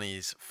Bugs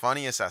Bunny's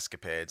funniest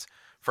escapades,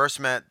 first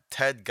met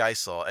Ted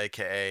Geisel,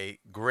 a.k.a.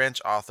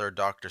 Grinch author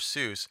Dr.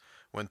 Seuss,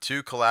 when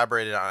two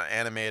collaborated on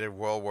animated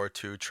World War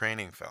II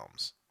training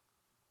films.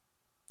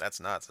 That's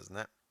nuts, isn't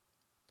it?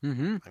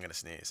 Mm-hmm. I'm going to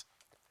sneeze.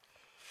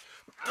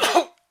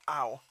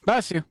 Ow.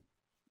 Bless you.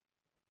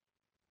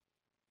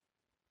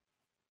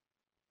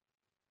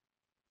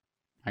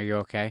 Are you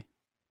okay?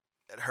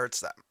 It hurts,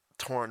 that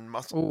torn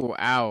muscle. Ooh,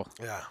 ow.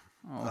 Yeah.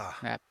 Oh,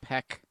 that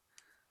peck.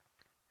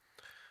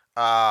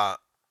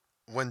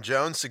 When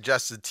Jones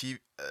suggested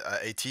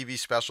a TV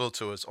special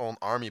to his own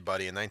army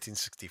buddy in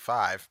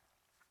 1965,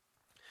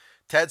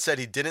 Ted said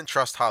he didn't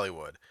trust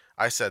Hollywood.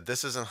 I said,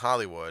 this isn't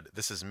Hollywood,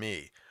 this is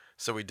me.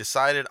 So we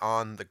decided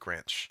on The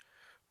Grinch.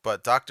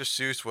 But Dr.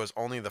 Seuss was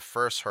only the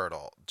first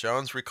hurdle.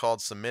 Jones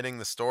recalled submitting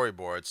the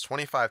storyboards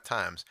 25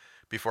 times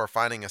before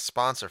finding a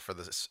sponsor for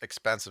this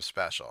expensive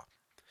special.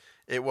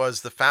 It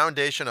was the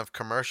foundation of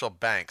commercial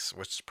banks,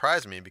 which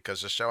surprised me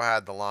because the show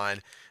had the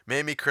line,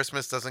 "Maybe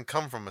Christmas doesn't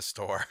come from a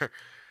store."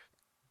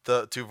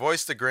 To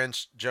voice the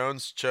Grinch,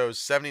 Jones chose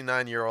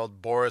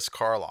 79-year-old Boris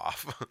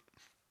Karloff.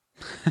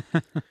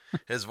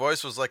 His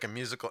voice was like a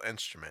musical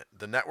instrument.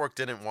 The network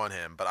didn't want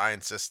him, but I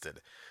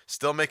insisted.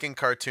 Still making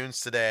cartoons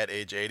today at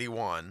age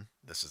 81.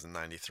 This is in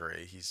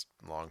 93. He's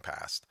long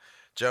past.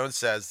 Jones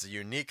says the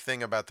unique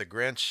thing about the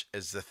Grinch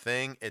is the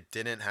thing it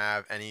didn't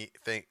have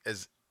anything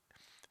is.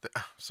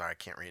 Sorry, I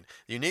can't read.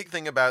 The unique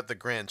thing about the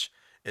Grinch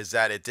is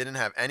that it didn't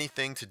have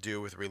anything to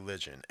do with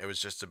religion. It was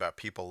just about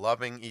people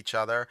loving each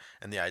other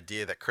and the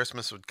idea that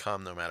Christmas would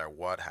come no matter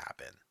what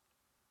happened.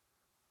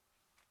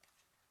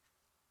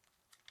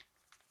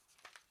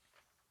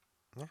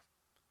 Yeah.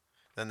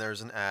 Then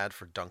there's an ad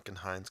for Duncan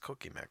Hines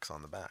Cookie Mix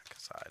on the back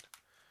side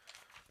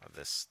of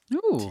this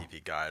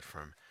TV guide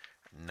from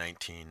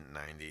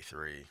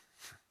 1993.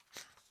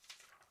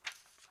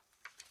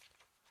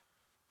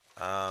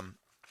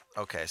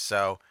 Okay,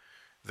 so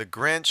The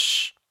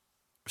Grinch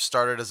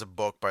started as a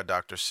book by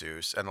Dr.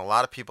 Seuss, and a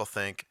lot of people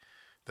think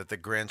that The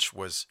Grinch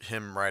was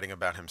him writing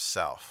about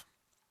himself.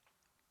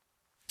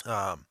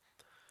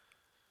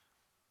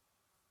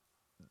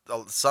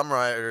 Some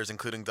writers,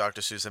 including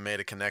Dr. Seuss, have made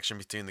a connection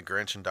between The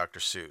Grinch and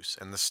Dr. Seuss.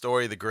 In the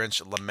story, the Grinch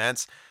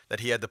laments that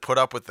he had to put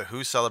up with the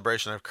Who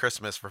celebration of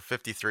Christmas for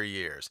 53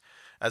 years.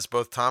 As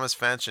both Thomas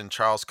Finch and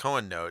Charles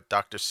Cohen note,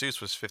 Dr. Seuss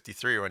was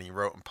 53 when he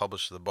wrote and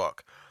published the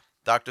book.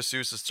 Dr.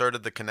 Seuss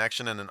asserted the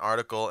connection in an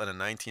article in a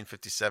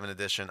 1957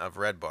 edition of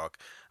Redbook.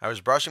 I was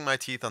brushing my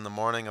teeth on the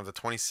morning of the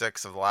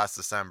 26th of last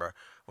December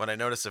when I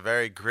noticed a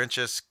very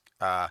Grinchish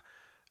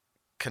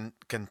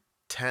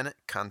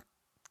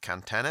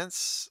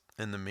countenance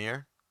in the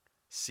mirror.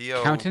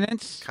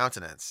 Countenance?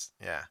 Countenance.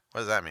 Yeah.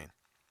 What does that mean?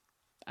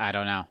 I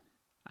don't know.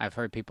 I've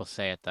heard people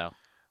say it, though.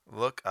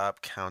 Look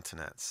up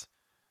countenance.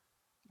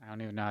 I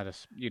don't even know how to...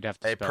 You'd have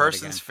to spell A it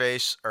person's again.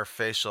 face or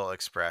facial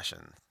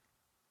expression.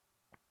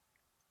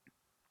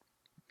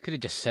 Could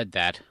have just said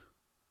that.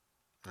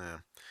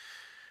 Yeah.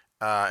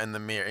 In the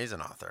mirror. He's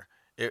an author.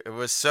 It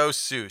was so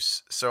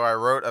Seuss. So I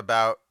wrote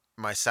about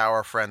my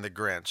sour friend the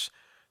Grinch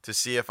to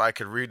see if I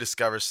could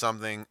rediscover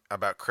something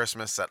about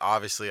Christmas that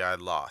obviously I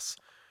had lost.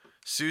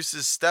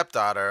 Seuss's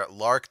stepdaughter,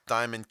 Lark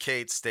Diamond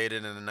Kate,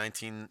 stated in a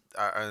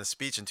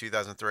speech in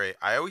 2003,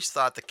 I always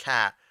thought the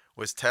cat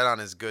was Ted on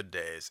his good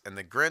days, and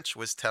the Grinch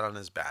was Ted on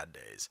his bad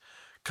days.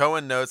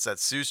 Cohen notes that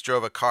Seuss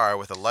drove a car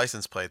with a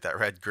license plate that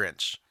read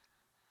Grinch.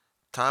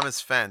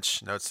 Thomas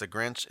Finch notes the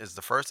Grinch is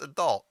the first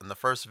adult and the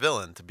first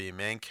villain to be a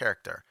main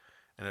character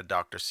in a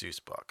Dr.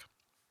 Seuss book.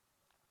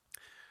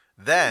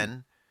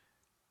 Then,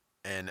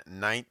 in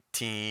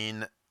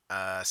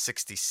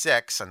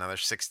 1966, another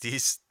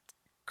 60s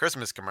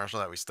Christmas commercial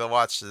that we still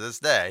watch to this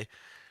day,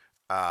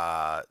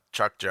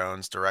 Chuck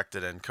Jones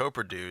directed and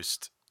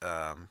co-produced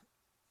The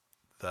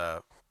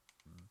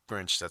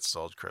Grinch That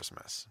Stole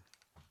Christmas.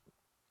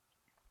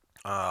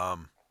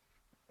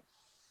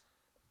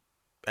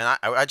 And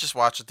I just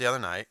watched it the other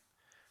night,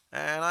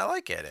 and I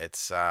like it.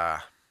 It's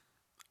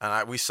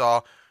we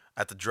saw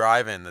at the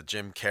drive-in the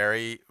Jim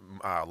Carrey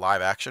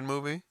live action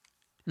movie,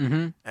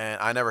 and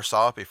I never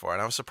saw it before,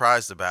 and I was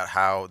surprised about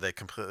how they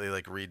completely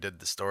like redid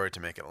the story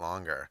to make it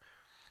longer.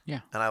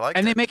 Yeah, and I like.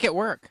 And they make it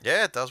work.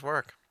 Yeah, it does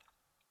work.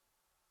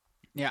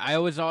 Yeah,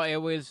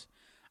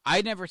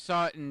 I never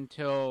saw it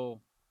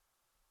until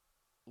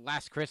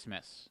last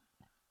Christmas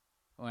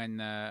when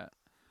the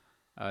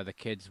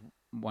kids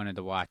wanted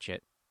to watch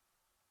it.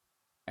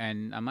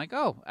 And I'm like,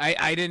 oh,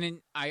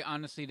 I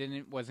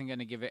honestly wasn't going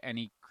to give it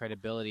any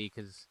credibility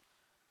because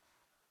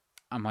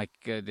I'm like,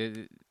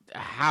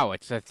 how?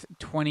 It's a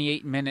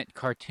 28-minute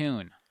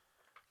cartoon.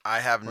 I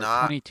have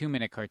not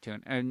 22-minute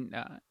cartoon. And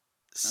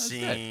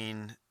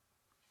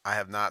I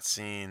have not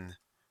seen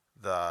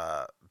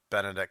the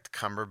Benedict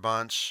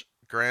Cumberbatch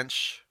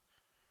Grinch,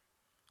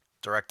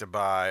 directed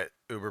by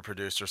Uber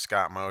producer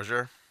Scott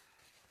Mosier.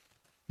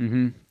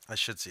 Mm-hmm. I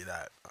should see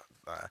that,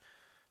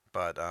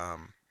 but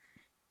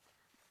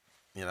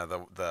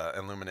the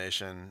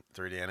Illumination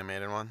 3D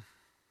animated one.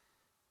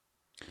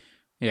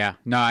 Yeah,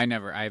 no, I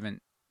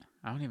haven't.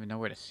 I don't even know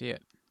where to see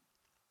it.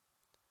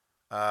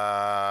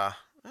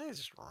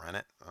 Just rent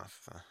it.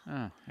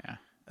 Oh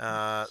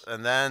yeah.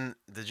 And then,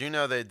 did you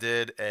know they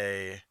did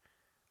a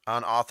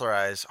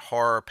unauthorized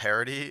horror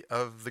parody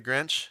of The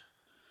Grinch?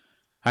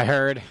 I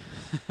heard.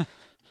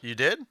 You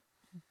did?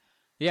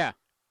 Yeah.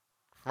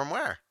 From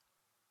where?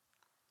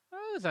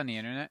 Oh, it was on the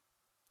internet.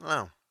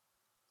 Oh.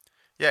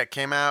 Yeah, it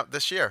came out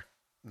this year.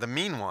 The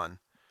Mean One.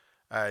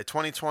 A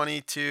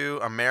 2022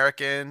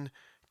 American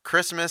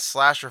Christmas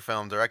slasher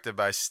film directed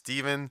by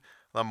Stephen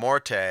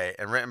LaMorte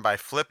and written by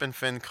Flip and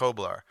Finn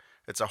Kobler.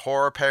 It's a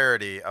horror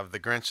parody of The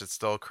Grinch That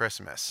Stole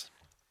Christmas.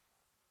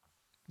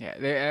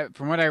 Yeah,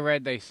 from what I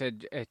read, they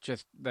said it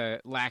just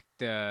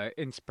lacked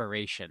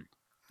inspiration.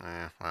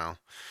 Well,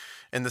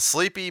 in the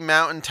sleepy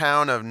mountain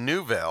town of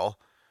Newville,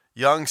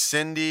 young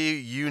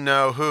Cindy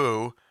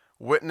You-Know-Who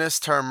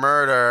witnessed her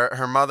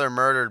mother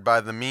murdered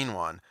by the Mean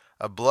One,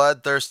 a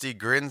bloodthirsty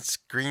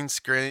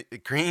green-skinned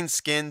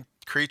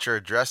creature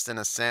dressed in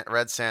a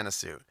red Santa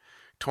suit.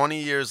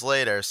 20 years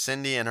later,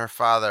 Cindy and her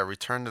father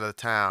return to the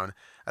town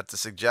at the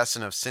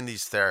suggestion of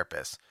Cindy's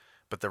therapist,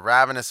 but the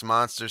ravenous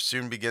monster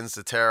soon begins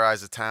to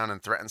terrorize the town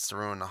and threatens to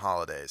ruin the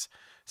holidays.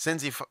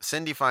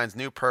 Cindy finds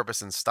new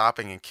purpose in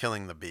stopping and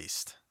killing the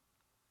beast.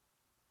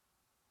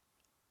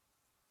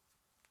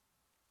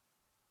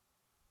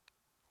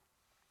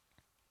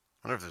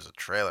 I wonder if there's a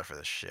trailer for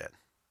this shit.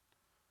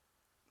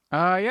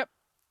 Yep.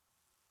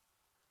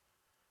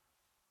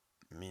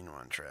 Mean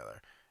One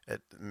trailer.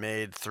 It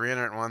made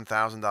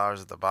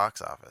 $301,000 at the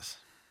box office.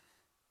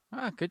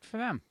 Ah, good for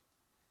them.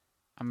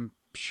 I'm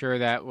sure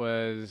that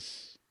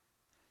was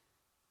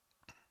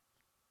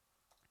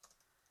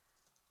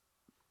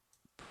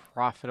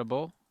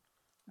profitable.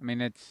 I mean,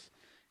 you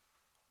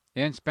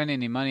didn't spend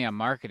any money on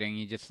marketing.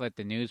 You just let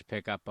the news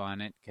pick up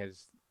on it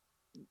because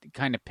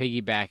kind of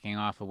piggybacking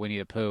off of Winnie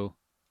the Pooh.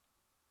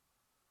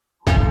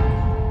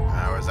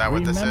 Is that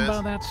what this is?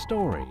 Remember that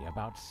story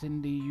about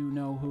Cindy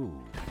You-Know-Who?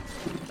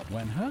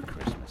 When her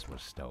Christmas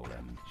was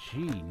stolen, she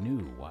knew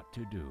what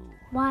to do.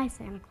 Why,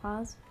 Santa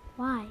Claus?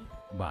 Why?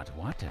 But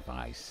what if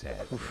I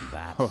said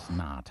that's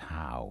not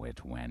how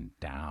it went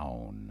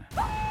down?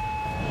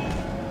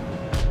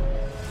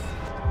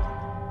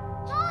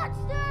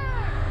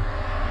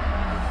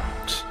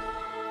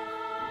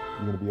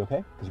 You gonna be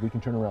okay? Because we can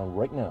turn around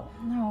right now.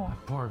 No.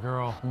 Poor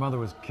girl. Her mother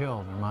was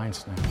killed. Her mind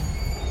snapped.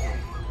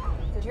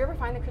 Did you ever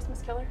find the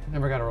Christmas killer?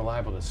 Never got a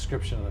reliable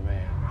description of the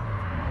man.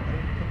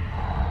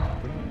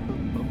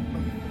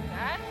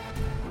 Dad?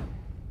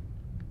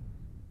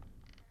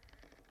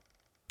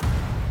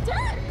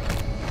 Dad!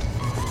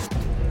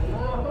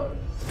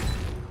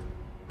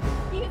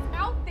 He's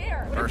out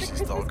there. First he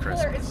stole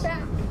Christmas.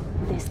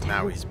 This time,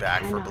 now he's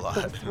back for Go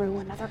blood. through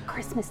another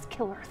Christmas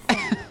killer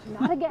thing.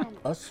 Not again.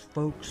 Us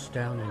folks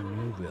down in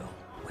Newville,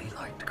 we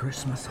liked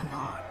Christmas a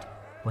lot.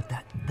 But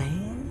that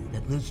thing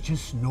that lives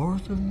just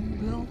north of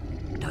Newville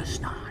does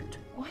not.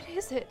 What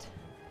is it?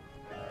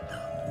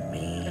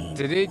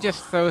 Did he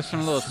just throw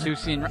some little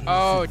Susie in?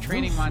 Oh,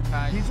 training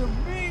montage. He's a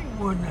mean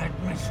one, that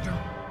mister.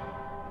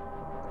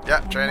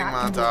 Yep, training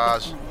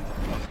montage.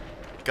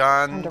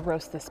 Gun. Time to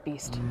roast this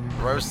beast.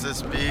 Roast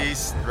this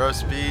beast.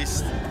 Roast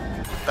beast.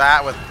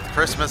 Bat with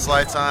Christmas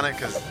lights on it,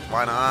 because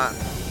why not?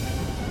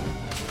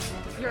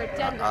 You're a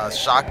dead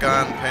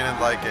shotgun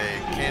painted like a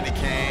candy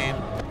cane.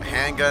 A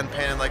handgun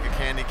painted like a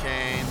candy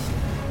cane.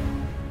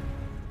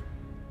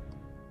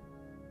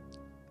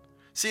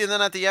 See, and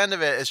then at the end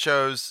of it, it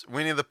shows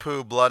Winnie the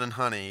Pooh, Blood and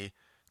Honey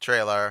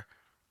trailer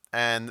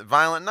and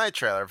Violent Night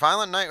trailer.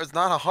 Violent Night was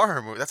not a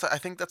horror movie. I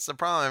think that's the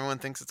problem. Everyone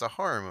thinks it's a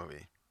horror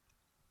movie.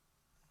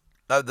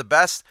 The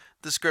best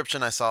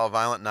description I saw of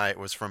Violent Night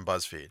was from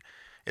BuzzFeed.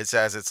 It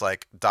says it's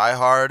like Die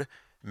Hard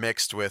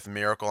mixed with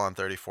Miracle on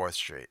 34th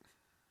Street.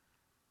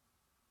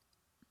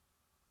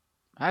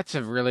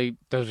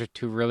 Those are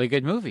two really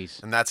good movies.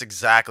 And that's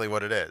exactly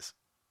what it is.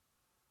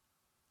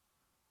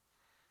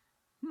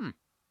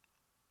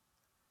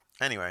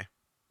 Anyway,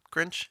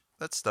 Grinch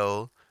That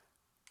Stole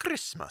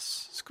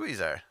Christmas.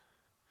 Squeezer.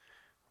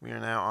 We are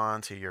now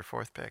on to your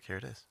fourth pick. Here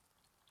it is.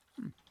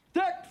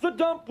 Deck the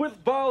dump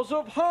with boughs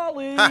of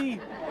holly.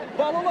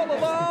 La la la la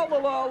la la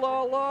la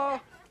la la.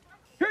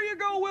 Here you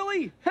go,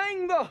 Willie.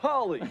 Hang the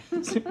holly.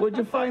 Where'd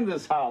you find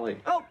this holly?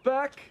 Out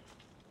back.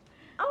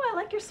 Oh, I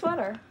like your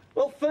sweater.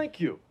 Well, thank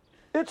you.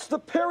 It's the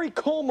Perry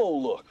Como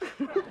look.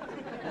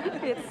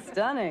 It's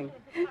stunning.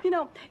 You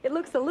know, it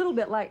looks a little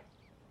bit like...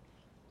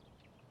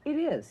 It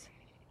is.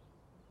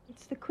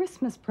 It's the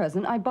Christmas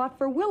present I bought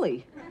for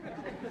Willie.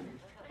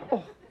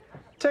 Oh,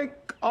 take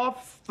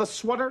off the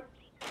sweater.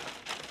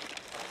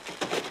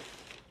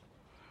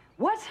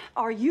 What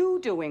are you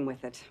doing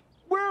with it?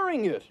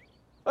 Wearing it.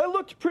 I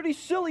looked pretty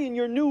silly in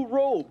your new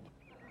robe.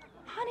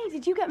 Honey,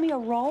 did you get me a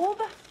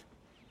robe?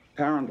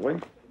 Apparently.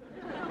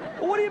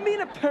 What do you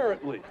mean,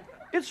 apparently?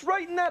 It's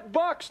right in that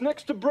box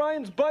next to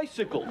Brian's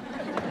bicycle.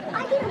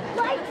 I get a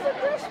bike for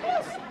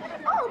Christmas?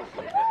 Oh,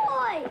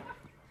 boy!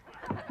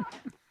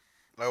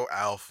 Oh,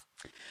 Alf.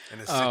 In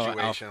his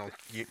situational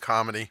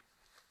comedy.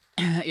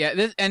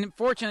 Yeah, and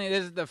fortunately,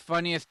 this is the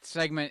funniest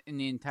segment in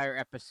the entire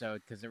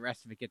episode because the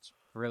rest of it gets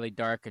really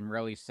dark and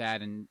really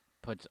sad and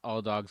puts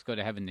All Dogs Go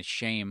to Heaven to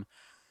shame.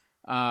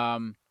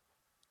 But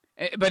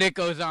it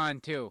goes on,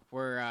 too,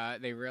 where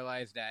they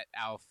realize that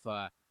Alf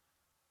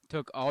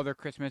took all their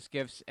Christmas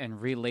gifts and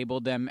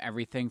relabeled them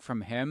everything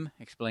from him,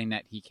 explained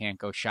that he can't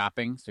go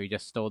shopping, so he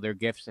just stole their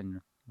gifts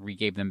and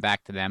re-gave them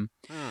back to them.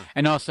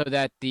 And also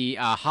that the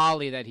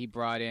holly that he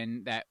brought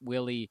in that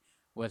Willie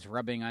was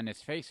rubbing on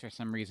his face for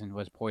some reason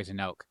was poison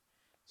oak.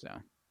 So,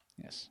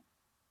 yes,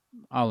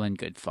 all in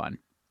good fun.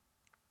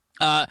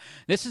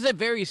 This is a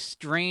very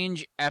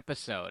strange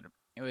episode.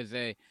 It was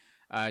a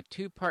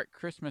two-part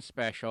Christmas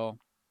special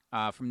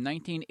from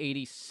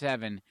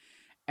 1987,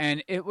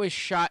 and it was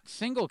shot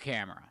single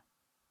camera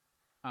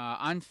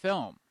on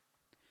film,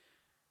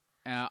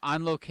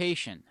 on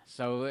location.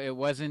 So it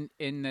wasn't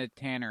in the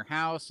Tanner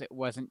house. It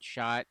wasn't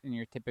shot in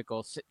your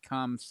typical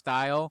sitcom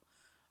style.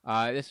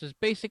 This was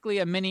basically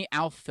a mini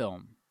Alf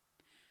film.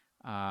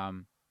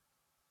 And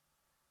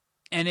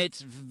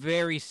it's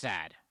very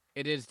sad.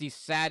 It is the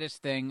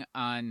saddest thing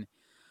on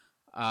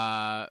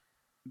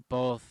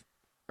both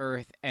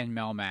Earth and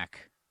Melmac.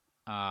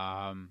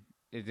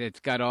 It's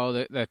got all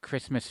the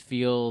Christmas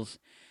feels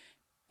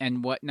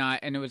and whatnot.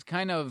 And it was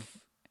kind of...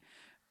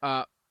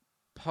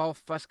 Paul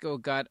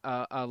Fusco got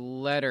a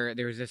letter.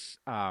 There was this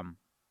a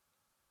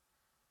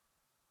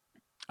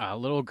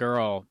little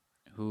girl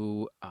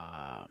who...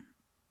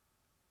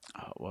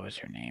 what was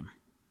her name?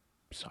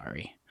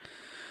 Sorry.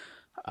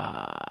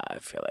 I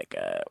feel like...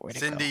 where'd it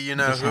Cindy, go? you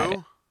know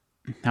who?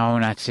 No,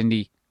 not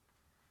Cindy.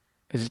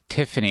 Is it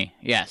Tiffany?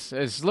 Yes.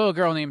 This little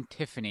girl named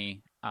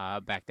Tiffany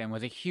back then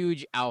was a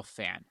huge Alf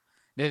fan.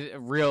 The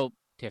real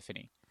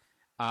Tiffany.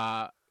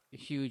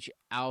 Huge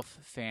Alf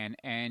fan.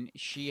 And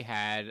she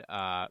had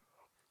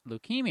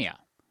leukemia.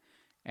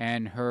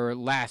 And her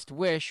last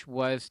wish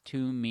was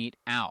to meet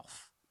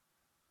Alf.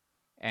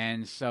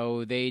 And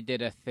so they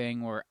did a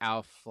thing where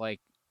Alf,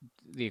 like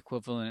the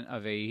equivalent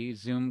of a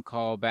Zoom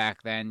call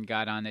back then,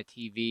 got on the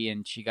TV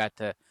and she got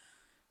to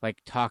like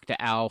talk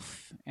to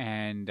Alf,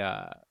 and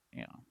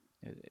you know,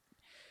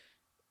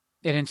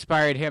 it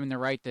inspired him to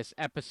write this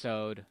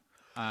episode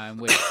in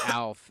which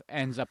Alf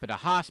ends up at a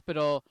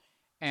hospital,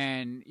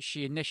 and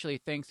she initially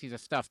thinks he's a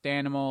stuffed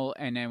animal,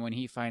 and then when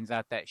he finds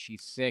out that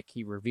she's sick,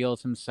 he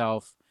reveals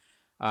himself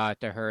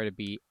to her to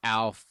be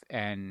Alf,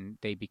 and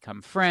they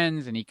become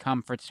friends, and he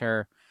comforts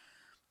her.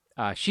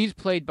 She's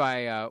played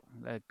by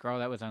that girl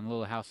that was on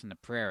Little House on the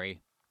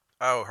Prairie.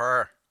 Oh,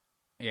 her.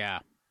 Yeah,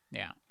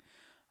 yeah.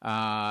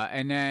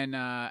 And then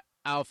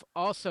Alf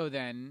also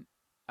then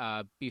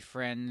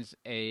befriends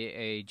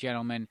a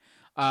gentleman,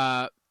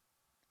 the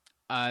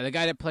guy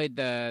that played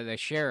the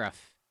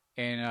sheriff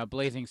in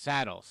Blazing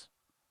Saddles.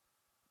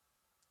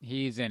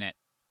 He's in it,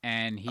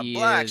 and he a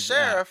black is,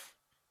 sheriff.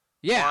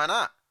 Yeah, why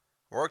not?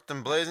 Worked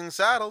in Blazing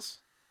Saddles.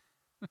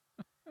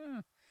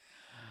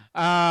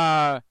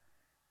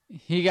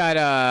 He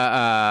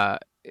got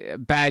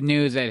bad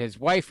news that his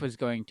wife was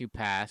going to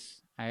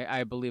pass.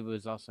 I believe it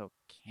was also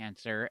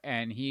cancer,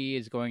 and he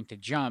is going to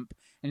jump.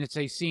 And it's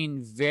a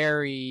scene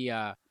very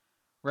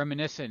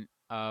reminiscent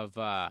of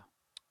what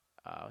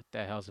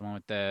the hell's the one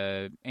with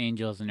the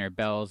angels and their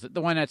bells?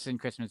 The one that's in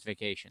Christmas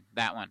Vacation.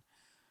 That one.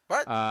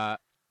 What?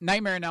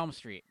 Nightmare on Elm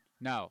Street.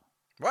 No.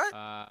 What?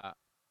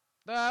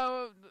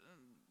 The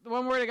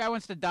one where the guy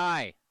wants to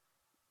die.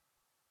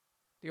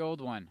 The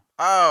old one.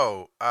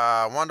 Oh,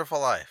 Wonderful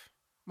Life.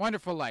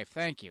 Wonderful Life.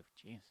 Thank you.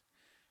 Jeez.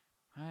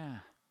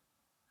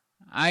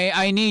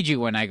 I need you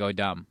when I go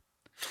dumb.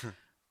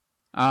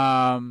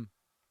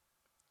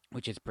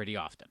 Which is pretty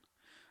often.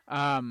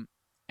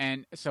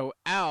 And so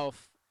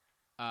Alf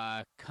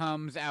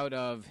comes out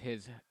of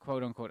his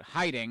quote-unquote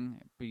hiding,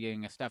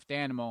 being a stuffed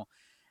animal,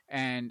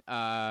 and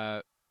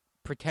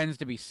pretends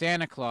to be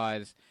Santa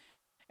Claus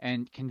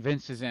and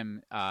convinces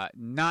him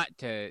not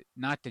to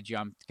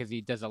jump because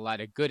he does a lot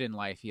of good in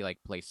life. He like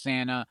plays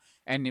Santa,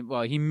 and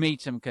well, he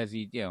meets him because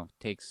he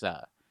takes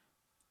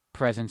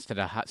presents to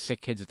the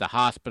sick kids at the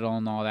hospital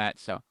and all that.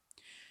 So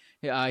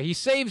he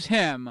saves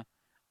him,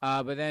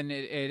 but then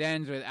it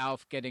ends with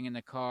Alf getting in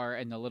the car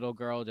and the little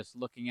girl just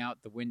looking out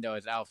the window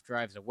as Alf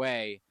drives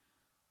away,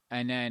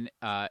 and then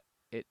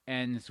it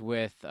ends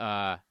with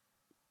a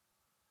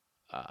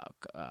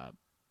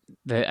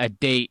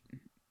date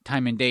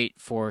time and date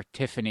for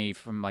Tiffany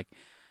from like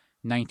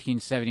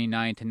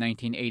 1979 to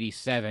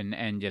 1987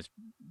 and just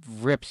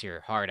rips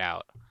your heart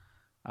out.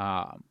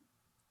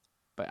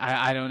 But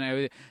I don't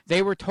know.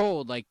 They were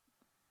told, like,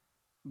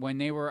 when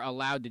they were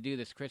allowed to do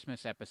this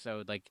Christmas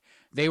episode, like,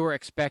 they were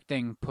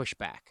expecting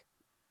pushback.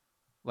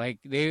 Like,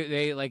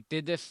 they like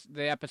did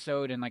the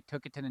episode and like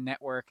took it to the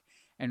network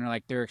and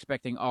like they're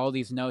expecting all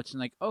these notes and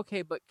like,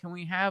 okay, but can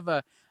we have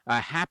a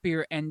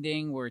happier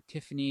ending where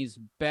Tiffany's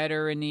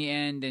better in the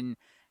end? And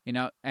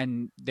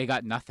and they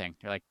got nothing.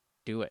 They're like,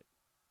 do it,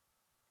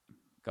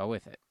 go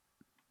with it,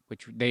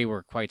 which they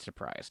were quite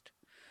surprised.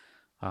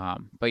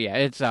 But yeah,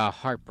 it's a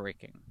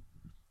heartbreaking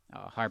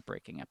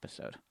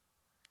episode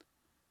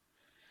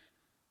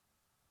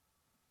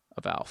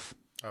of Alf.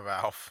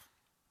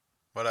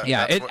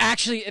 It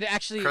actually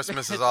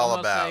Christmas is it's all almost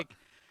about. like,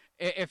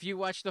 if you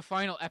watch the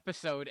final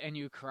episode and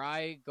you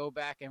cry, go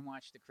back and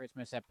watch the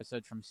Christmas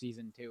episode from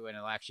season 2, and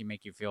it'll actually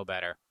make you feel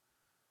better.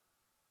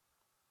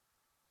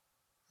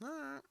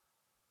 All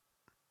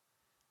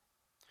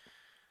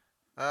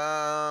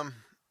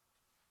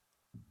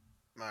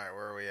right,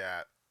 where are we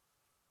at?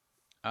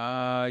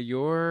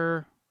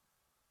 Your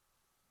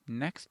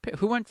next pick.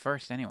 Who went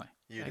first anyway?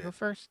 You Did I did. go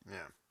first?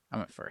 Yeah. I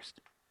went first.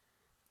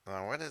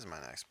 What is my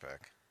next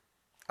pick?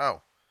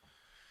 Oh.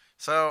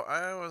 So,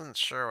 I wasn't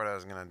sure what I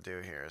was going to do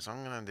here. So,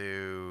 I'm going to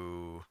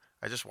do...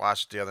 I just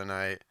watched the other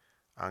night.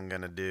 I'm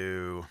going to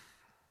do...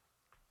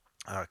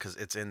 Because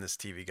it's in this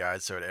TV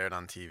guide, so it aired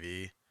on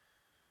TV.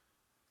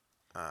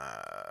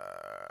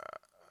 I'll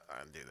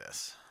do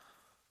this.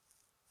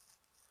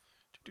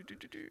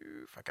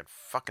 If I could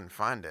fucking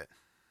find it.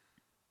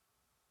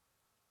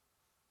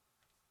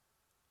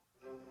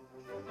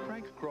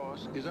 Frank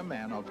Cross is a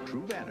man of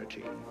true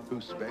vanity,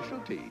 whose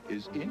specialty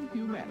is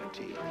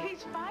inhumanity.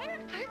 He's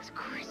fired? It's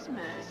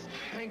Christmas.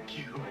 Thank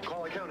you.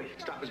 Call the county.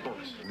 Stop his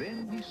bonus.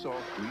 Then he saw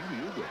 3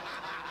 real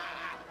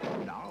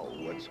ghosts. Now,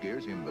 what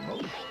scares him the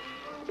most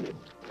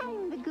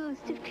I'm the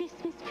ghost of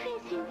Christmas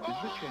present. is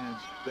the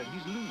chance that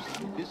he's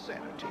losing his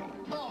sanity.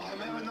 Oh, I'm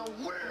having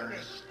nowhere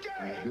to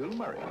stay. Bill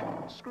Murray,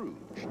 Scrooged,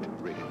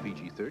 rated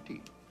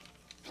PG-13.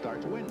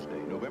 Starts Wednesday,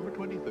 November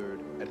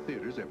 23rd at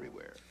theaters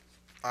everywhere.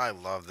 I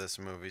love this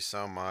movie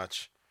so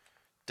much.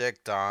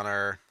 Dick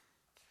Donner.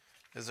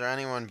 Is there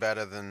anyone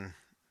better than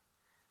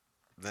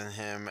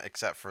him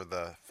except for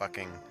the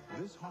fucking...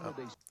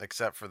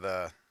 except for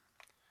the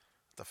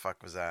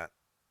fuck was that?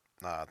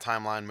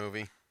 Timeline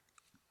movie.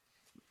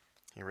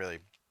 He really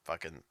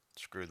fucking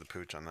screwed the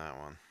pooch on that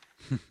one.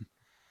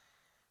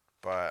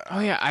 But Oh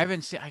yeah, I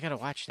haven't seen. I gotta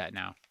watch that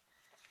now.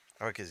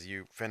 Oh, because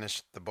you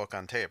finished the book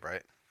on tape,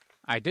 right?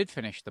 I did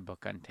finish the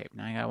book on tape.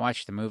 Now I gotta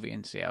watch the movie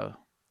and see how.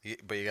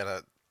 But you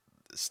gotta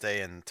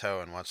stay in tow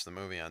and watch the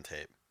movie on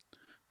tape.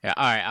 Yeah,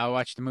 all right. I'll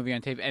watch the movie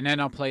on tape, and then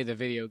I'll play the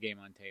video game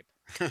on tape.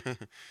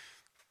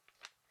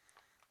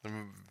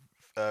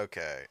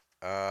 Okay.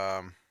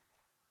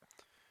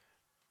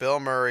 Bill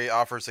Murray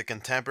offers a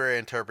contemporary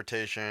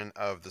interpretation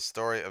of the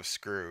story of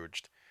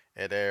Scrooged.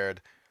 It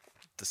aired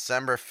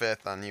December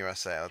 5th on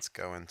USA. Let's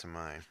go into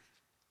mine.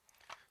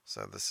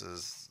 So this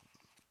is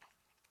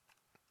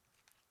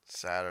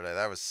Saturday.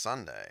 That was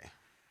Sunday.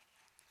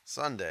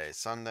 Sunday,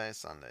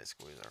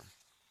 Squeezer.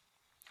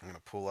 I'm going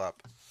to pull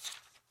up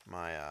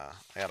my, I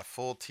got a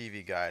full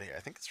TV guide here. I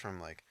think it's from,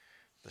 like,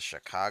 the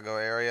Chicago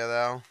area,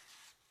 though.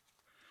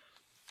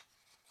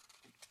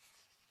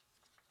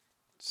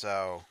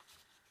 So,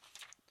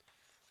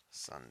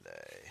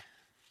 Sunday.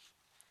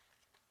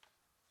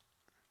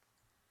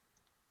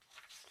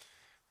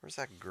 Where's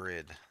that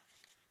grid?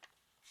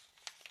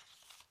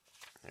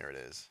 There it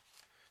is.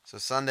 So,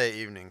 Sunday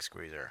evening,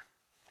 Squeezer.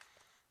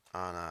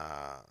 On,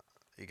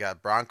 you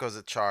got Broncos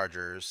at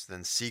Chargers,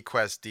 then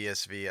Sequest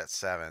DSV at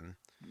 7.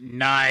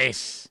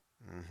 Nice.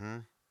 Mm-hmm.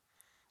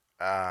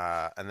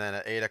 And then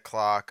at 8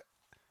 o'clock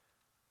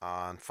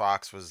on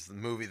Fox was the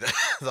movie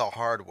The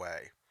Hard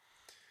Way.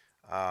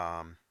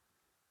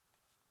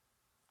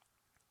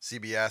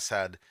 CBS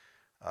had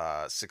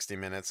 60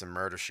 Minutes and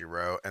Murder, She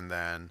Wrote, and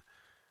then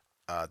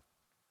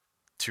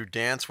To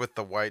Dance with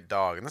the White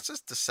Dog. And this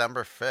is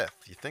December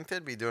 5th. You think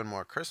they'd be doing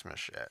more Christmas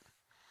shit.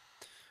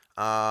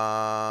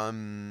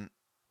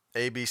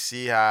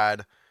 ABC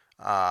had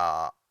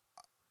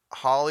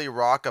Holly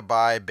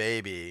Rockabye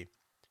Baby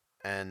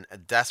and A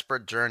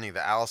Desperate Journey,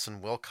 the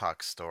Alison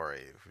Wilcox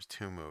story. It was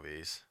 2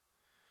 movies.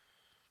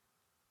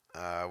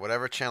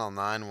 Whatever Channel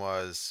 9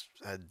 was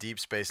had Deep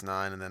Space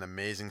Nine and then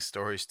Amazing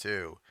Stories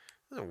 2.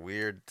 It was a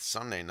weird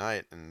Sunday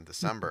night in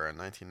December in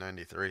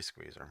 1993,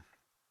 Squeezer.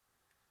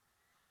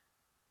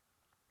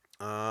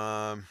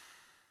 Let's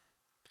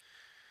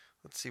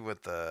see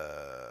what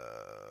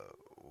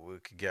we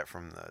could get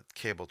from the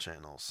cable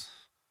channels.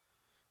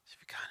 See if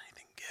we got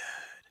anything good.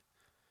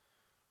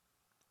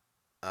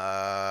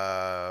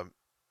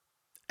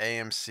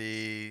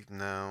 AMC,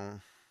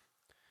 no.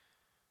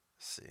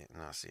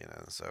 No,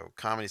 CNN. So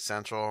Comedy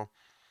Central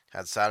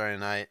had Saturday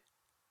night.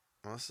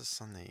 Well, this is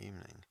Sunday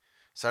evening.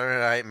 Saturday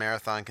Night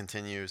Marathon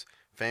continues.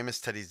 Famous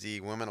Teddy Z,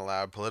 Women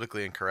Allowed,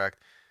 Politically Incorrect,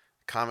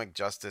 Comic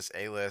Justice,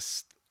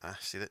 A-List.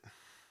 See that?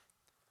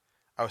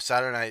 Oh,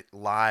 Saturday Night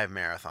Live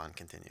Marathon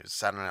continues.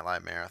 Saturday Night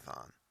Live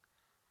Marathon.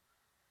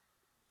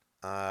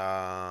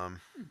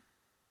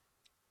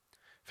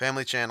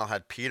 Family Channel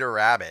had Peter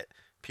Rabbit.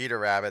 Peter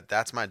Rabbit,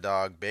 That's My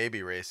Dog,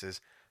 Baby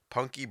Races,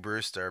 Punky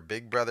Brewster,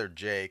 Big Brother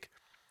Jake.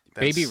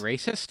 Baby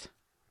Racist?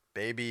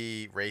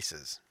 Baby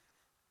Races.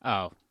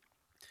 Oh.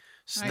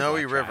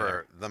 Snowy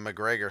River, The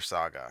McGregor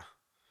Saga.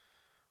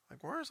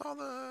 Like, where's all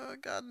the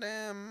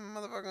goddamn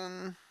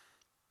motherfucking...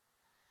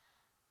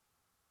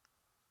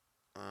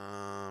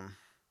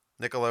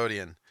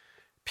 Nickelodeon.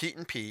 Pete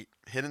and Pete,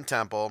 Hidden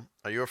Temple,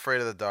 Are You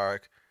Afraid of the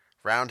Dark,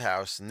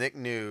 Roundhouse, Nick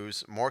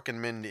News, Mork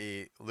and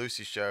Mindy,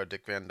 Lucy Show,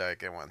 Dick Van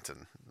Dyke, and went to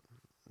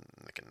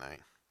Nick at Night.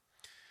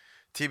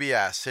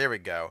 TBS, here we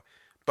go.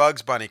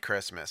 Bugs Bunny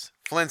Christmas,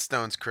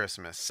 Flintstones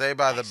Christmas, Saved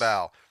by the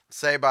Bell,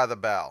 Saved by the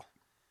Bell.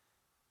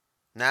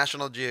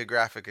 National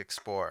Geographic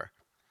Explorer.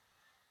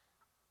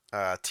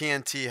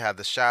 TNT had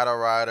the Shadow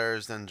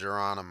Riders and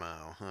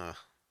Geronimo.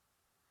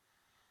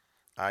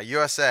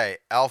 USA,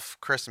 Elf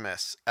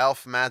Christmas,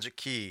 Elf Magic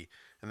Key,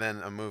 and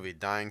then a movie,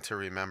 Dying to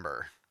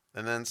Remember.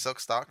 And then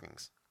Silk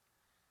Stockings.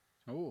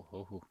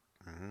 Oh.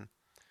 Mm-hmm.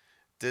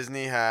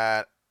 Disney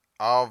had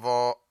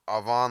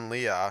Avon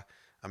Lea,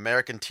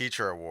 American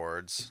Teacher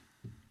Awards.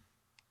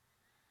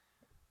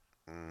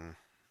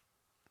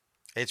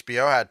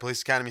 HBO had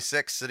Police Academy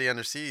 6, City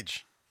Under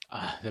Siege.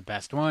 The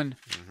best one.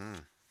 Mm-hmm.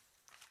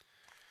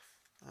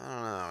 I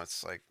don't know.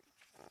 It's like...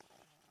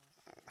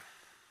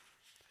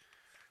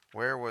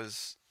 Where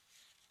was...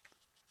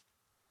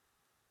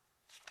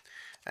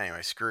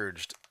 Anyway,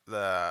 Scrooged.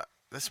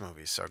 This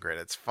movie is so great.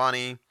 It's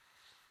funny.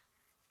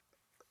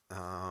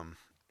 I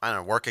don't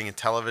know. Working in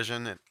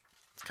television,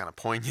 it's kind of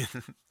poignant.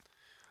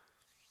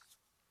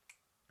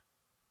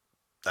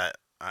 I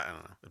don't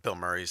know. Bill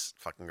Murray's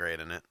fucking great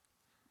in it.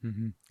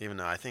 Mm-hmm. Even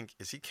though I think,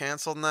 is he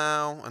canceled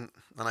now? And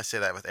I say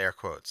that with air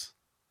quotes.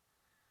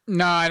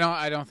 No, I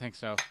don't think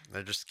so.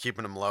 They're just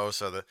keeping him low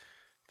so the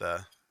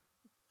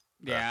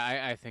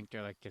yeah, I think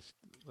they're like, just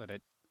let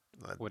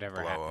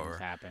whatever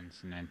happens,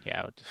 and then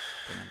we'll just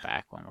bring him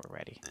back when we're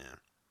ready. Yeah.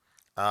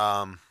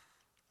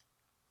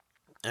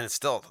 And it's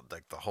still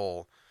like the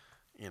whole,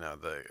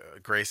 the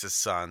Grace's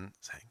son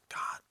saying,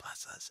 "God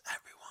bless us,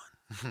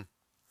 everyone."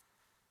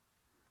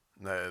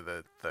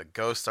 the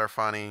ghosts are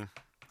funny.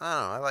 I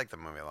don't know. I like the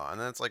movie a lot, and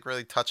then it's like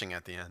really touching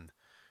at the end,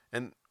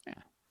 and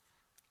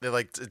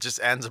it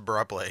just ends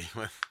abruptly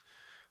with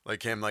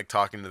like him like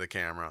talking to the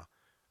camera.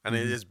 And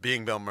it is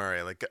being Bill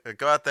Murray. Like,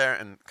 go out there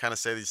and kind of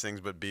say these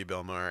things, but be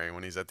Bill Murray.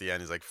 When he's at the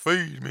end, he's like,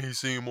 "Feed me,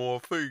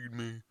 Seymour, feed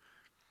me."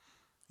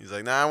 He's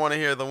like, "Now I want to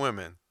hear the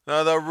women.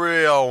 No, the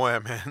real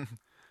women."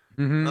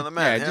 Mm-hmm. No, the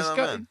men. Yeah, just the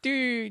go men.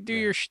 do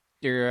your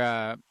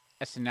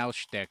SNL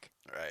shtick.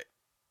 Right.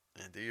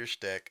 And do your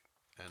shtick.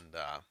 And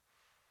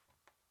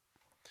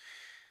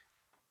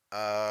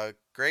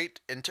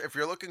great. If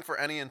you're looking for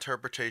any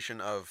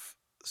interpretation of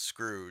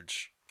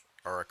Scrooge,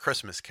 or A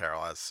Christmas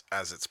Carol, as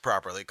it's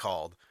properly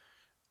called.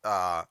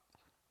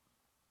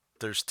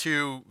 There's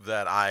two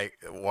that I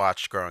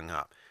watched growing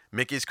up.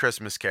 Mickey's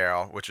Christmas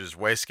Carol, which is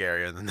way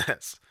scarier than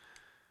this,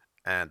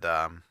 and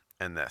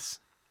this.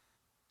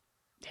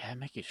 Yeah,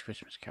 Mickey's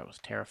Christmas Carol was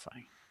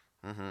terrifying.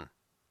 Mm-hmm.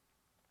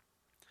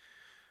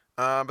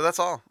 But that's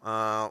all.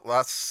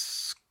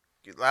 Last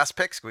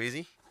pick,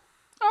 Squeezy.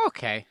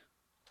 Okay.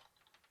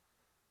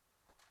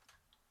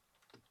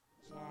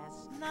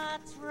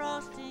 Chestnuts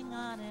roasting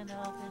on an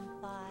open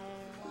fire.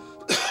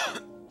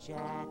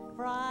 Jack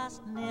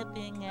Frost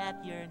nipping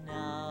at your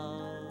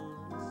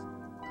nose.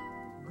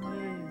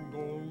 Gling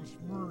gong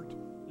smirt,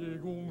 ye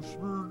gong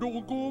smirt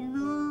gong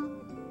mir,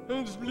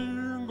 and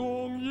spling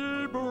gong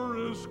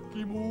yeber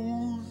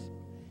Eskimos.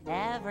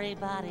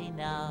 Everybody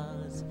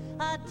knows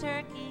a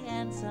turkey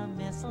and some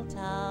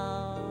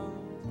mistletoe.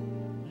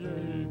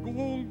 Ye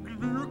gong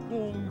glir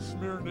gong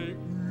smirt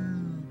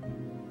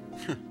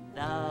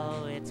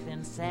Though it's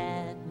been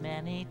said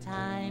many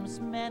times,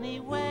 many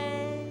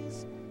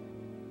ways,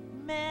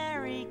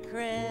 Merry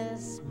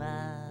Christmas.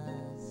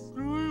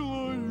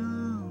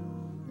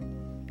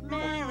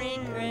 Merry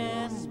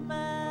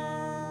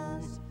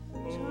Christmas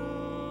to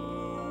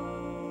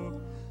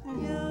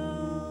you.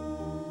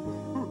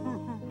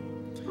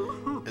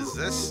 Is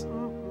this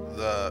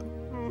the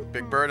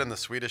Big Bird and the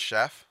Swedish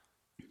Chef?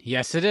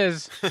 Yes, it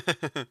is.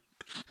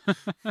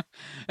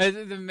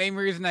 The main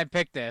reason I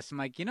picked this, I'm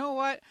like, you know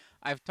what?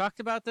 I've talked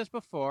about this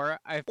before.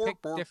 I've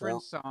picked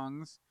different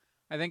songs.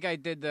 I think I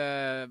did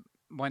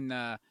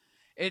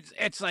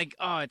it's like,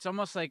 it's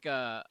almost like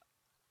a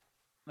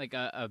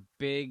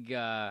big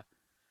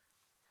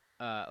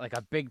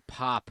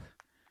pop.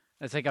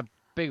 It's like a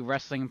big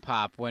wrestling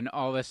pop when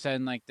all of a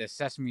sudden like the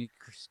Sesame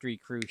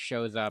Street crew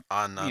shows up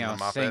on the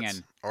Muppets,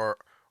 singing, or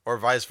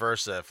vice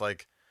versa. If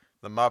like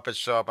the Muppets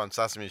show up on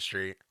Sesame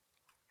Street,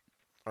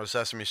 or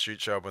Sesame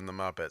Street show up in the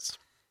Muppets.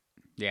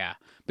 Yeah,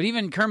 but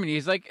even Kermit,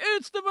 he's like,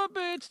 "It's the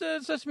Muppets,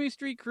 the Sesame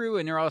Street crew,"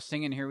 and they're all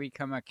singing "Here We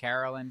Come a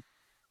Carolyn"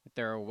 with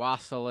their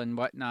wassail and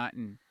whatnot,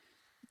 and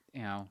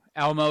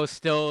Elmo's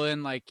still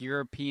in like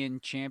European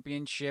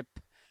Championship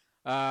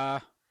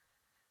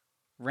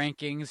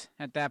rankings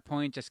at that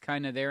point, just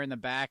kind of there in the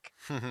back.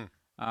 He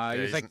was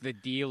he's- like the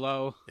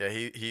D-Lo. Yeah,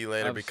 he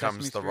later of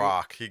becomes Sesame The Street.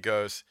 Rock. He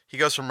goes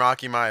from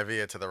Rocky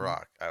Maivia to The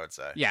Rock, I would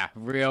say. Yeah,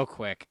 real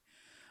quick.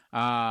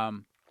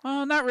 Well,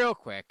 not real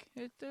quick.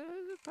 It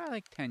probably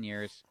like 10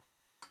 years.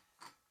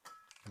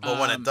 But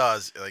when it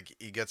does, like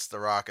he gets the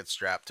rocket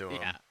strapped to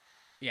him.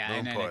 Yeah, Moon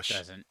and then push. it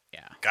doesn't.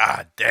 Yeah.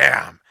 God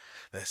damn,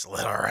 this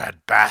little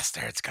red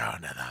bastard's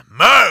going to the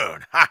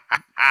moon. Ha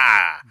ha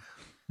ha.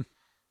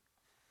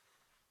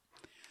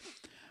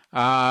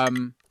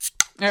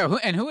 Yeah,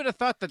 and who would have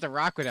thought that The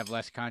Rock would have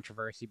less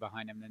controversy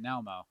behind him than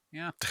Elmo?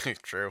 Yeah.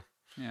 True.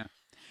 Yeah.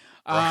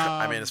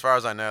 I mean, as far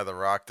as I know, The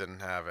Rock didn't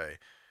have a,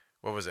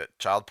 what was it,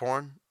 child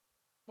porn?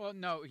 Well,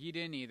 no, he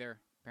didn't either.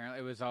 Apparently,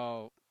 it was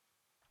all.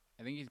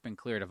 I think he's been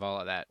cleared of all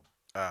of that.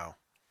 Oh.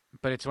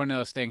 But it's one of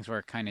those things where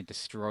it kind of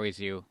destroys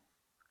you.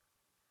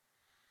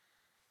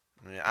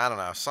 Yeah, I don't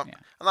know.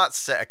 I'm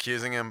not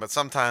accusing him, but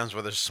sometimes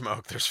where there's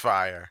smoke, there's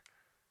fire.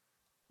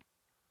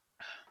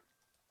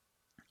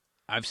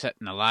 I've set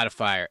a lot of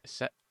fires.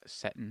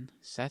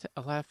 Set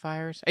a lot of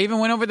fires. I even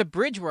went over the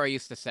bridge where I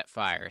used to set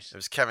fires. It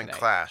was Kevin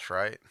Clash,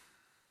 right?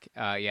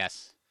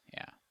 Yes.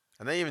 Yeah.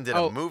 And they even did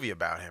a movie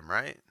about him,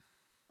 right?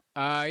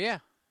 Yeah.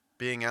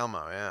 Being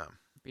Elmo, yeah.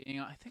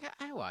 I think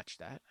I watched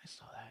that. I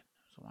saw that.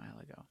 It was a while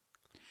ago.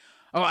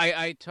 Oh,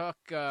 I took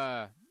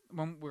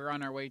when we were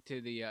on our way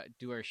to the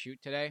do our shoot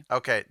today.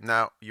 Okay,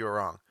 no, you were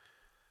wrong.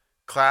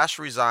 Clash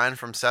resigned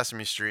from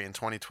Sesame Street in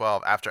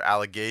 2012 after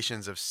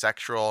allegations of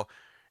sexual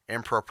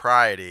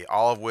impropriety,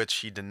 all of which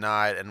he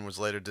denied and was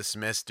later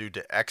dismissed due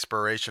to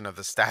expiration of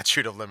the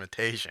statute of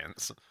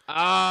limitations.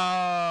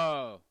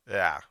 Oh.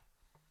 Yeah.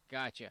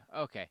 Gotcha.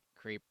 Okay,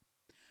 creep.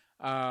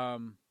 Oh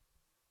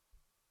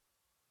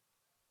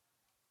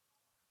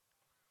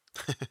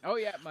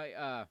yeah,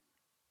 my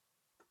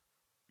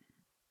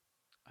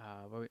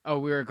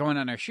we were going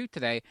on our shoot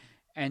today,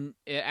 and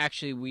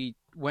we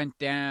went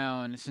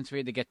down since we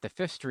had to get to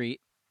 5th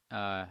Street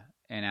in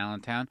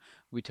Allentown.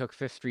 We took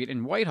 5th Street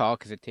in Whitehall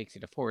because it takes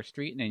you to 4th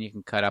Street, and then you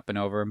can cut up and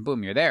over, and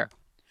boom, you're there.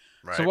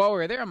 Right. So while we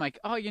were there, I'm like,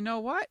 oh, you know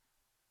what?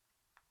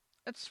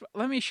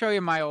 Let me show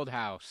you my old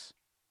house.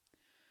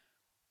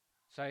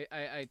 So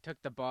I took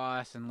the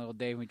boss and little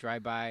Dave. We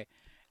drive by,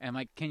 and I'm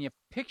like, can you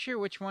picture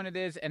which one it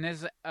is? And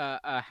there's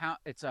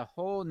it's a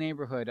whole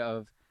neighborhood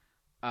of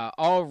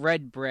all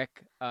red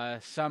brick,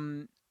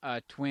 some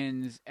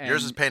twins. And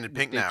yours is painted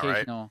pink now,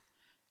 right?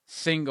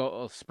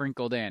 Single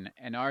sprinkled in,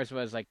 and ours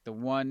was like the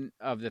one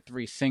of the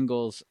 3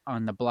 singles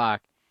on the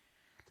block.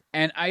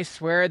 And I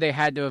swear they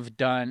had to have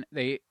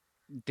they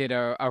did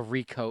a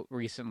recoat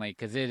recently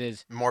because it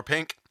is more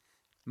pink,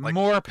 like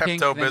more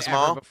pink than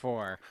ever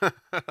before.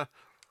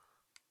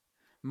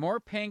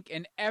 More pink,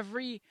 and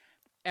every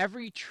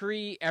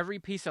tree, every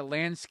piece of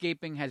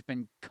landscaping has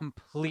been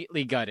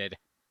completely gutted.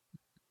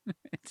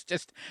 It's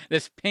just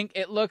this pink.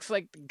 It looks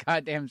like the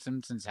goddamn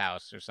Simpsons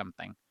house or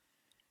something.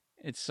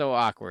 It's so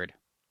awkward.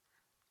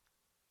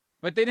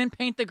 But they didn't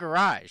paint the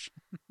garage.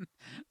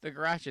 The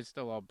garage is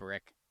still all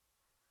brick.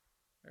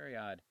 Very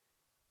odd.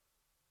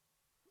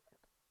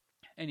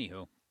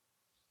 Anywho.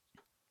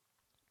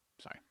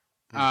 Sorry.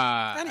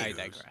 I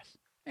digress.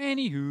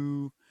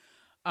 Anywho.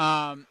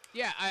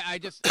 Yeah, I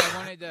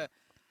wanted to.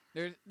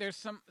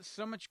 There's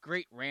so much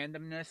great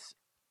randomness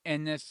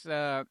in this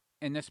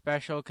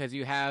special because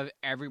you have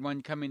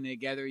everyone coming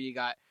together. You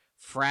got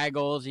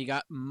Fraggles, you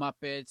got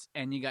Muppets,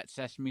 and you got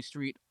Sesame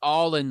Street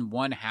all in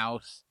one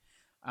house.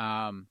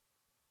 And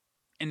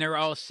they're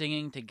all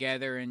singing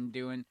together and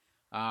doing,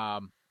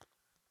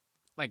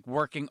 like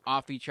working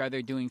off each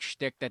other, doing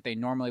shtick that they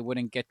normally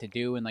wouldn't get to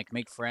do, and like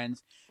make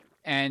friends.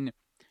 And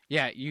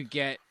yeah, you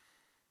get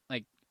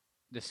like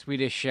the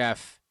Swedish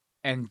Chef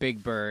and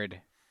Big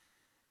Bird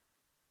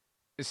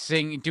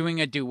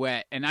doing a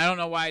duet. And I don't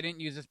know why I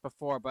didn't use this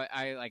before, but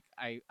I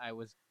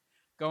was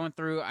going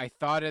through, I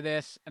thought of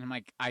this, and I'm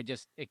like,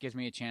 it gives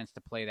me a chance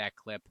to play that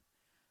clip.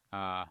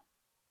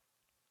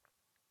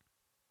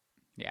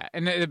 Yeah,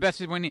 and the best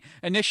is when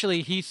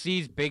initially he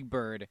sees Big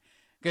Bird,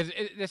 because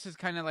this is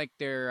kind of like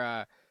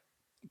they're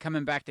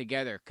coming back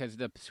together, because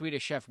the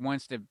Swedish Chef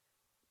wants to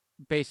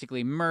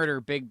basically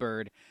murder Big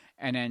Bird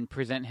and then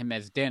present him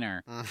as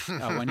dinner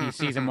when he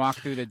sees him walk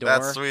through the door.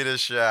 That's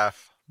Swedish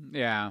Chef.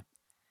 Yeah.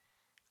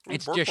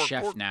 It's just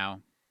Chef now,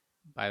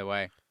 by the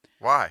way.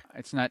 Why?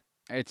 It's not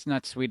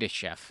Swedish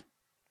Chef.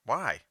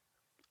 Why?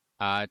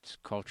 It's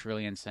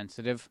culturally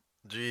insensitive.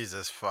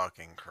 Jesus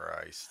fucking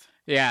Christ.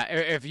 Yeah,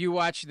 if you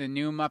watch the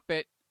new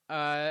Muppet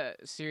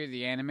series,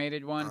 the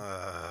animated one,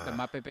 the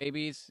Muppet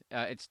Babies,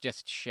 it's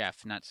just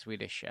Chef, not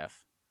Swedish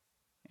Chef.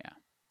 Yeah.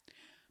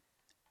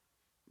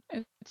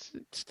 It's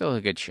still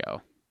a good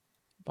show,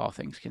 all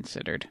things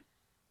considered.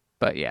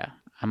 But yeah,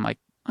 I'm like,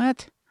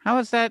 what? How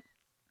is that?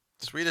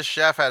 Swedish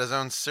Chef had his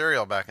own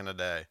cereal back in the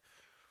day.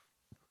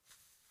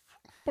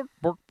 Bork,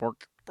 bork,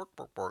 bork. Bork,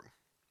 bork, bork.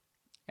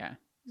 Yeah,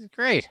 it's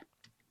great.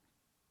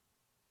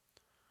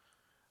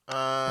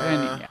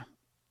 Yeah.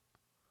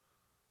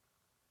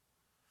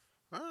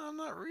 Well, I'm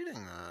not reading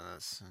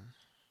that.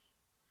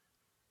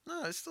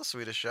 No, it's still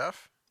Swedish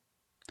Chef.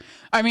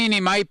 I mean, he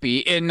might be.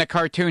 In the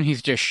cartoon,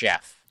 he's just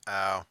Chef.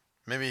 Oh,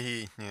 maybe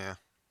he, yeah.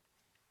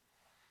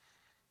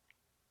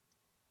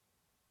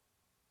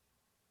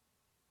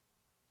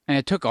 And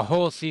it took a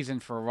whole season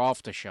for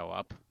Rolf to show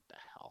up. The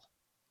hell.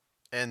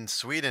 In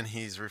Sweden,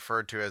 he's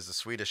referred to as the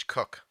Swedish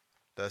cook.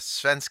 The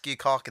Svenski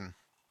kocken.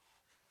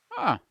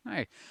 Oh,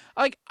 hey.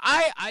 Like,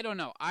 I don't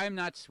know. I'm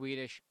not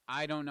Swedish.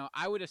 I don't know.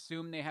 I would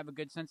assume they have a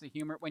good sense of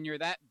humor when you're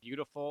that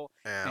beautiful.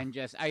 Yeah. And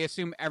just, I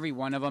assume every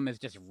one of them is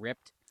just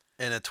ripped.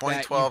 In a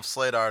 2012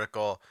 Slate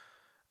article,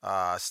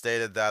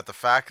 stated that the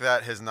fact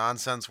that his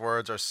nonsense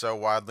words are so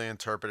widely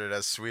interpreted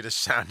as Swedish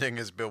sounding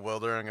is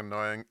bewildering,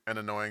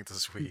 annoying to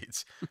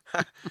Swedes.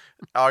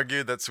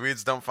 Argued that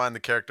Swedes don't find the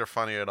character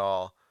funny at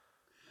all.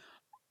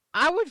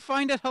 I would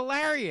find it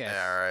hilarious.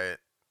 Yeah, right.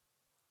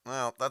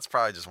 Well, that's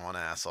probably just one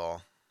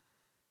asshole.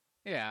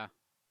 Yeah.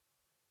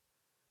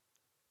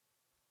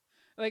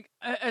 Like,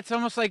 it's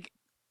almost like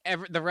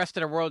the rest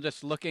of the world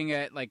just looking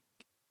at, like,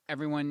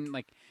 everyone,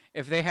 like,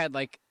 if they had,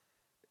 like,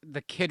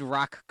 the Kid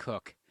Rock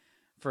cook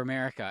for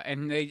America,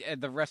 and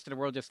the rest of the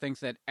world just thinks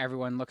that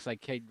everyone looks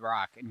like Kid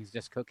Rock, and he's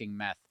just cooking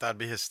meth. That'd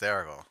be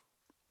hysterical.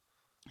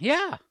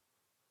 Yeah.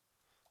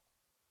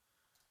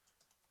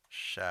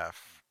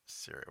 Chef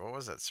cereal. What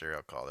was that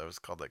cereal called? It was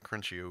called, like,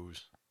 Crunchy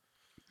Ooze.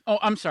 Oh,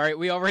 I'm sorry.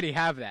 We already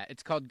have that.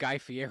 It's called Guy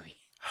Fieri.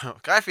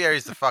 Guy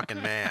Fieri's the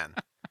fucking man.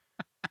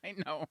 I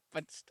know,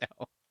 but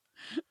still.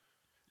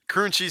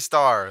 Crunchy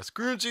Stars.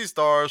 Crunchy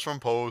Stars from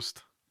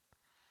Post.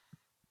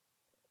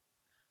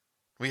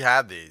 We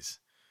had these.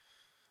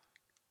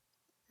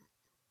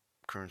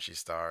 Crunchy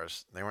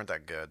Stars. They weren't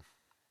that good.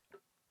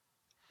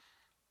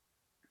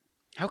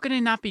 How can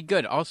it not be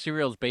good? All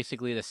cereal is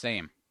basically the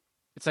same.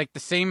 It's like the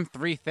same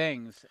three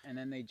things, and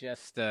then they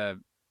just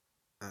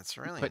That's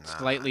really put not.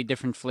 slightly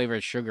different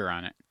flavored sugar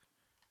on it.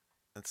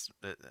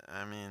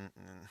 I mean,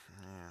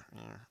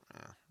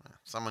 yeah.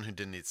 Someone who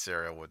didn't eat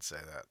cereal would say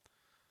that.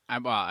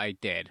 I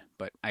did,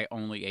 but I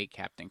only ate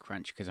Captain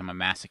Crunch because I'm a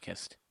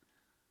masochist.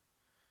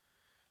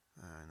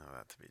 I know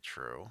that to be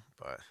true,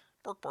 but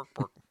bark, bark,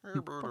 bark.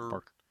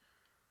 Bark.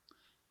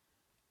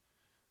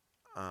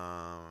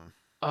 Um.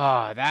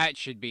 Oh, that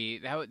should be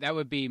that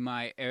would be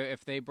my,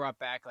 if they brought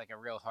back like a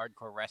real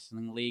hardcore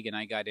wrestling league and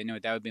I got into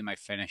it, that would be my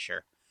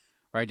finisher.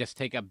 Where I just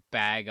take a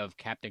bag of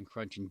Captain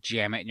Crunch and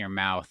jam it in your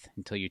mouth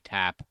until you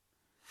tap.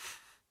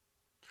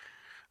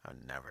 I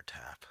would never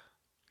tap.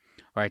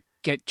 Or I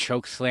get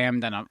choke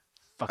slammed on a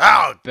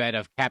fucking bed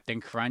of Captain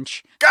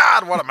Crunch.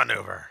 God, what a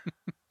maneuver!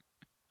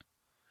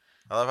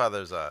 I love how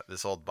there's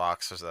this old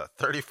box. There's a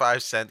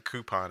 35-cent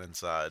coupon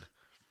inside.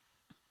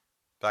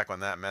 Back when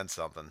that meant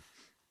something.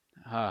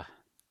 All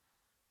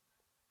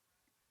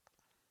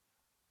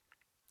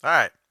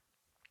right.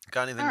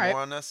 Got anything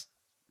more on this?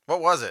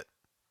 What was it?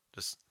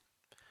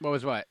 What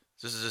was what?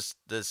 This is just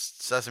this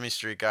Sesame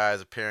Street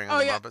guys appearing on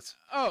the Muppets.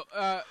 Oh,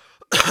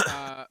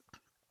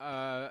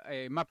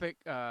 a Muppet,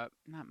 not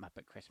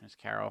Muppet Christmas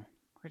Carol.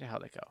 Where the hell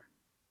did they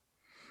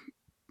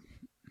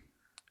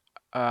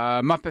go?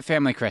 Muppet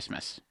Family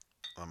Christmas.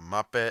 A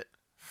Muppet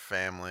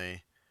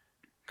Family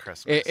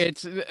Christmas.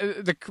 It's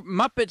the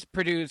Muppets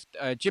produced.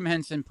 Jim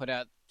Henson put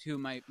out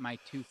my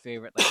two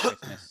favorite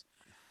Christmas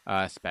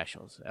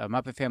specials: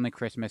 Muppet Family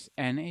Christmas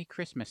and A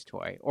Christmas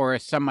Toy, or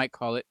as some might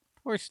call it,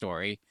 Toy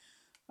Story.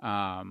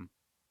 Yeah,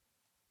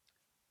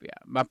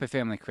 Muppet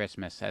Family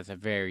Christmas has a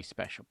very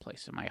special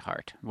place in my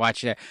heart.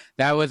 Watch that.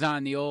 That was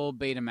on the old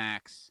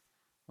Betamax.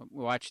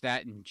 Watch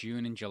that in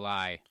June and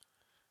July.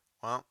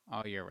 Well,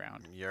 all year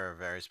round. You're a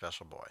very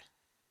special boy.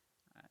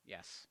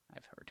 Yes,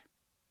 I've heard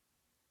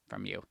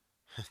from you,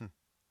 and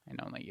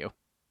only you.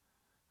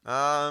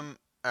 All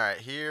right,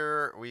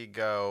 here we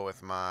go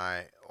with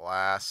my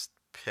last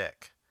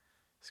pick,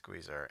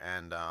 Squeezer,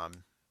 and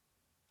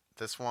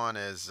this one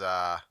is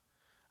I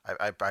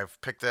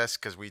picked this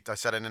because I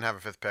said I didn't have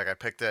a fifth pick. I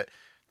picked it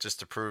just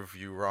to prove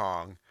you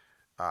wrong.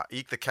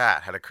 Eek the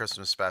Cat had a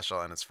Christmas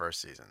special in its first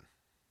season.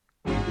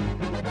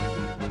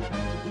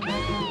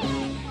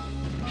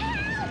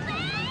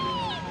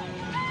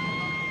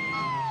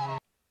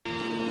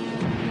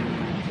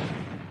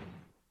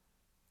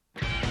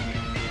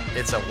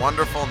 It's a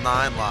Wonderful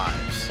 9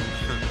 Lives.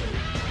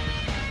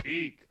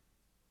 Eek.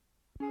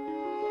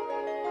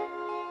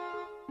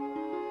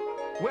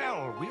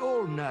 Well, we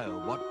all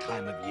know what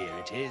time of year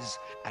it is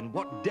and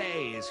what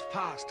day is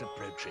fast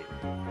approaching.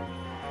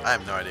 I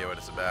have no idea what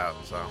it's about,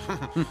 so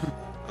I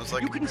was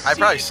like, You can I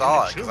probably see it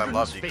saw in it the because I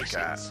loved Eek the children's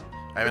Cat. faces.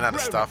 I even had a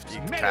The stuffed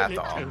grown-ups Eek the Cat merrily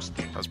doll.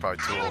 toasted. I was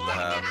probably too old to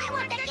have.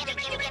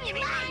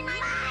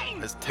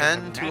 Is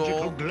 10 too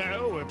Magical old?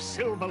 glow of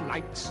silver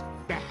lights,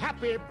 the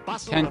happy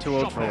bustle 10 of too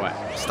old for shoppers.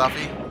 what?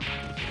 Stuffy?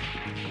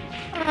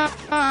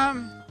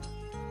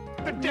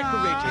 The No,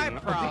 decorating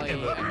of the probably. I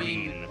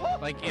evergreen. mean,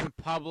 like in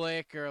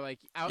public or like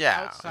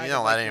outside. You don't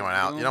of, let like, anyone your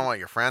out. You room. don't want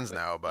your friends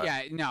know, but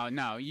Yeah,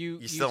 no.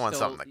 You still want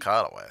something to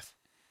cuddle with.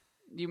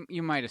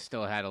 You might have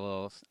still had a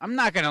little. I'm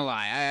not gonna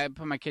lie. I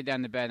put my kid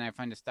down to bed and I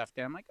find the stuff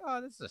there. I'm like,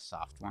 oh, this is a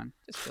soft one.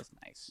 This feels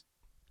nice.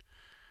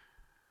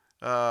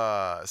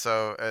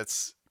 So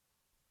it's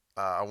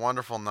A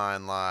Wonderful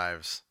 9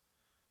 Lives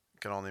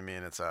can only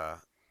mean it's a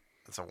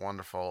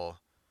wonderful.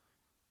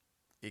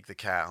 Eek the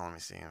cat. Let me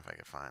see if I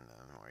can find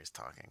where he's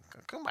talking.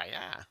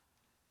 Kumbaya.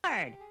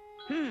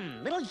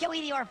 Little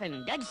Joey the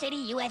Orphan, Dud City,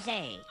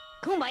 USA.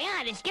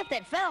 Kumbaya, this gift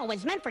that fell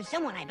was meant for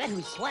someone I bet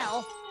who's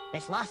swell.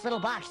 This lost little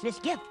box, this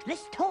gift,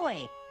 this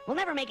toy, will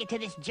never make it to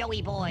this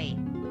Joey boy.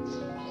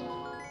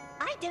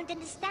 I don't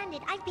understand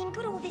it. I've been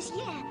good all this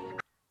year.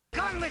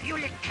 Gone with you,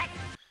 little cat!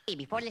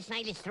 Before this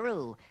night is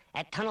through,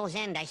 at tunnel's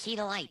end I see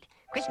the light.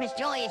 Christmas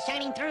joy is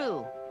shining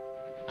through.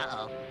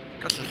 Uh-oh.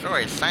 Christmas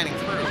joy is shining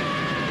through.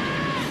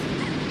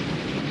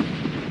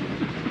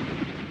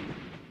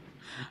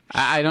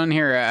 I don't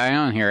hear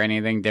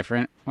anything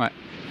different. What?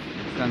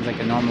 Sounds like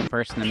a normal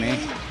person to me.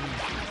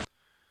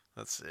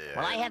 Let's see.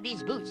 Well, I have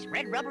these boots,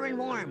 red rubber and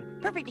warm,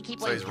 perfect to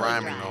keep So one's he's clothes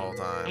rhyming dry. the whole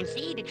time. And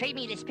see, to trade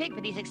me this pig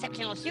for these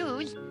exceptional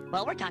shoes,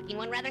 well, we're talking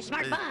one rather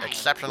smart buy.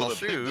 Exceptional Well,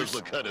 the pig shoes. does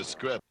look kind of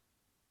scrap.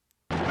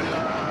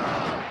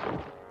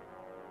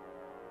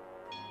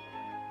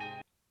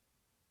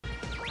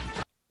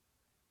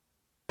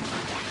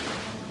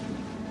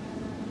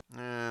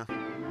 Yeah.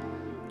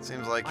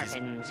 Seems like he's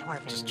Orphans,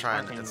 just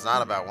trying. orphans. It's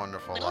not about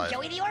Wonderful Little Life.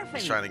 Joey the Orphan.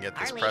 He's trying to get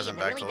this Our present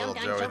lady back to really little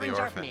dumped on Joey the children's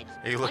Orphan.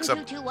 orphanage. He looks 1,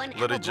 up 2, 2, 1,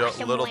 little, apple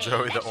blossom little way.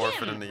 Joey the That's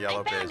Orphan him. in the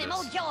yellow I found pages. him,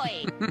 old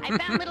Joey. I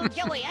found little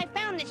Joey. I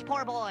found this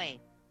poor boy.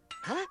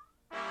 Huh?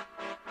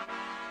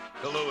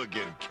 Hello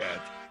again, cat.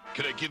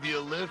 Can I give you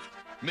a lift?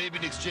 Maybe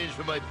in exchange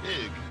for my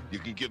pig, you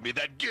can give me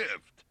that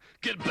gift.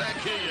 Get back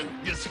here,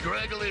 you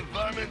scraggly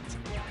varmint.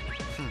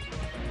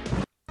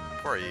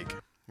 Poor Eek.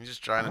 He's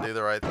just trying to do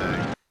the right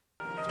thing.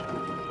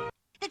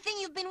 The thing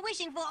you've been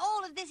wishing for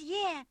all of this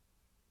year.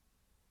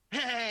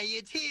 Hey,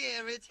 it's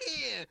here, it's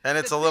here. And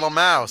it's The a little thing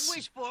mouse. I've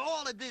wished for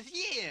all of this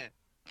year.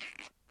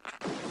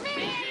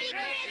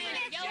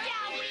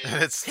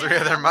 And it's three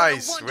other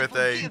mice What a with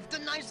wonderful a. gift, the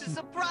nicest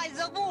surprise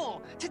of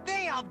all.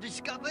 Today I've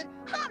discovered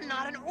I'm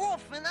not an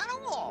orphan at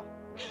all.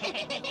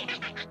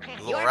 The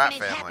Little rat orphan is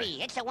family.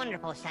 happy. It's a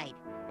wonderful sight.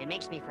 It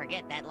makes me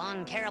forget that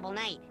long, terrible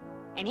night.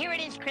 And here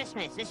it is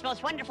Christmas, this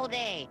most wonderful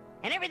day.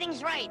 And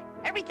everything's right.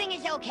 Everything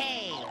is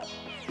okay.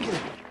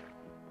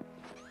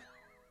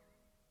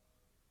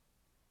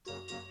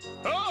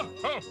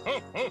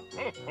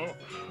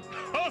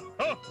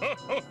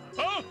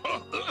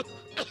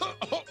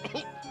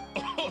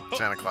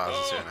 Santa Claus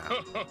is here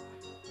now.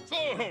 So,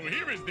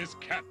 here is this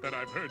cat that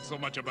I've heard so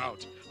much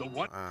about. The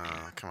one.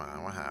 Come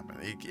on, what happened?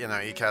 Eek,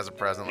 Eek has a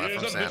present left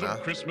Here's from a little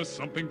Santa. Christmas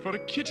something for a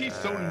kitty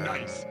so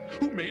nice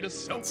who made a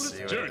selfless see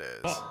what dirt it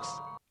is. box.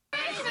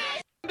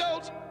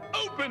 Adults,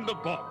 open the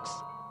box.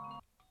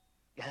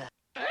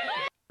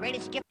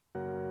 Greatest gift.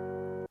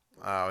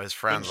 Oh, his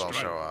friends all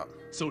show up.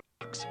 So,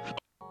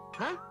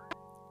 huh?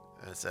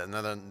 It's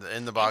another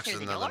in the box is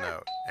Answer the another door?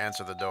 note.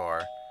 Answer the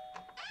door,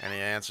 and he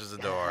answers the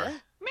door,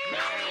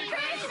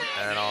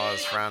 and all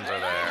his friends are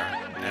there.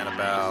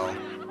 Annabelle.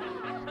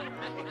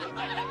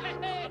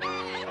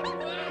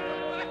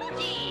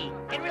 Gee,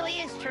 it really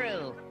is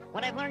true.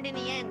 What I've learned in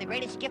the end, the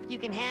greatest gift you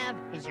can have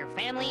is your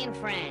family and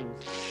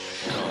friends.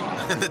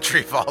 And the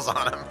tree falls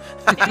on him.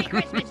 Merry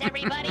Christmas,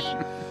 everybody.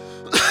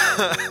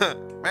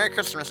 Merry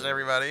Christmas,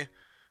 everybody.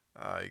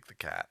 Eek the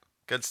cat.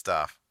 Good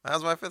stuff. That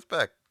was my 5th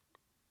pick.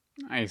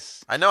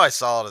 Nice. I know I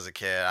saw it as a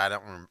kid. I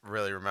don't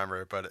really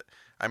remember it, but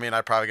I mean,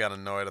 I probably got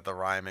annoyed at the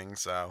rhyming,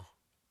 so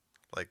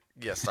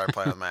start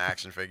playing with my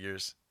action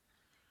figures.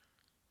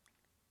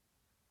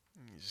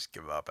 You just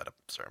give up at a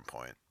certain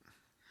point.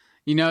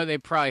 You know, they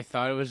probably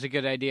thought it was a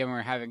good idea and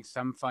were having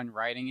some fun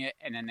writing it,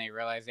 and then they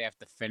realize they have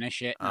to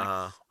finish it.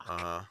 Yeah.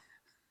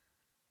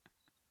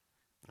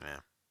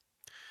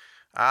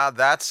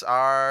 That's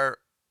our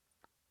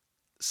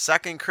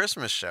second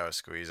Christmas show,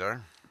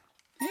 Squeezer.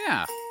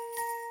 Yeah.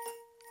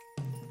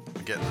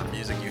 Getting the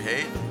music you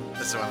hate.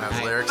 This one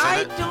has lyrics in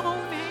it. I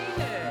don't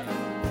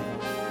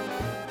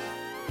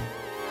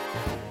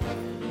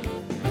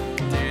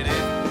hate it.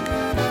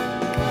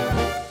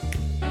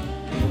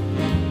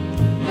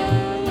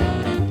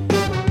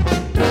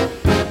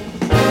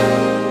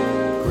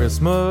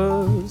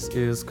 Christmas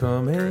is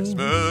coming.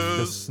 Christmas.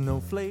 The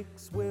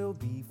snowflakes will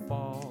be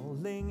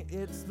falling.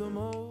 It's the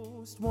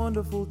most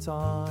wonderful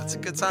time. It's a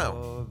good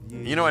time.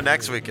 You know what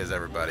next week is,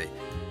 everybody?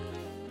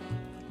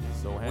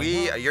 Are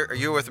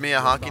you with me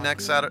at hockey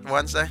next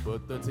Wednesday?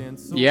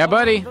 Yeah,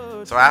 buddy.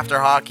 So after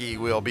hockey,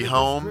 we'll be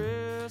home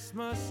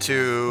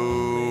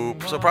to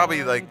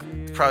probably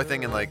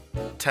thinking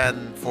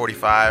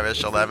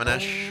 10:45ish,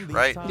 11ish,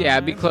 right? Yeah,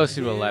 it'd be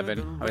closer to 11.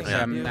 Obviously,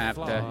 Yeah. I'm gonna have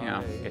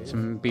to, get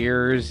some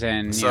beers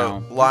and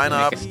line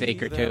up make a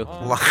steak or two.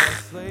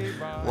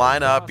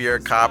 Line up your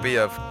copy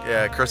of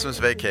Christmas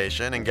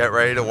Vacation and get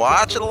ready to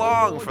watch it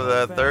along for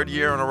the 3rd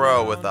year in a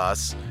row with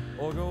us.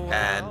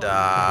 And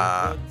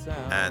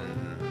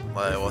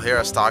we'll hear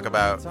us talk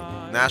about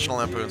National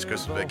Lampoon's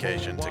Christmas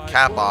Vacation to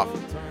cap off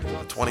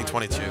the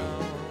 2022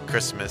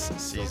 Christmas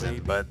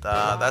season. But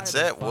that's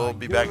it. We'll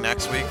be back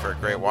next week for a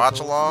great watch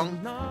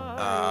along.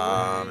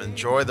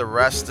 Enjoy the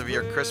rest of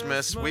your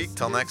Christmas week.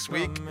 Till next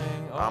week,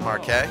 I'm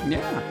RK.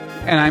 Yeah,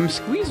 and I'm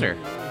Squeezer.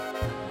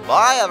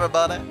 Bye,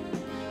 everybody.